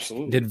 I think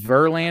did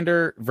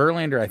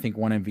Verlander I think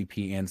won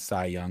MVP and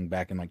Cy Young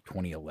back in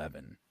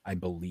 2011, I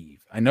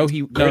believe. I know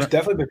there's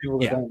definitely been people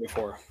who've done it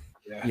before.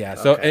 Yeah.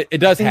 So it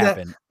does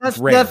happen.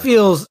 That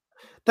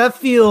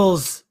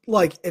feels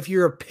like if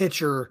you're a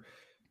pitcher,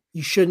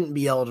 you shouldn't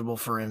be eligible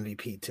for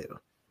MVP too.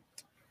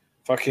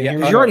 Fucking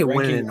you're already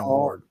winning an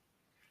award.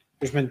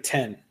 There's been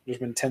 10. There's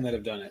been 10 that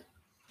have done it.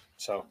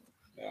 So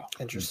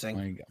interesting.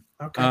 There you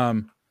go. Okay.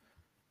 All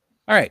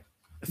right.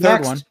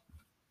 Third one.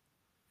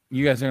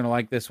 You guys are going to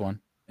like this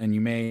one, and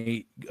you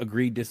may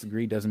agree,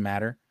 disagree, doesn't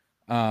matter.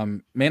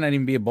 May not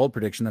even be a bold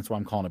prediction. That's why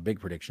I'm calling it big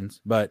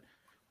predictions. But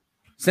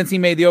since he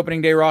made the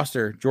opening day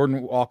roster,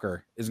 Jordan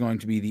Walker is going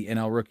to be the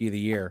NL Rookie of the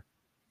Year,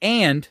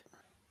 and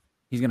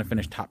he's going to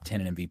finish top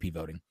 10 in MVP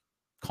voting.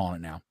 Calling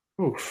it now.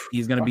 Oof.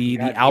 He's going to be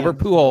the Albert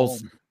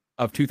Pujols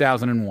of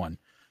 2001.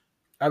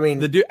 I mean,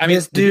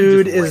 this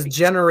dude is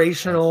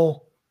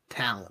generational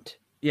talent.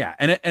 Yeah,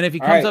 and if he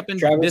comes up and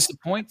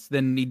disappoints,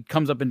 then he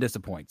comes up and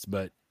disappoints.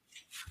 But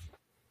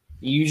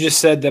you just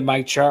said that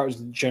Mike Trout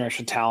was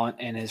generational talent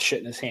and his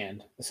shit in his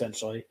hand,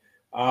 essentially.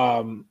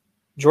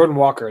 Jordan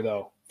Walker,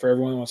 though, for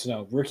everyone who wants to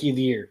know, Rookie of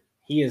the Year.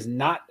 He is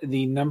not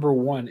the number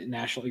one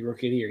National League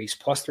Rookie of the Year. He's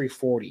plus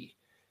 340.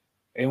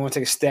 Anyone want to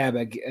take a stab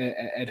at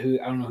who?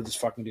 I don't know who this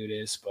fucking dude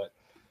is, but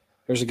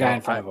there's a guy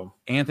in front of him.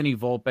 Anthony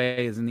Volpe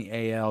is in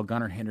the AL.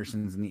 Gunnar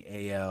Henderson's in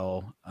the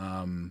AL.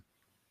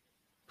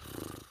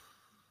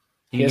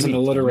 He has an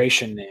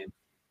alliteration name.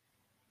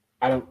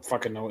 I don't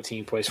fucking know what team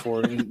he plays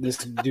for. This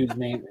dude's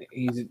name,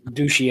 he's a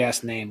douchey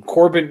ass name.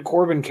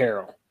 Corbin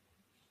Carroll.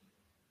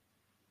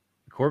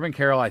 Corbin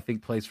Carroll, I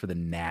think, plays for the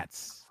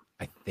Nats.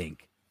 I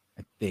think.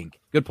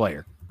 Good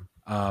player.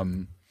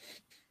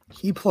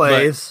 He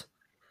plays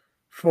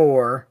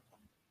for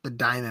the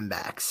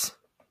Diamondbacks.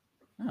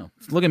 Oh,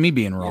 look at me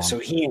being wrong. Yeah, so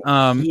he ain't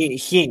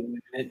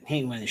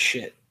winning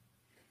shit.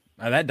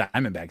 That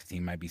Diamondbacks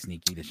team might be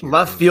sneaky this year.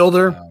 Left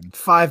fielder,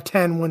 5'10",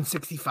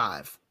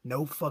 165.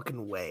 No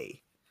fucking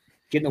way.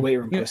 Get in the weight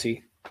room,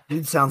 pussy.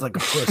 Dude sounds like a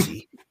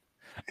pussy.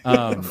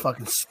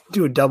 Fucking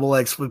do a double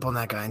leg sweep on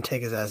that guy and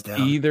take his ass down.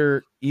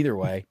 Either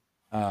way,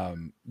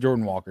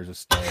 Jordan Walker's a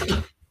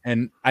stud.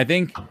 And I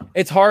think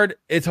it's hard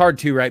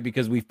too, right?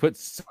 Because we've put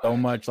so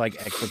much like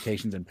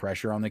expectations and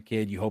pressure on the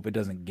kid. You hope it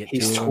doesn't get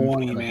he's to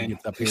 20, him. man.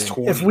 He's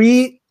 20. If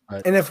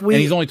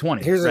he's only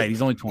 20.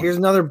 He's only 20. Here's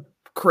another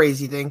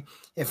crazy thing.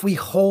 If we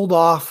hold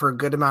off for a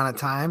good amount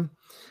of time,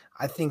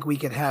 I think we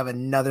could have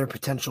another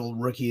potential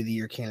Rookie of the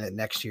Year candidate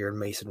next year in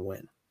Mason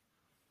Wynn.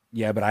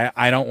 Yeah, but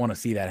I don't want to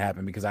see that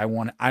happen because I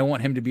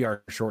want him to be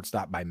our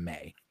shortstop by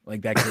May.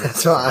 Like that.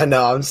 So I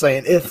know. I'm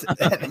saying if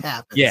that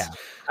happens. Yeah,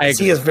 I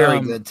agree. He is very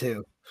good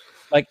too.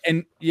 Like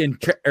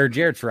or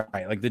Jared's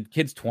right. Like the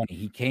kid's 20.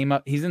 He came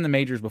up. He's in the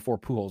majors before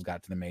Pujols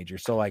got to the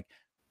majors. So like,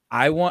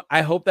 I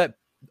hope that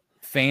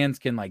fans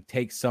can like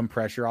take some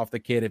pressure off the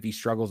kid if he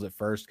struggles at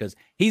first because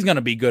he's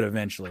gonna be good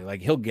eventually.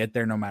 Like he'll get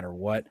there no matter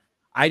what.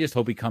 I just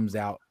hope he comes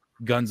out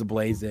guns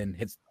a-blazing,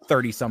 hits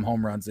 30-some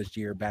home runs this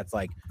year, bats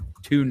like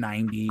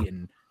 290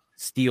 and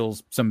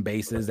steals some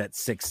bases at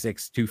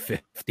 6'6",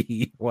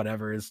 250,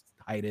 whatever his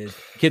height is.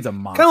 Kid's a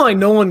monster. Kind of like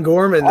Nolan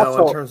Gorman,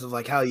 though, in terms of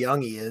like how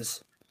young he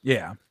is.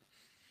 Yeah.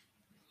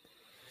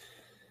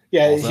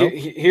 Yeah,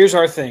 here's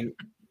our thing.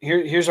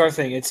 Here's our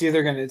thing. It's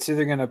either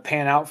gonna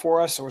pan out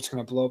for us or it's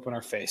gonna blow up in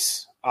our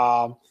face.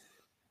 I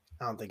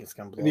don't think it's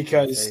gonna blow up in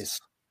our face.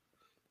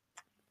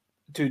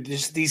 Dude,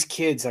 these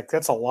kids, like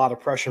that's a lot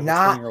of pressure for a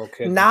 20-year-old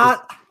kid.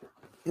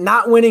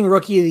 Not winning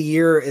Rookie of the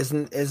Year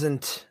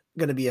isn't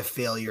going to be a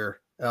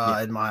failure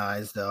in my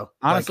eyes, though.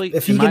 Honestly, like,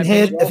 if he can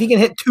hit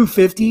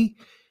 250,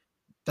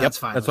 that's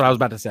fine. That's what I was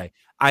about to say.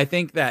 I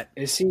think that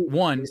is he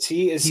in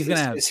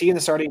the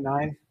starting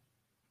nine?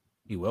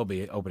 He will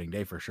be opening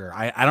day for sure.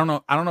 I don't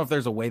know. I don't know if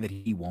there's a way that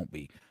he won't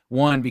be.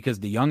 One, because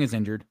DeYoung is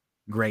injured.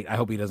 Great. I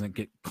hope he doesn't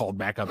get called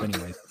back up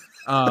anyways.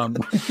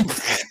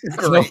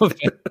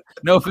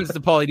 No offense to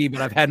Paulie D,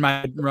 but I've had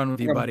my run with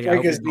you, buddy.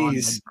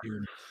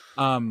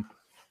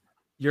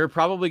 You're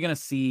probably going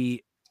to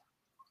see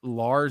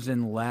Lars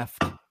in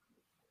left,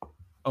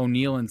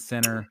 O'Neill in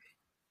center,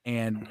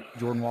 and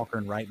Jordan Walker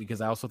in right,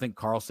 because I also think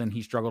Carlson,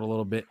 he struggled a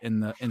little bit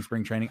in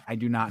spring training. I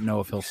do not know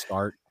if he'll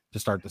start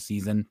the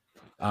season.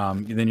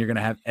 Then you're going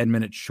to have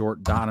Edman at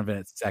short, Donovan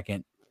at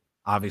second.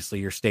 Obviously,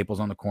 your staples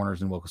on the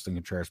corners and Wilkerson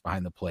Contreras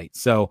behind the plate.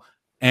 So,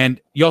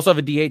 and you also have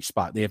a DH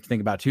spot they have to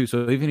think about too.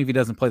 So even if he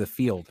doesn't play the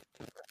field,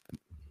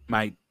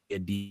 might be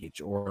a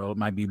DH, or it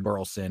might be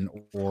Burleson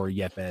or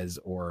Yepes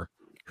or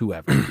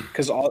whoever.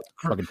 Because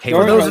for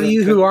those of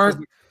you who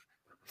aren't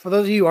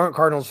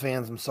Cardinals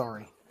fans, I'm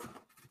sorry.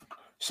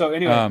 So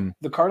anyway,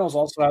 the Cardinals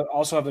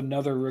also have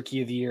another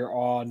Rookie of the Year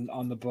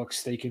on the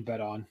books that you can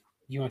bet on.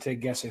 You want to take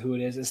a guess at who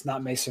it is? It's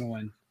not Mason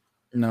Wynn.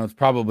 No, it's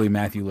probably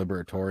Matthew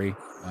Liberatore.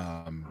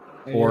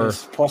 Or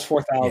plus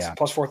 4,000. Yeah.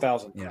 Plus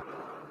 4,000. Yeah.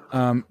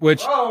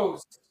 Which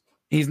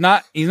he's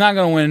not going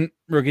to win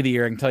Rookie of the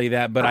Year, I can tell you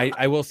that. But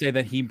I will say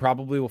that he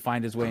probably will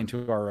find his way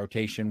into our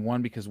rotation.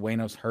 One, because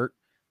Waino's hurt,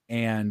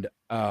 and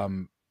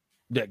I'm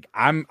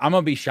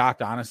gonna be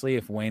shocked, honestly,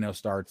 if Waino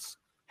starts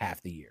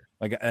half the year.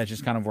 Like that's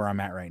just kind of where I'm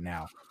at right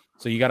now.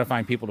 So you got to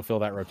find people to fill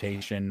that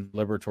rotation.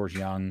 Liberatore's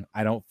young.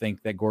 I don't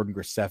think that Gordon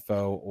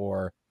Graceffo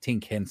or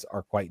Tink Hintz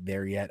are quite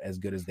there yet, as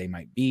good as they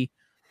might be.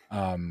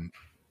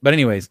 But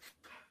anyways,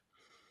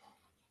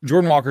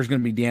 Jordan Walker is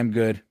going to be damn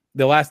good.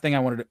 The last thing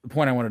the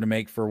point I wanted to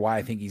make for why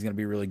I think he's going to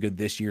be really good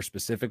this year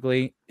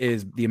specifically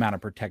is the amount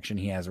of protection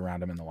he has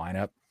around him in the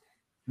lineup.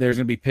 There's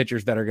going to be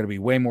pitchers that are going to be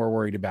way more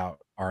worried about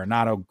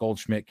Arenado,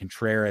 Goldschmidt,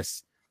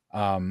 Contreras,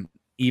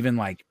 even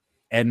like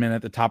Edman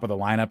at the top of the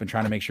lineup and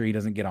trying to make sure he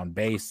doesn't get on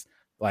base.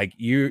 Like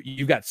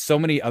you've got so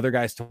many other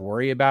guys to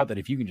worry about that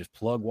if you can just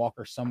plug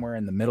Walker somewhere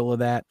in the middle of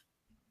that,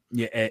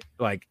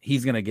 like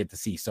he's going to get to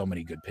see so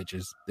many good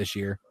pitches this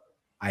year,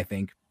 I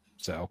think.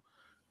 So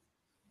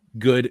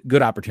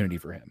good opportunity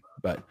for him.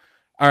 But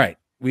all right,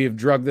 we have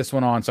drugged this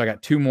one on. So I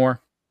got two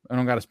more. I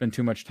don't got to spend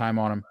too much time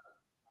on them.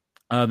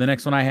 The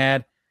next one I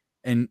had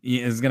and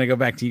it's going to go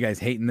back to you guys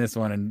hating this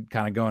one and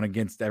kind of going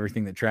against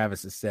everything that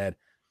Travis has said.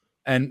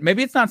 And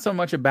maybe it's not so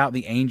much about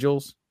the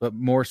Angels, but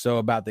more so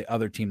about the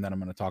other team that I'm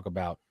going to talk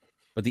about.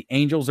 But the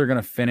Angels are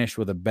going to finish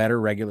with a better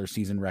regular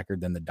season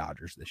record than the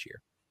Dodgers this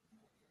year.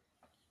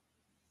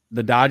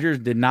 The Dodgers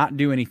did not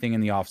do anything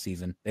in the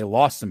offseason. They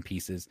lost some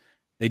pieces.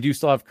 They do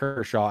still have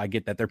Kershaw. I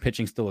get that their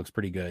pitching still looks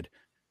pretty good.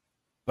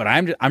 But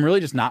I'm really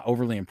just not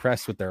overly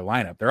impressed with their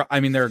lineup. They're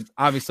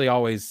obviously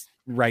always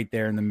right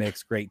there in the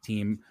mix. Great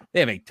team.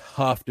 They have a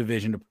tough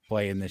division to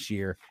play in this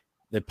year.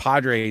 The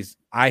Padres,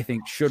 I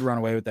think, should run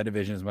away with that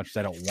division as much as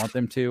I don't want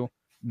them to.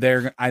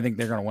 I think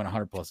they're going to win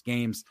 100+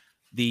 games.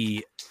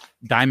 The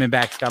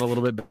Diamondbacks got a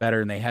little bit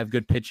better, and they have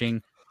good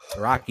pitching.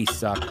 The Rockies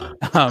suck.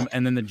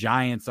 And then the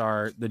Giants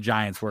are the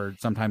Giants, where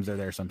sometimes they're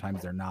there,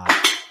 sometimes they're not.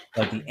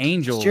 But the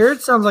Angels... Jared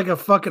sounds like a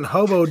fucking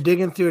hobo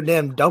digging through a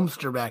damn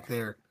dumpster back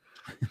there.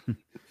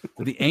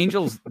 The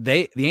Angels,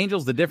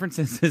 the difference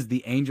is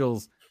the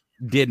Angels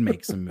did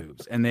make some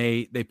moves, and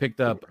they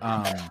picked up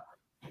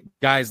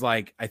guys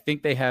like, I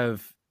think they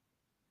have,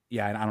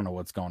 I don't know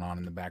what's going on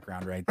in the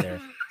background right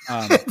there.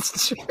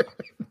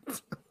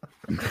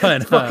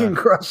 But fucking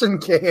crushing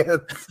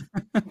cans.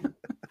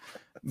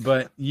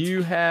 But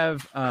you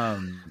have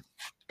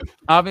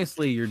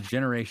obviously your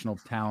generational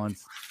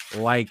talents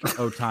like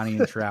Ohtani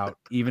and Trout,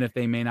 even if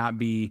they may not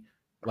be,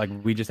 like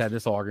we just had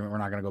this whole argument, we're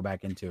not going to go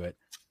back into it.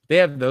 They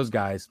have those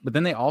guys, but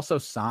then they also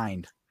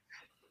signed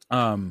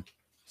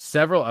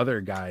several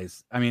other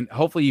guys. I mean,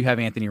 hopefully you have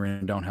Anthony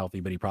Rendon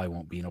healthy, but he probably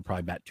won't be. He'll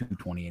probably bat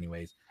 220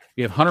 anyways.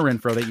 You have Hunter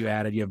Renfroe that you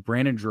added. You have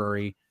Brandon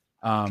Drury.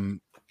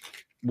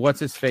 What's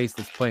his face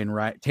that's playing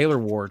right? Taylor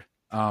Ward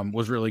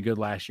was really good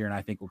last year, and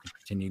I think will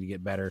continue to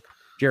get better.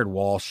 Jared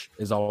Walsh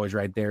is always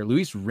right there.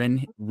 Luis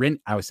Ren,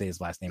 I would say his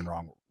last name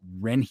wrong.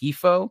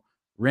 Renhefo,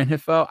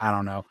 I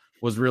don't know,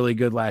 was really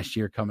good last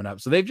year coming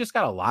up. So they've just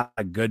got a lot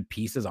of good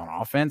pieces on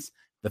offense.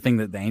 The thing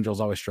that the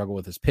Angels always struggle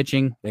with is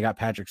pitching. They got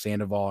Patrick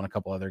Sandoval and a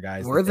couple other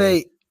guys. Where are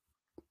they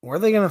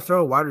going to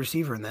throw a wide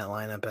receiver in that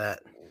lineup at?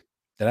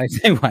 Did I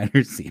say wide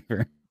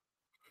receiver?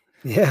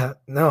 Yeah,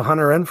 no,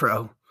 Hunter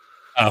Renfroe.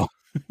 Oh,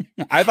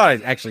 I thought I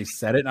actually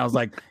said it, and I was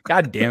like,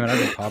 God damn it, I've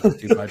been talking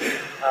too much.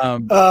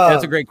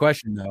 That's a great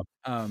question, though.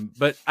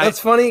 But that's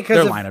funny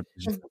because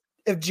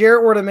if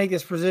Jarrett were to make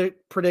this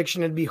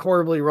prediction, it'd be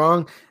horribly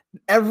wrong.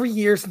 Every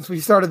year since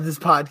we started this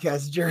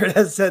podcast, Jared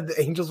has said the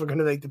Angels were going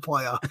to make the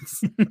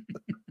playoffs.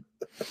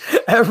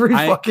 Every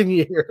fucking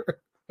year.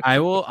 I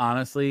will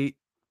honestly,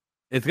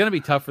 it's going to be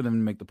tough for them to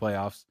make the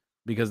playoffs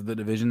because of the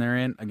division they're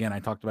in. Again,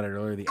 I talked about it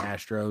earlier, the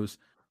Astros.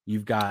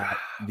 You've got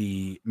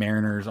the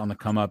Mariners on the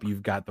come up.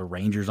 You've got the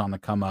Rangers on the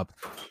come up.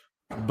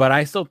 But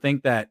I still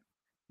think that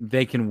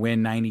they can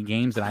win 90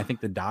 games, and I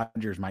think the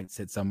Dodgers might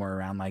sit somewhere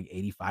around like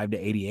 85 to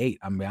 88.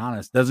 I'm going to be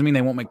honest. Doesn't mean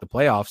they won't make the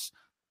playoffs.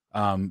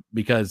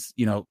 Because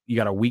you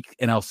got a weak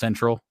NL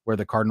Central where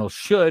the Cardinals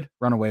should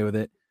run away with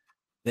it.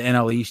 The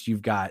NL East,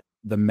 you've got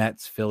the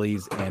Mets,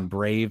 Phillies, and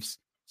Braves.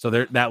 So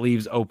that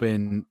leaves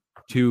open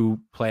 2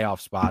 playoff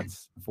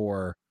spots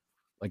for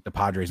like the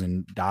Padres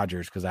and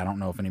Dodgers, because I don't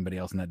know if anybody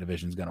else in that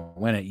division is going to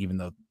win it, even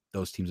though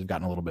those teams have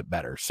gotten a little bit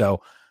better.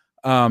 So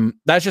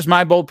that's just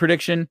my bold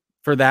prediction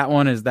for that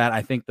one, is that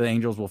I think the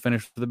Angels will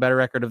finish with a better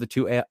record of the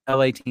 2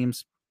 LA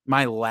teams.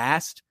 My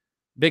last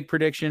big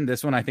prediction,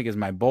 this one I think is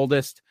my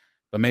boldest,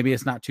 but maybe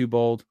it's not too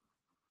bold.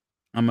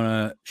 I'm going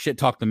to shit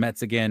talk the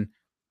Mets again.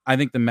 I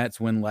think the Mets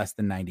win less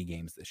than 90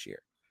 games this year.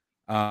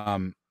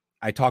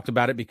 I talked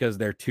about it because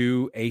their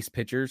 2 ace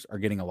pitchers are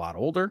getting a lot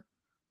older.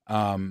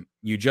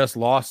 You just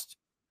lost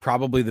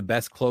probably the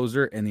best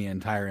closer in the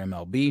entire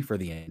MLB for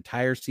the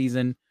entire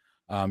season.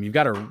 You've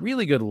got a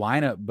really good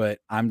lineup, but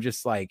I'm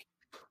just like,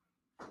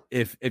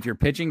 if your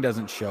pitching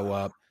doesn't show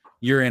up,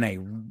 you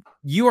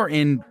are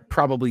in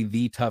probably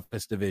the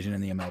toughest division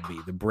in the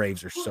MLB. The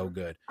Braves are so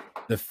good.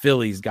 The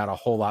Phillies got a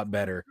whole lot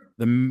better.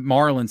 The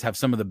Marlins have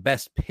some of the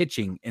best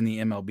pitching in the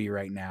MLB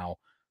right now.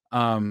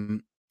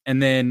 And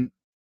then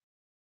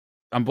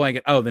I'm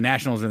blanking. Oh, the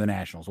Nationals are the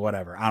Nationals,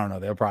 whatever. I don't know.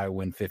 They'll probably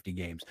win 50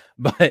 games,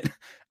 but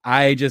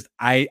I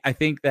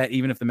think that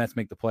even if the Mets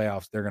make the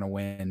playoffs, they're going to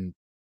win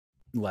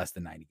less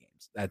than 90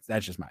 games.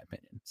 That's just my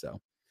opinion.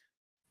 So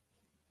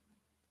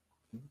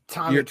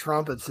Tommy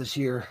Trumpets this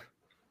year.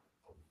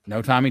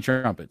 No Tommy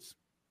Trumpets,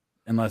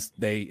 unless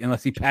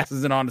he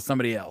passes it on to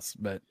somebody else.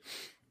 But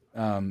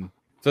so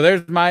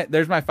there's my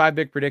 5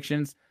 big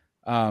predictions.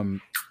 I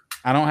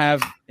don't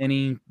have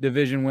any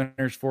division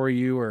winners for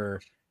you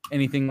or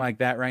anything like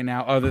that right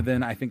now, other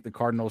than I think the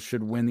Cardinals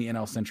should win the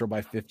NL Central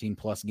by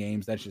 15+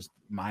 games. That's just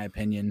my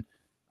opinion.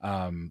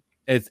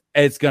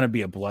 It's going to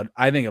be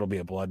I think it'll be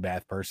a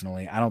bloodbath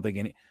personally. I don't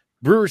think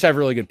Brewers have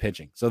really good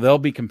pitching, so they'll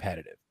be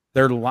competitive.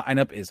 Their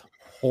lineup is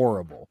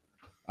horrible.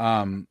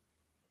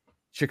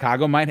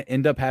 Chicago might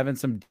end up having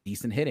some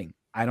decent hitting.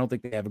 I don't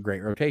think they have a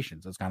great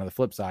rotation, so it's kind of the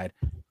flip side.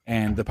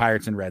 And the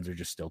Pirates and Reds are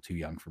just still too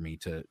young for me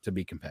to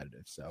be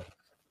competitive. So,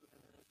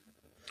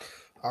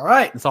 all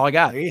right, that's all I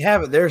got. There you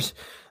have it. There's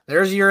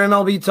your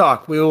MLB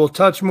talk. We will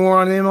touch more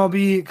on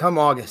MLB come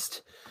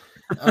August,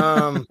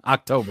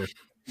 October.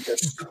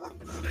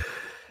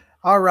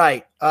 All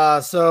right.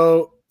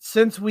 So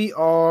since we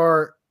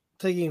are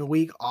taking a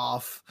week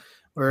off,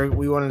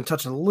 we want to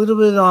touch a little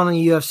bit on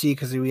the UFC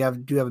because we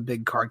do have a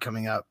big card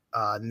coming up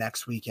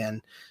next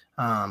weekend.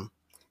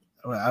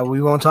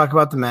 We won't talk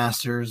about the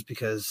Masters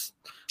because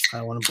I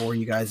don't want to bore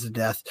you guys to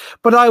death.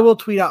 But I will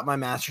tweet out my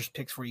Masters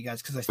picks for you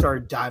guys because I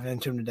started diving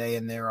into them today,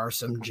 and there are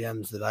some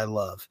gems that I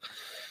love.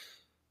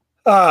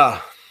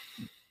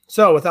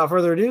 So without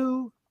further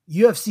ado,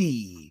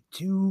 UFC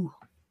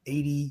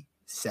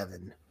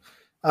 287.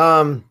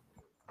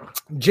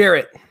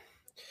 Jarrett,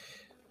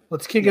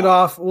 let's kick it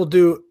off. We'll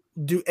do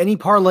any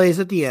parlays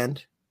at the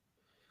end.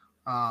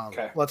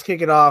 Okay. Let's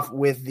kick it off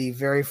with the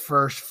very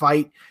first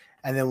fight,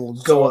 and then we'll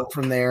go up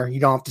from there. You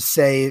don't have to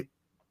say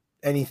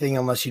anything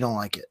unless you don't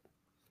like it.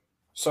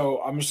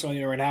 So I'm just going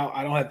to right now,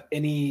 I don't have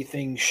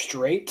anything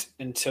straight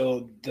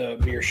until the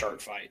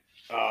Mearshart fight.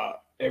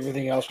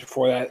 Everything else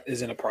before that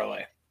is in a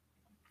parlay.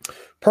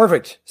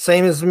 Perfect.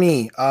 Same as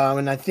me.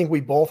 And I think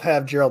we both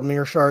have Gerald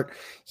Mearshart.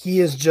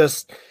 He is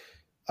just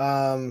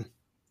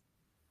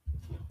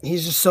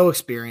he's just so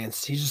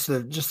experienced. He's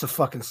just a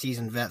fucking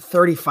seasoned vet.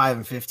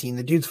 35-15.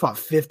 The dude's fought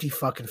 50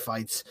 fucking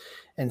fights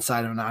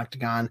inside of an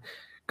octagon.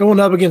 Going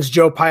up against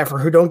Joe Pyfer,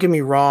 who, don't get me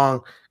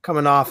wrong,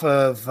 coming off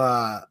of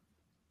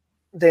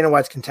Dana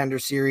White's Contender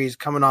Series,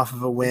 coming off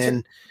of a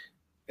win.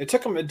 It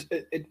took him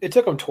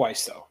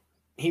twice, though.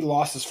 He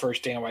lost his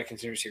first Dana White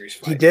Contender Series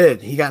fight. He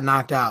did. He got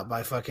knocked out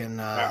by fucking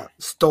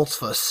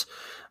Stoltzfus.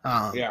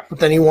 But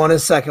then he won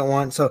his second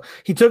one. So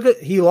he took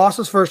it. He lost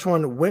his first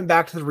one, went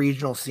back to the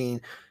regional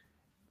scene,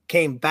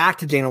 came back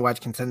to Dana White's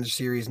Contender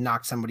Series,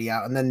 knocked somebody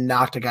out, and then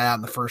knocked a guy out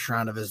in the first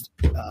round of his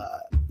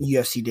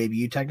UFC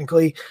debut,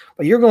 technically.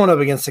 But you're going up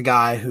against a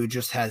guy who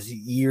just has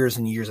years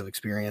and years of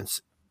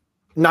experience.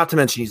 Not to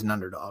mention he's an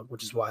underdog,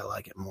 which is why I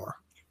like it more.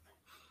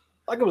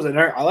 I like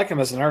him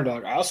as an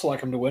underdog. I also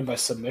like him to win by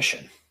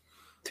submission.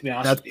 To be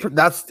honest with you.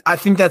 I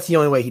think that's the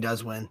only way he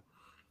does win.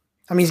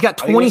 I mean, he's got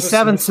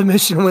 27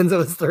 submission wins of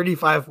his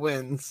 35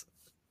 wins.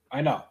 I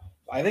know.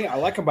 I think I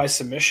like him by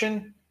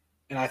submission,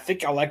 and I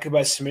think I like him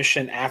by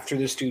submission after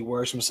this dude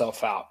wears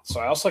himself out. So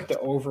I also like the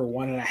over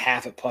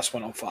 1.5 at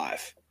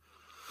 +105.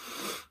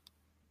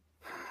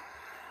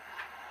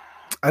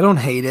 I don't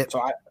hate it.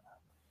 I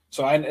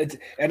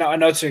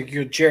know it's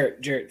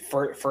Jarrett. Your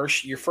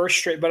first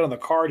straight bet on the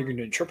card. You're going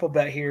to do a triple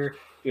bet here.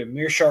 You have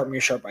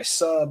Mearshart by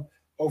sub,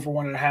 over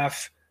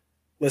 1.5.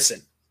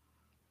 Listen,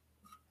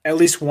 at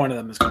least one of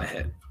them is going to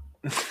hit.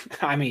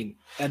 I mean,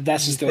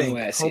 that's just the only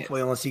way I see it.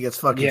 Hopefully, unless he gets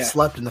fucking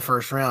slept in the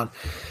first round.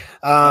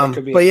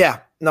 But yeah,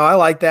 no, I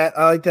like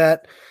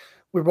that.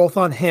 We're both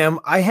on him.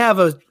 I have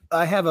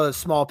a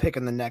small pick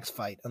in the next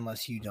fight,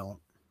 unless you don't,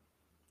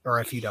 or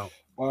if you don't.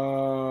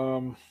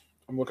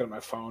 I'm looking at my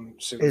phone.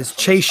 Is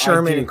Chase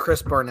Sherman and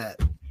Chris Barnett.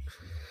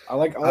 I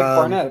like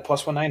Barnett at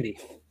 +190.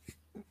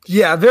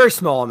 Yeah, a very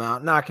small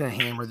amount. Not going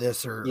to hammer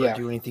this or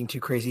do anything too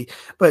crazy.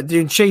 But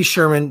dude, Chase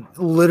Sherman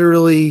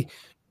literally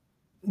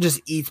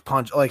just eats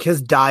punch. Like,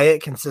 his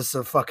diet consists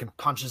of fucking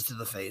punches to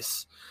the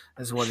face,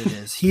 is what it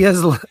is.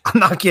 I'm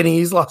not kidding.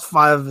 He's lost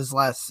 5 of his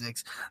last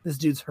 6. This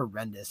dude's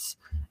horrendous.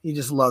 He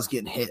just loves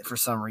getting hit for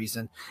some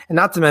reason. And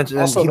not to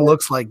mention, he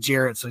looks like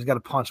Jarrett, so he's got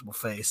a punchable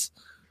face.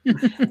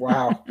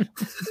 Wow.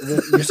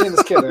 You're seeing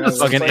this kid.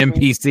 Fucking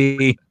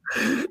NPC.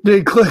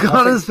 Dude, click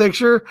on his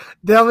picture.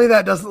 Tell me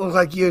that doesn't look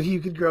like you if you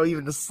could grow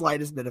even the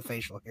slightest bit of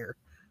facial hair.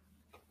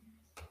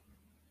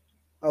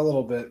 A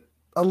little bit.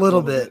 A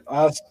little bit.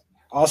 I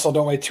also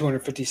don't weigh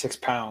 256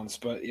 pounds,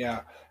 but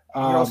yeah.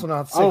 You're also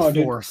not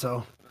 6'4",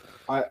 so.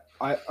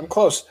 I'm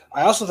close.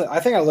 I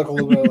think I look a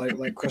little bit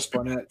like Chris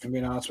Barnett, if I'm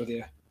being honest with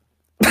you.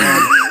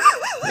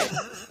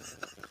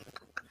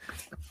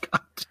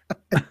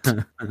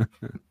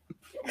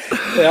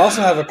 They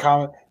also have a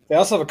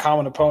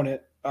common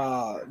opponent,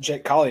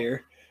 Jake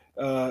Collier,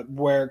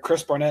 where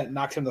Chris Barnett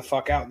knocked him the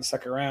fuck out in the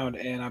second round,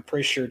 and I'm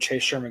pretty sure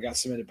Chase Sherman got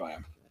submitted by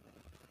him.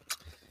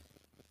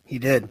 He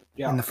did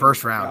in the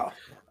first round.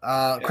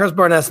 Chris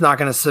Barnett's not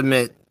going to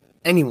submit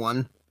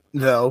anyone,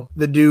 though.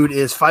 The dude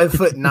is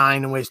 5'9"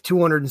 and weighs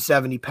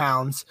 270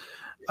 pounds.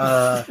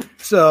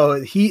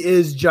 So he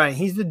is giant.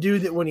 He's the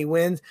dude that when he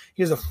wins,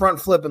 he has a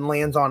front flip and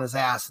lands on his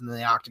ass in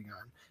the octagon.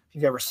 If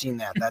you've ever seen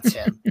that, that's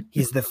him.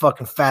 He's the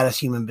fucking fattest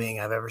human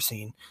being I've ever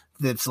seen.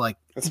 That's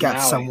got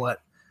Maui.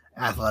 Somewhat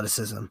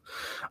athleticism.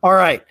 All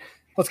right,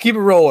 let's keep it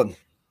rolling.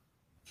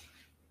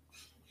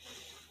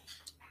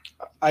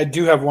 I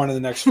do have one in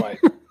the next fight.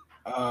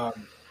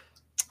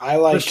 I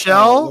like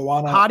Michelle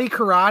Hottie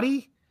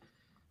Karate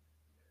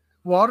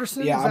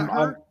Walterson. Yeah, is that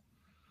her?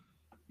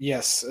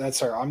 Yes, that's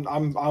her.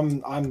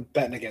 I'm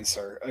betting against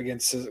her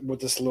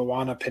with this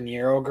Luana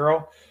Pinheiro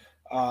girl.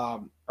 I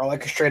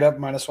like her straight up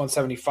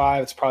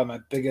 -175. It's probably my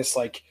biggest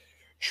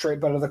straight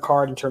bet of the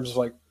card in terms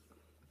of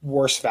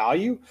worst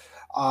value.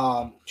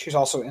 She's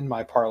also in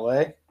my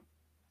parlay,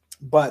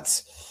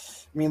 but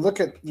I mean, look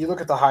at the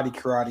Hottie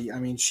Karate. I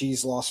mean,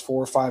 she's lost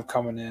 4 or 5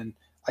 coming in.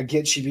 I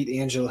get she beat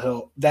Angela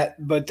Hill.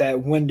 But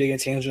that win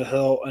against Angela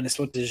Hill in a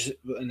split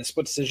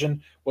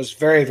decision was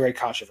very, very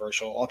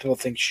controversial. A lot of people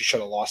think she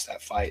should have lost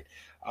that fight.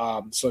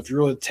 So if you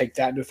really take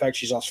that into effect,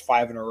 she's lost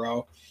 5 in a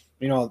row.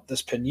 You know,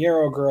 this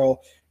Pinheiro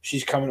girl,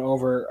 she's coming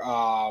over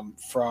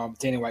from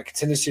Dana White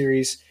Contender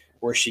Series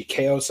where she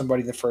KO'd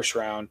somebody in the first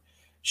round.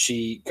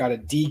 She got a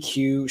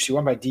DQ. She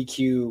won by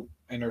DQ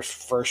in her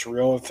first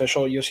real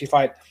official UFC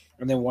fight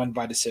and then won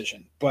by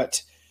decision.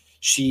 But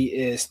she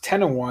is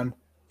 10-1,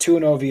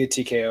 2-0 via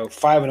TKO,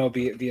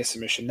 5-0 via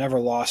submission, never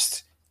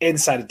lost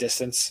inside a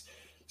distance.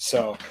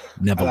 So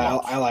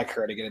I like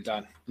her to get it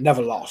done.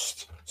 Never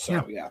lost.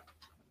 So, yeah.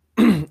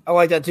 I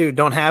like that too.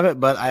 Don't have it,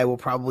 but I will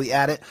probably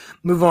add it.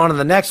 Move on to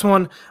the next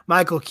one.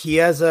 Michael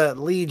Chiesa,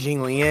 Li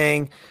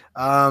Jingliang.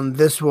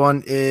 This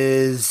one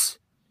is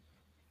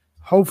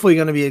hopefully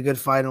going to be a good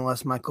fight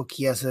unless Michael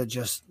Chiesa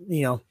just,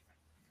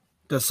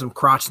 does some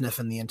crotch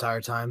sniffing the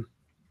entire time.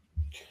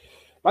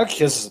 Michael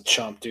Chiesa's a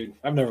chump, dude.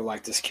 I've never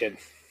liked this kid.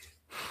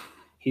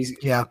 I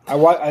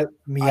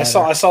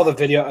saw the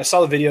video. I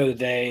saw the video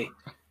today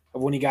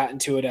of when he got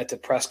into it at the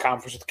press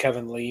conference with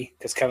Kevin Lee,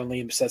 because Kevin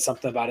Lee said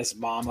something about his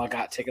mama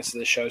got tickets to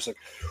the show. He's like,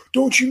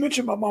 "Don't you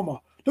mention my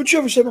mama? Don't you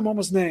ever say my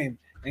mama's name?"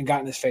 And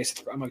got in his face.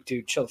 I'm like,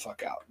 "Dude, chill the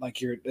fuck out.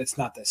 Like, it's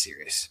not that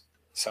serious."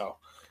 So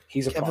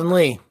he's a Kevin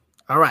Lee.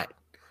 All right,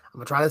 I'm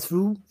gonna try this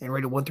food and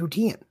rate it 1 through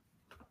 10.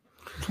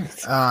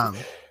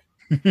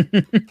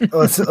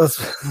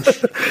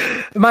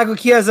 Michael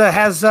Chiesa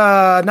has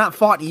not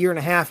fought a year and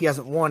a half. He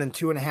hasn't won in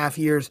 2.5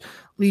 years.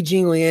 Li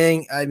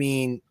Jingliang, I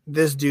mean,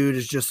 this dude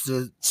is just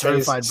a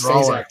certified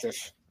brawler. Stays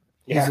active.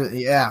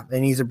 Yeah.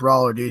 And he's a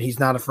brawler, dude. He's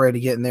not afraid to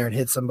get in there and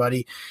hit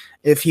somebody.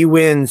 If he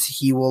wins,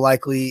 he will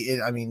likely,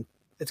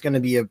 it's going to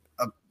be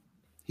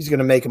he's going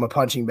to make him a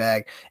punching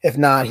bag. If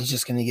not, he's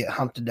just going to get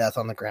humped to death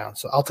on the ground.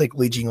 So I'll take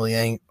Li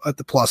Jingliang at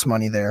the plus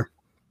money there.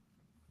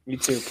 Me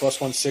too.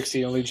 Plus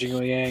 160 on Li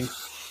Jingliang.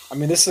 I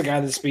mean, this is a guy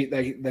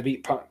that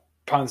beat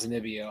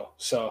Ponzinibbio.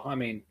 So, I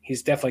mean,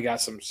 he's definitely got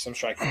some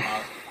striking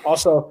power.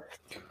 Also,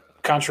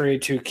 contrary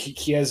to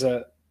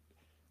Chiesa,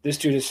 this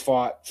dude has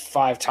fought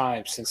 5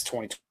 times since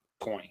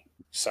 2020.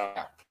 So,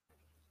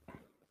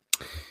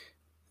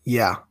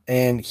 yeah,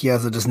 and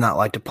Chiesa does not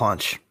like to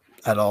punch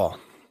at all.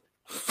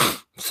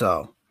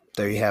 So,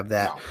 there you have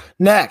that.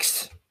 No.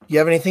 Next, you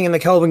have anything in the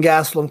Kelvin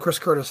Gastelum Chris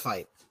Curtis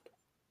fight?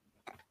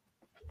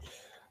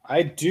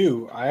 I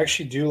do. I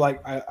actually do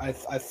like. I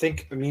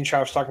think me and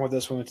Travis was talking about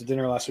this when we went to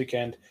dinner last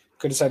weekend.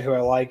 Couldn't decide who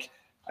I like.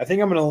 I think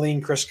I'm going to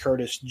lean Chris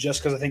Curtis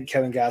just because I think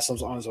Kevin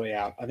Gastelum's on his way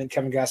out. I think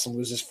Kevin Gastelum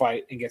loses his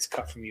fight and gets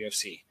cut from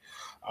UFC.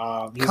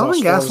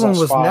 Kevin Gastelum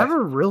was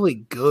never really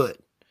good.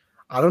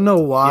 I don't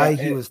know why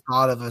he was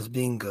thought of as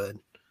being good.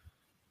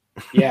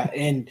 Yeah,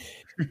 and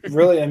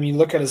really, I mean,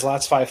 look at his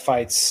last 5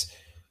 fights.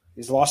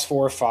 He's lost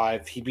 4 or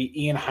 5. He beat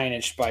Ian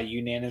Heinisch by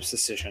unanimous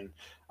decision.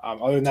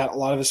 Other than that, a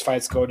lot of his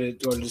fights go to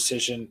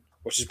decision,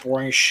 which is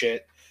boring as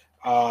shit.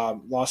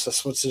 Lost a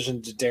split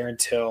decision to Darren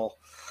Till.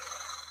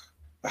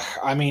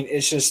 I mean,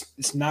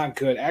 it's not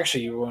good.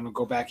 Actually, you want to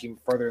go back even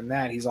further than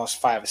that. He's lost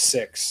 5 of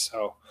 6.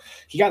 So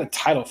he got a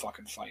title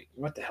fucking fight.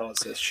 What the hell is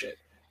this shit?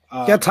 He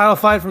got a title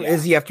fight from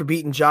Izzy after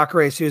beating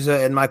Jacare Souza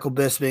and Michael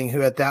Bisping,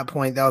 who at that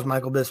point, that was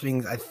Michael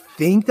Bisping's, I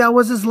think that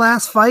was his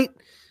last fight.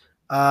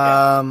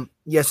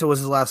 Yes, it was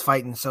his last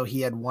fight. And so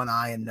he had 1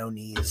 eye and no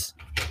knees.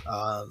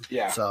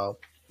 So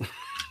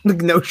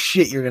no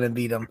shit, you're going to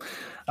beat him.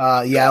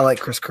 I like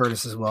Chris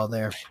Curtis as well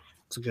there.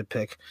 It's a good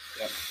pick.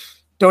 Yep.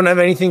 Don't have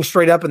anything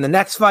straight up in the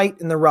next fight,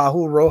 in the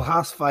Rahul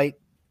Rojas fight.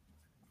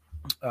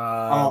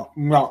 No.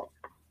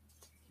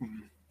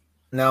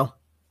 No.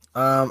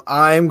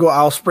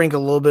 I'll sprinkle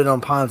a little bit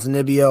on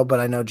Ponzinibbio, but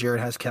I know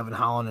Jared has Kevin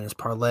Holland in his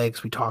parlay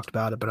because we talked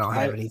about it, but I don't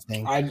have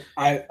anything.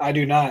 I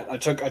do not. I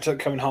took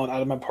Kevin Holland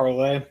out of my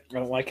parlay. I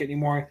don't like it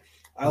anymore.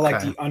 I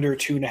like the under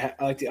 2.5.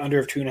 I like the under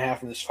of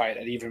 2.5 in this fight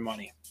at even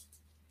money.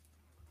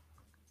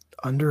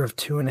 Under of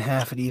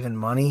 2.5 at even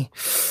money.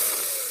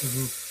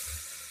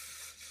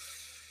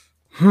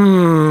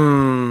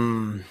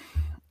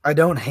 I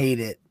don't hate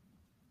it,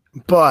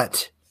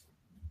 but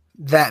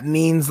that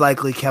means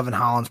likely Kevin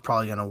Holland's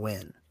probably going to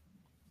win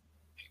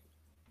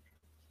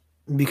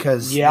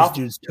because this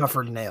dude's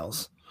tougher than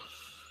nails.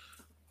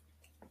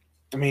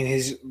 I mean,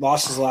 he's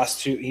lost his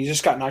last 2. He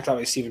just got knocked out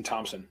by Stephen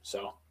Thompson.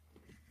 So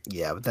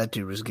yeah, but that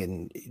dude was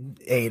getting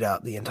ate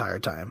up the entire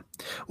time.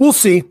 We'll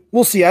see.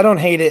 I don't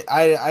hate it.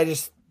 I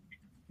just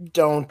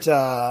don't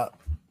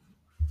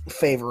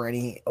favor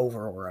any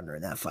over or under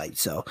in that fight.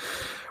 So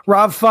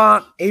Rob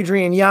Font,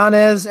 Adrian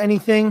Yanez,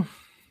 anything?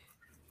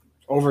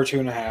 Over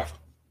 2.5.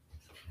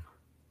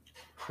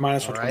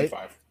 Minus 125.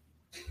 Right.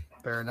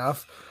 Fair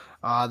enough.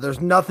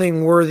 There's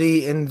nothing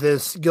worthy in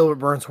this Gilbert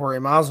Burns Jorge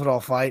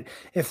Masvidal fight.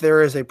 If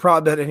there is a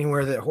prop bet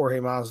anywhere that Jorge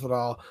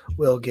Masvidal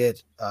will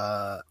get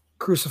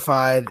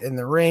crucified in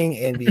the ring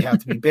and have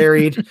to be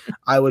buried,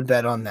 I would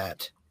bet on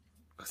that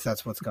because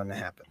that's what's going to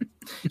happen.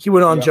 He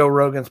went on Joe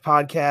Rogan's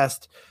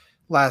podcast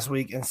last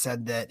week and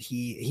said that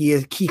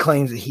he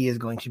claims that he is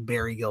going to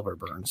bury Gilbert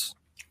Burns.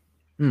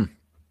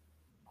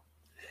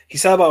 He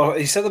said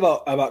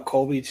about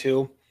Colby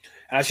too.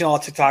 And I've seen a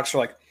lot of TikToks were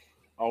like,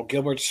 "Oh,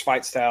 Gilbert's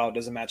fight style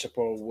doesn't match up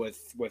well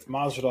with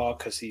Masvidal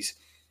because he's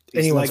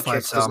anyone's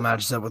fight style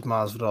matches up with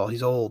Masvidal.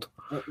 He's old."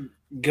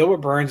 Gilbert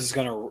Burns is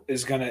gonna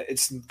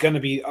it's gonna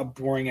be a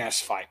boring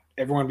ass fight.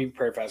 Everyone be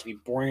prepared for that. It's gonna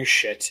be boring as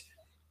shit.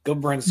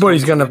 Gilbert Burns, but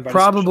he's gonna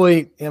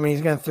probably. I mean,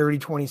 he's gonna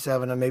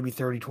 30-27 and maybe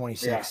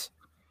 30-26.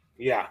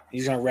 Yeah,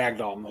 he's gonna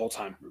ragdoll him the whole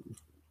time.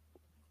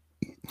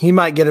 He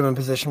might get him in a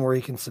position where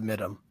he can submit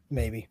him.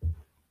 Maybe.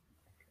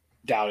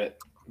 Doubt it,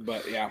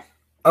 but yeah.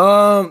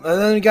 And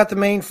then we got the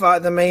main fight,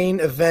 the main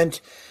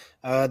event,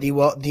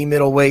 the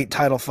middleweight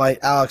title fight.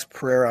 Alex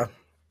Pereira,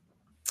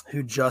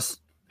 who just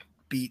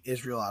beat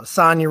Israel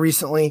Adesanya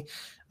recently,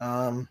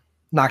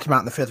 knocked him out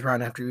in the 5th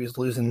round after he was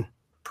losing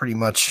pretty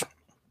much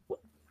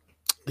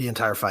the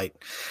entire fight.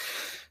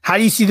 How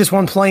do you see this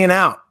one playing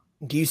out?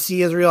 Do you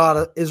see Israel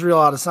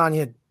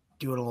Adesanya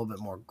doing a little bit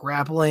more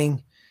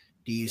grappling?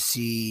 Do you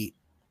see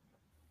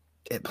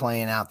it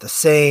playing out the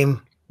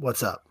same?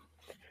 What's up?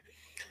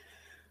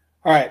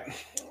 All right.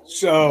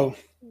 So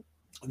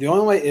the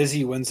only way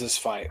Izzy wins this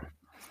fight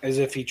is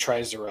if he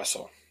tries to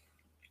wrestle,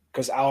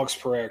 because Alex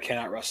Pereira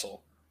cannot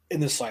wrestle in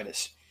the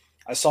slightest.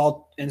 I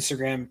saw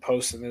Instagram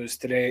post, and it was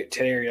today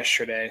or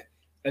yesterday,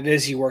 that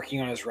Izzy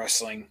working on his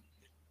wrestling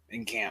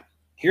in camp.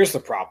 Here's the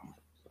problem.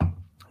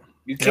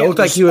 You can't. It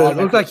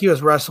looked like he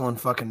was wrestling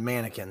fucking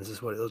mannequins.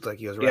 Is what it looked like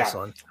he was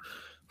wrestling.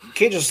 You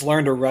can't just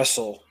learn to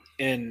wrestle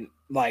in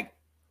like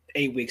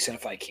 8 weeks in a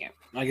fight camp.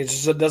 Like it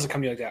doesn't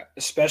come to you like that.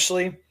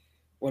 Especially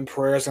when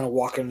Pereira's gonna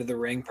walk into the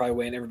ring, probably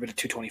weighing everybody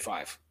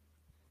 225.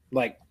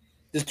 Like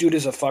this dude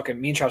is a fucking.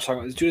 Me and Travis talking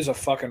about this dude is a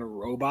fucking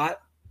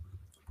robot.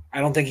 I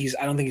don't think he's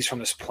from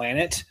this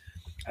planet.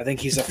 I think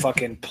he's a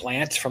fucking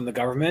plant from the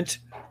government.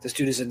 This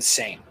dude is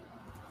insane.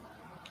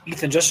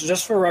 Ethan,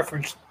 just for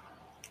reference,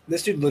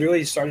 this dude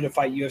literally started to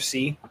fight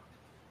UFC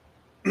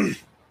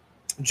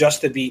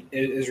just to beat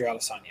Israel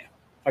Adesanya.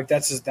 Like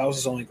that was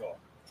his only goal.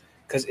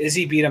 Because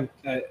Izzy beat him.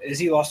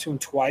 Izzy lost to him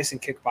twice in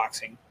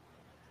kickboxing.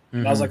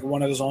 Mm-hmm. That was like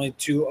one of his only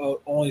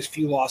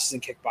few losses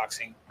in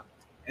kickboxing.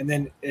 And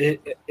then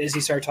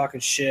Izzy started talking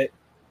shit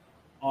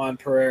on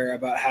Pereira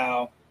about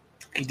how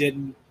he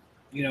didn't,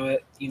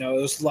 it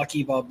was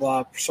lucky, blah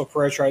blah. So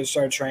Pereira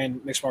started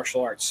training mixed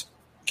martial arts.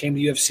 Came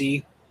to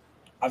UFC,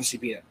 obviously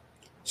beat him.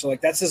 So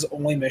like that's his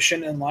only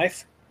mission in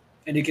life,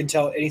 and you can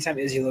tell anytime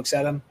Izzy looks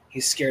at him,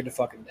 he's scared to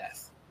fucking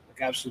death,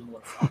 like absolutely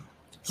mortified.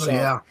 So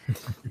yeah,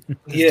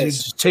 he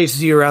just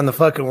chases you around the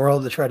fucking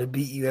world to try to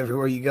beat you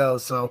everywhere you go.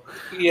 So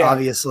yeah,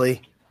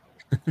 obviously.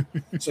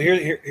 So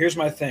here's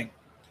my thing.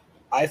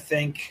 I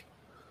think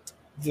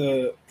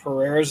the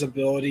Pereira's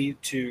ability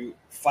to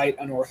fight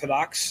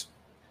unorthodox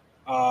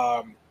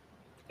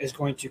is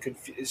going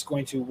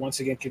to once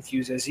again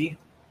confuse Izzy.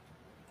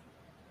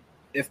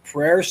 If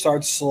Pereira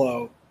starts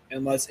slow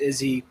and lets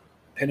Izzy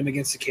pin him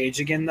against the cage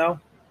again, though,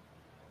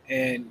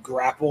 and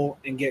grapple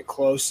and get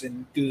close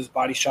and do his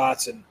body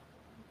shots and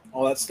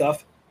all that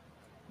stuff,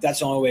 that's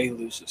the only way he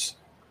loses.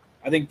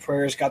 I think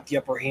Pereira's got the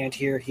upper hand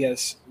here. He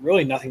has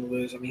really nothing to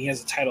lose. I mean, he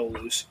has a title to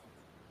lose.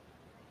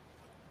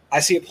 I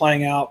see it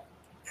playing out.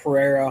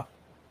 Pereira,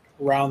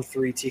 round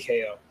 3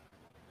 TKO.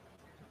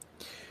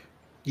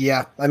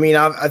 Yeah, I mean,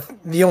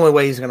 the only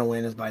way he's going to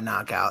win is by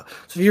knockout.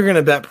 So if you're going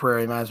to bet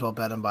Pereira, you might as well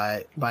bet him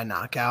by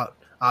knockout.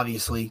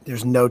 Obviously,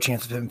 there's no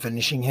chance of him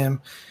finishing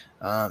him,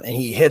 and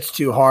he hits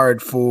too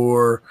hard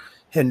for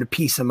him to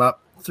piece him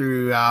up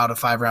throughout a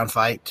 5-round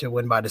fight to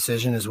win by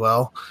decision as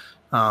well.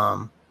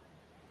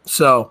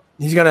 So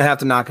he's going to have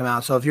to knock him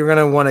out. So if you're going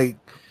to want to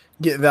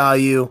get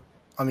value,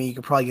 I mean, you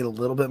could probably get a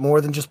little bit more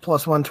than just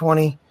plus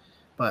 120,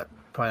 but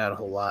probably not a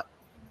whole lot.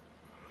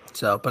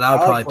 So, but I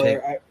would probably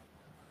pick.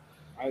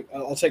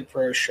 I'll take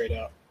Pereira straight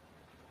up.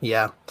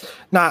 Yeah,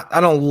 I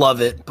don't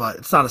love it, but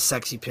it's not a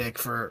sexy pick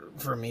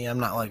for me. I'm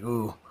not like,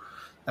 ooh,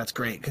 that's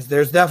great, because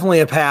there's definitely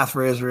a path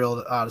for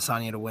Israel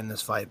Adesanya to win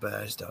this fight, but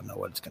I just don't know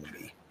what it's going to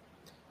be.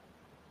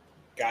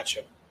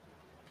 Gotcha.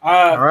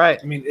 All right.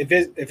 I mean,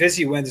 if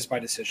Izzy wins, it's by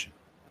decision,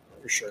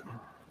 for sure.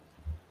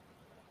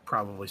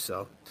 Probably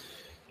so.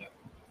 Yeah.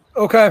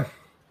 Okay.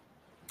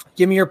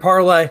 Give me your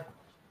parlay.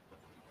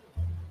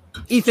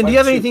 Ethan, do you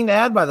have anything to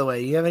add, by the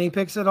way? Do you have any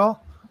picks at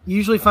all? You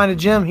usually find a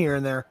gem here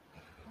and there.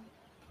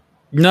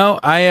 No,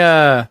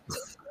 I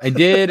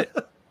did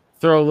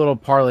throw a little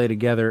parlay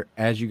together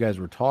as you guys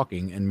were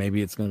talking, and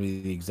maybe it's going to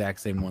be the exact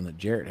same one that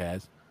Jarrett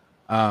has.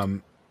 I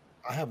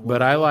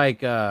like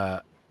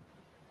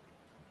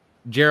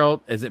Gerald.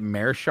 Is it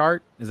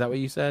Mearshart? Is that what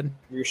you said?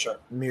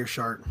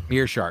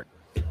 Mearshart.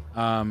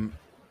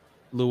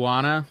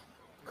 Luana,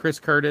 Chris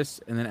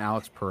Curtis, and then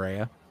Alex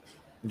Pereira.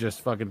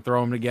 Just fucking throw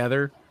them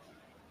together.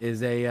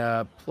 Is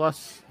a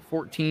plus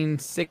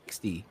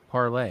 1460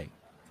 parlay.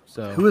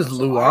 So who is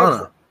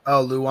Luana?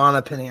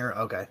 Luana Pinheiro.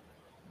 Okay.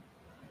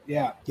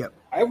 Yeah. Yep.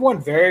 I have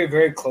one very,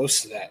 very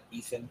close to that,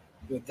 Ethan.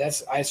 But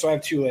I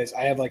have 2 lays.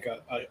 I have like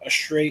a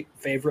straight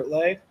favorite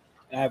lay,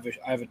 and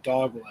I have a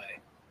dog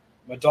lay.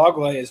 My dog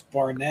lay is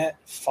Barnett,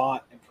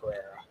 Font, and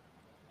Pereira.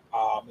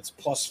 It's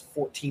plus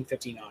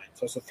 1459.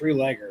 So it's a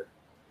 3-legger.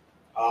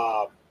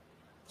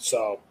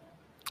 So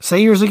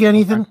say yours again,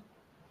 Ethan.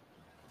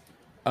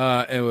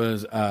 It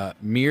was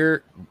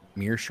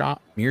Mearshart,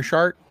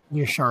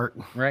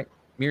 right?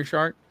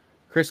 Mearshart,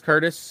 Chris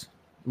Curtis,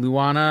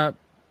 Luana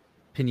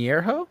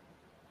Pinheiro.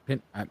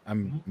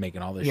 I'm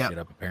making all this shit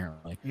up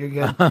apparently. You're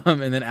good.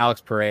 And then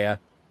Alex Pereira,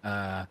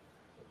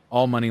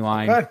 all money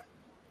line. Okay.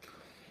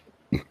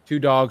 2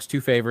 dogs, 2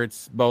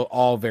 favorites, both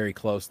all very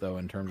close though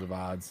in terms of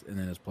odds, and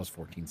then it's plus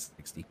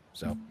 1460.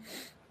 So,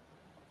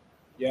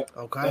 yep.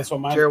 Okay. That's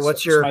what Jared,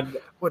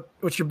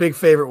 what's your big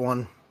favorite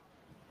one?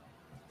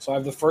 So I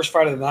have the first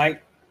fight of the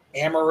night,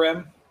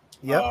 Amarim.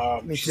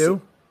 Yep. Me too.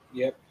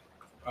 Yep.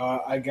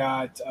 I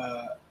got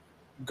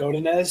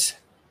Godinez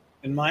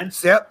in mind.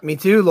 Yep. Me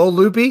too. Low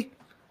Loopy.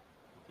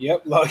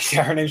 Yep.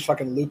 Her name's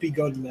fucking Loopy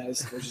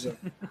Godinez, which is a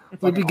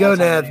Loopy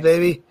Godinez,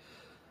 baby.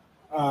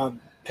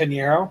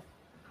 Pinheiro.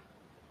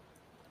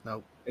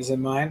 Nope. Is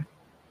in mine.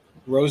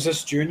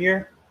 Rosas Jr.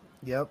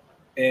 Yep.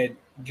 And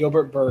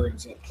Gilbert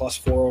Burns at plus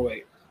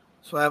 408.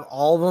 So I have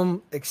all of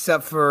them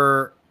except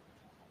for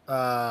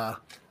the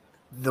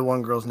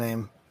one girl's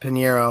name,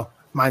 Pinheiro.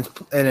 Mine's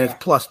it's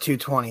plus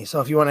 220.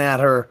 So if you want to add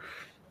her,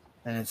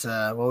 and it's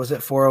what was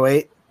it,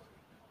 408?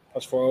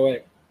 Plus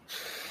 408.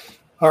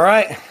 All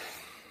right.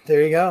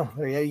 There you go.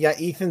 You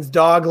got Ethan's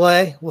dog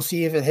lay. We'll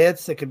see if it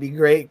hits. It could be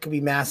great. It could be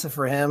massive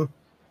for him.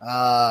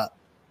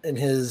 In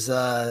his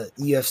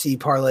UFC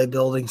parlay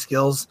building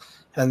skills,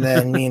 and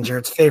then me and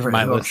Jared's favorite,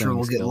 who I'm sure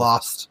will get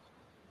lost.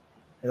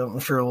 I'm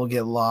sure we'll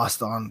get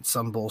lost on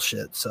some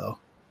bullshit. So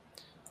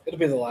it'll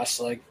be the last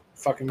leg.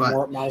 Fucking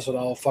Mort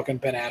Masvidal, fucking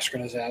Ben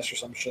Askren his ass or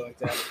some shit like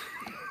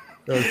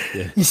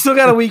that. You still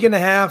got a week and a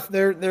half.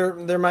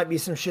 There might be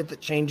some shit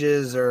that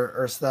changes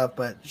or stuff,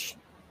 but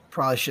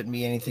probably shouldn't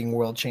be anything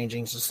world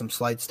changing. Just some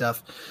slight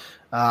stuff.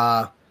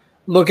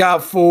 Look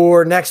out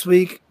for next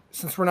week.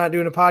 Since we're not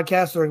doing a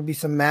podcast, there will be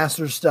some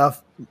Masters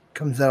stuff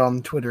comes out on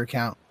the Twitter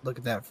account. Look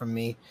at that from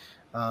me.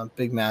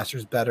 Big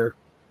Masters better.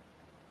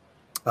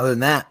 Other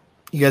than that,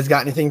 you guys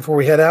got anything before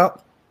we head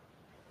out?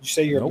 Did you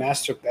say you're a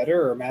master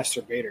better or a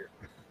master baiter?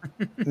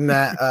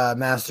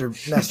 Master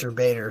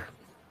baiter.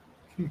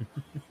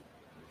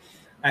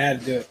 I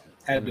had to do it.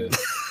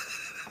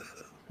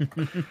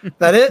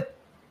 That it?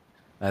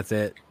 That's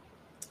it.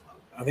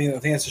 I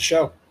think that's the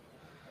show.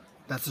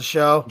 That's the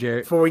show.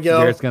 Jared, before we go,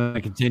 Jared's going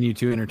to continue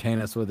to entertain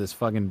us with his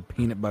fucking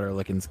peanut butter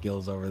licking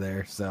skills over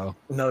there. So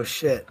no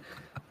shit.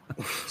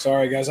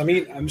 Sorry, guys. I am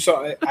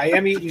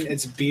eating.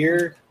 It's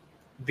beer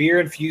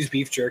infused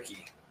beef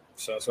jerky.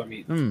 So that's what I'm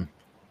eating.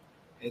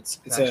 It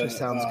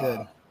sounds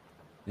good.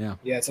 Yeah.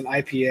 It's an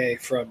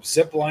IPA from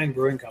Zipline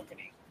Brewing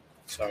Company.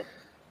 So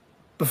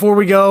before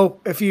we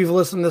go, if you've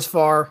listened this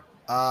far,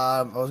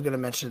 I was going to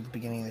mention at the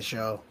beginning of the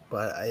show,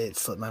 but it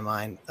slipped my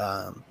mind.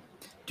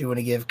 Do want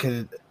to give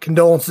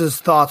condolences,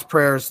 thoughts,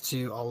 prayers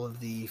to all of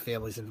the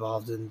families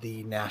involved in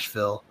the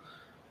Nashville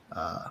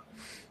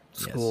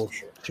school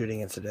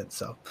shooting incident.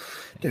 So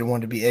didn't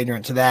want to be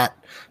ignorant to that,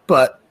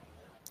 but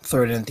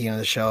throw it in at the end of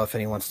the show if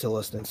anyone's still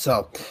listening.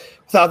 So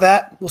without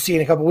that, we'll see you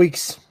in a couple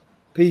weeks.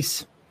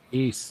 Peace.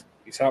 Peace.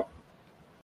 Peace out.